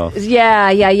with himself.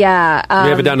 yeah. we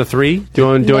have it down to 3? Do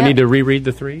I yeah. need to reread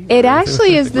the 3? It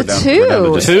actually is the we're down- two. we're down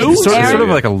to just- Two? It's sort Aaron- of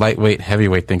like a lightweight,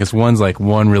 heavyweight thing, because one's like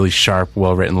one really sharp,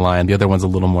 well-written line. The other one's a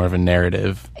little more of a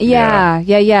narrative. Yeah.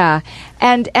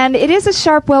 And it is a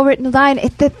sharp, well-written line.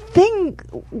 The thing,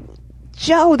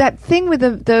 Joe, that thing with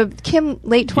the Kim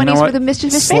late 20s with the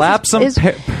mischievous face Slap some is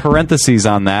parentheses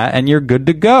on that, and you're good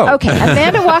to go. okay.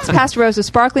 Amanda walks past rows of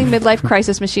sparkling midlife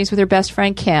crisis machines with her best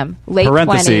friend Kim, late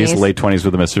Parentheses, 20s. late 20s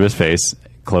with a mischievous face.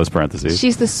 Close parentheses.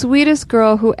 She's the sweetest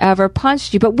girl who ever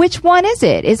punched you. But which one is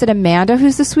it? Is it Amanda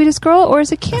who's the sweetest girl, or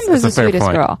is it Kim who's the That's a fair sweetest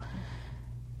point. girl?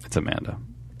 It's Amanda.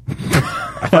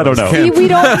 I don't know. See, we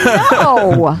don't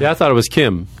know. Yeah, I thought it was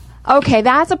Kim. Okay,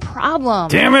 that's a problem.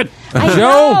 Damn it,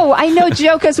 I know,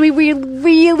 Joe, because we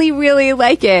really, really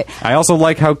like it. I also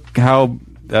like how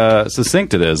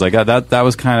succinct it is. Like that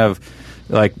was kind of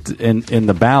like in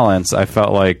the balance. I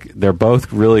felt like they're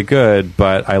both really good,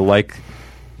 but I like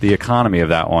the economy of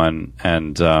that one,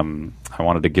 and I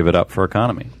wanted to give it up for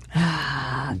economy.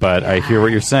 But I hear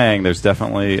what you're saying. There's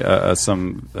definitely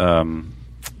some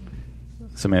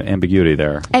ambiguity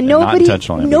there, And not nobody,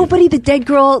 intentional ambiguity. nobody, the dead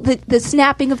girl, the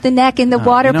snapping of the neck and the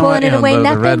water you know pulling what? it Yeah, away, the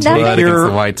nothing. red blood nothing. against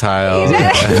the white tile. No,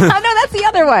 that's the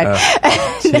other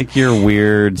one. Take your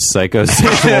weird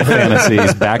psychosexual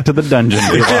fantasies back to the dungeon,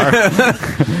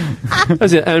 Pilar.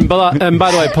 That's it. And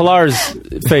by the way, Pilar's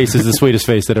face is the sweetest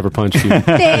face that ever punched you.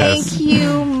 Thank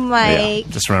you, Mike.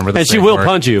 Just remember the And she safe will word.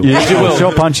 punch you. Yeah, She will.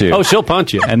 she'll punch you. Oh, she'll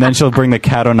punch you. And then she'll bring the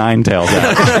cat o' nine tails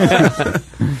out.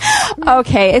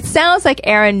 Okay, it sounds like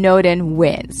Aaron Noden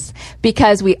wins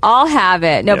because we all have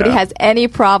it. Nobody Yeah. has any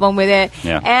problem with it.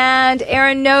 Yeah. And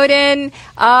Aaron Noden,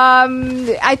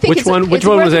 I think Which one was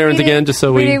worth Aaron's reading- again, just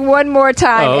so we- reading one more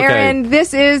time. Oh, okay. Aaron,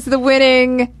 this is the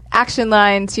winning action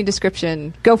line scene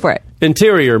description. Go for it.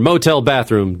 Interior, motel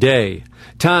bathroom, day.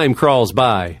 Time crawls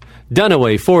by.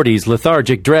 Dunaway, 40s,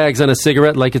 lethargic, drags on a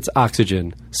cigarette like it's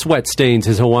oxygen. Sweat stains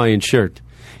his Hawaiian shirt.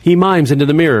 He mimes into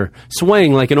the mirror,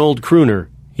 swaying like an old crooner.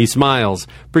 He smiles,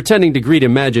 pretending to greet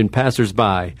imagined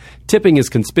passers-by, tipping his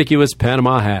conspicuous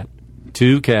Panama hat.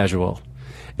 Too casual.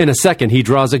 In a second, he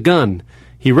draws a gun.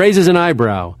 He raises an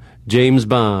eyebrow. James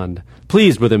Bond.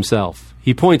 Pleased with himself.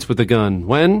 He points with the gun.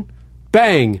 When?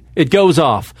 Bang! It goes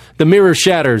off. The mirror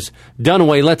shatters.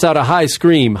 Dunaway lets out a high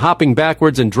scream, hopping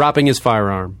backwards and dropping his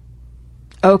firearm.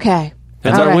 Okay.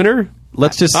 That's All our right. winner?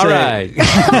 Let's just All say... right.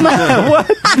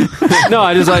 No,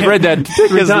 I read that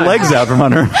 3 his times. legs out from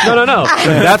under. No.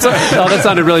 That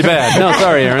sounded really bad. No,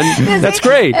 sorry, Aaron. That's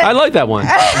great. I like that one.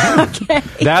 Okay.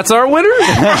 That's our winner?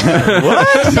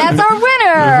 That's our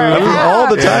winner.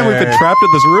 All the time we've been trapped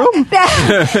in this room?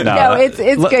 No, it's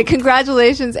good.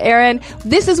 Congratulations, Aaron.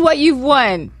 This is what you've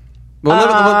won. Well,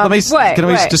 let me can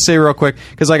we just say real quick,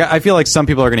 because I feel like some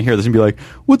people are going to hear this and be like,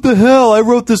 "What the hell? I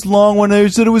wrote this long one. I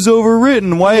said it was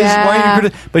overwritten. Why are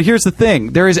you?" But here's the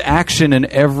thing: there is action in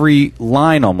every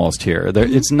line almost here.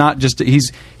 It's not just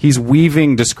he's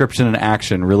weaving description and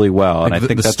action really well, and I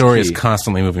think the that's story key. is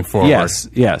constantly moving forward. Yes.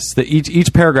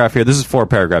 Each paragraph here. This is 4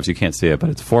 paragraphs. You can't see it, but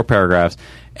it's 4 paragraphs.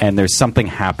 And there's something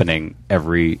happening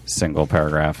every single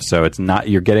paragraph. So it's not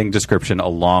you're getting description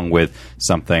along with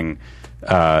something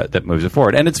that moves it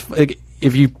forward. And it's like,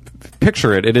 if you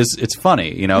picture it, it's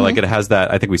funny. You know, like it has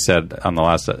that. I think we said on the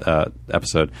last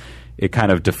episode, it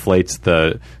kind of deflates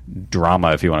the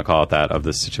drama, if you want to call it that, of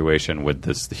the situation with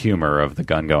the humor of the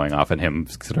gun going off and him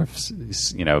sort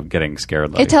of, getting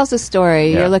scared. It tells a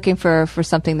story. Yeah. You're looking for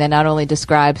something that not only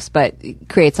describes but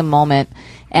creates a moment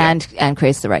and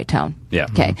creates the right tone. Yeah.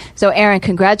 Okay. So, Aaron,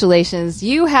 congratulations.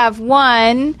 You have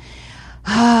won.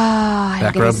 I'm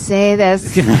Back going rub. to say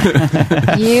this.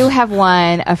 You have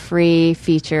won a free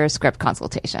feature script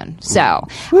consultation. So,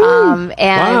 and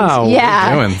Wow.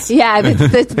 yeah, Doings. yeah. And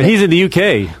he's in the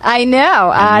UK. I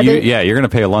know. You're going to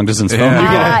pay a long distance phone.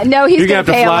 Yeah. No, he's You're going gonna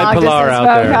to pay a have to fly long Pilar distance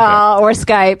out phone there. call or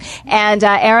Skype. And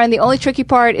Aaron, the only tricky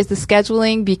part is the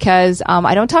scheduling, because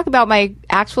I don't talk about my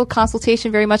actual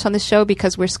consultation very much on the show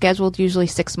because we're scheduled usually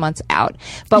 6 months out.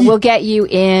 But we'll get you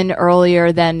in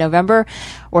earlier than November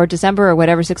or December or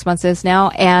whatever 6 months is now.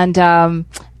 And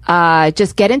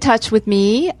just get in touch with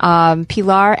me,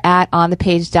 Pilar at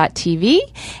onthepage.tv,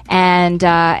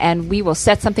 and we will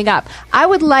set something up. I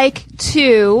would like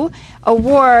to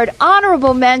award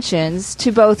honorable mentions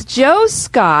to both Joe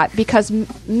Scott, because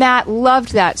Matt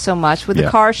loved that so much with the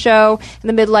car show and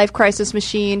the midlife crisis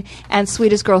machine and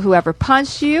Sweetest Girl Who Ever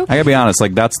Punched You. I gotta be honest,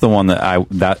 like that's the one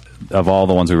that of all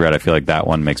the ones we read, I feel like that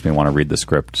one makes me want to read the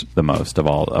script the most of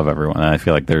everyone. And I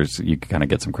feel like you kind of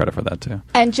get some credit for that too.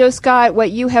 And Joe Scott,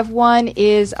 what you have won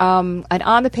is an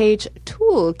on-the-page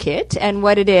toolkit, and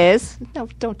what it is... No,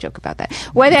 don't joke about that.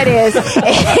 What that is...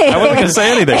 I wasn't going to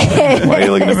say anything. Why are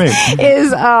you looking at me?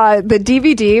 Is the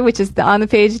DVD, which is the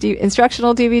on-the-page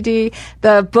instructional DVD,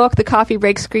 the book, The Coffee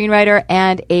Break Screenwriter,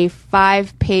 and a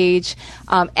 5-page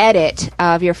edit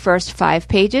of your first 5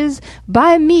 pages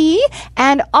by me,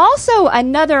 and also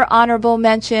another honorable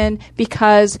mention,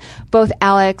 because both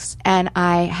Alex and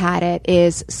I had it,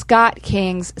 is Scott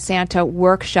King's Santa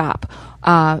Workshop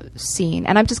scene.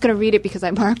 And I'm just going to read it because I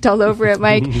marked all over it,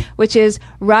 Mike, which is,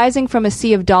 rising from a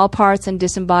sea of doll parts and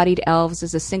disembodied elves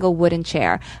is a single wooden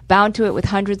chair. Bound to it with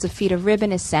hundreds of feet of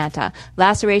ribbon is Santa.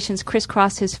 Lacerations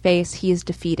crisscross his face. He is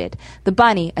defeated. The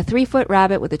bunny, a 3-foot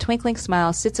rabbit with a twinkling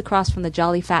smile, sits across from the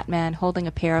jolly fat man holding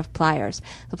a pair of pliers.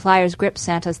 The pliers grip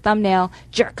Santa's thumbnail.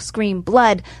 Jerk, scream,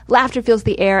 blood. Laughter fills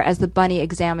the air as the bunny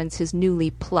examines his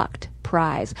newly plucked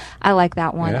prize. I like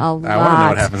that one a lot. I want to know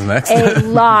what happens next. A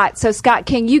lot. So, Scott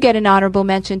King, you get an honorable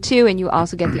mention too, and you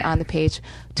also get the on-the-page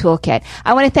toolkit.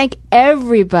 I want to thank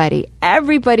everybody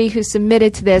who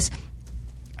submitted to this.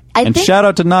 And shout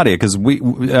out to Nadia, because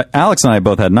Alex and I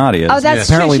both had Nadias. Oh, that's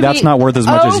Apparently true. that's not worth as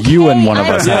much as you and one of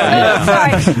us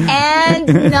had. I'm so sorry.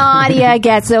 And Nadia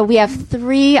gets, so we have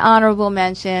 3 honorable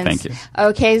mentions. Thank you.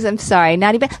 Okay, so I'm sorry.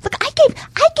 Nadia, look, I gave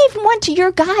one to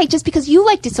your guy just because you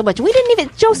liked it so much. We didn't even,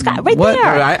 Joe Scott, right What? there.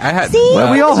 I had- See?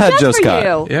 Well, we It all was had just Joe for Scott.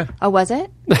 you. Yeah. Oh, was it?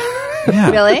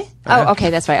 Yeah. Really? Oh, okay,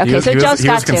 that's right. Okay, He so was- Joe he was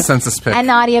Scott too. consensus pick. And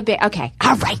Nadia, okay,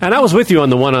 all right. And I was with you on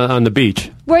the one on the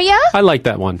beach. Were ya? I like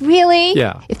that one. Really?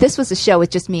 Yeah. If this was a show with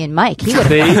just me and Mike, he would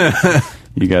have. See?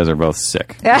 You guys are both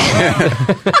sick.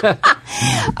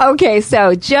 Okay,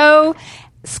 so Joe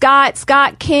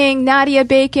Scott King, Nadia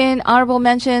Bacon, honorable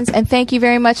mentions, and thank you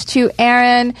very much to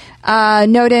Aaron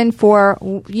Noden for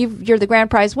you're the grand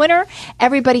prize winner.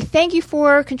 Everybody, thank you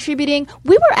for contributing.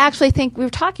 We were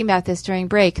talking about this during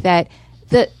break, that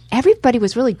everybody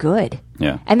was really good.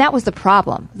 Yeah. And that was the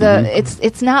problem.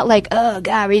 It's not like, oh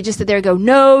God, we just sit there and go,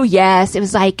 no, yes. It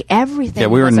was like everything. Yeah,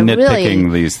 we were was a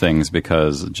nitpicking these things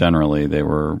because generally they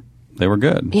were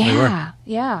good.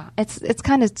 Yeah. It's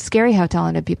kind of scary how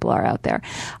talented people are out there.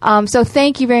 So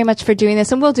thank you very much for doing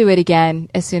this, and we'll do it again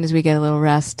as soon as we get a little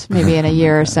rest, maybe in a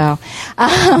year or so.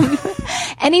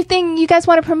 Anything you guys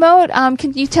want to promote?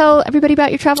 Can you tell everybody about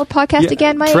your travel podcast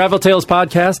again, Mike?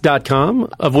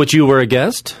 TravelTalesPodcast.com, of which you were a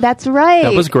guest. That's right.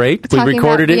 That was great. We Talking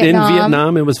recorded about it in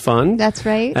Vietnam. It was fun. That's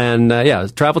right. And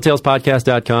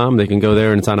TravelTalesPodcast.com. They can go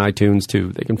there, and it's on iTunes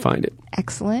too. They can find it.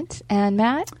 Excellent. And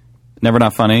Matt? Never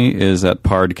Not Funny is at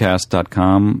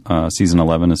pardcast.com. Season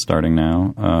 11 is starting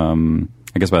now.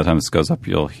 I guess by the time this goes up,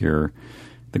 you'll hear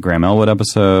the Graham Elwood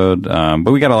episode.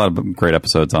 But we got a lot of great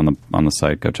episodes on the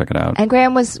site. Go check it out. And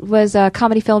Graham was a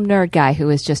comedy film nerd guy who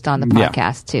was just on the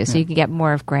podcast too. So you can get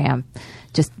more of Graham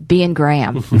just being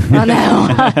Graham on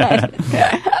that one.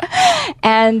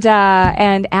 And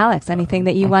Alex, anything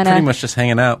that you want to... Pretty much just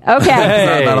hanging out. Okay.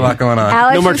 Hey. Not a lot going on.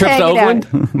 Alex No more is trips to hanging out.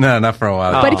 Oakland? No, not for a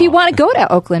while. But if you want to go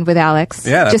to Oakland with Alex,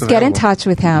 that's just get in available. touch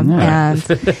with him. And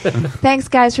thanks,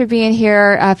 guys, for being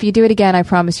here. If you do it again, I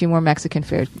promise you more Mexican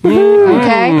food.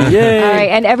 Okay? Yay. All right.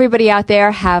 And everybody out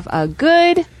there, have a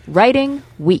good writing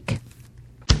week.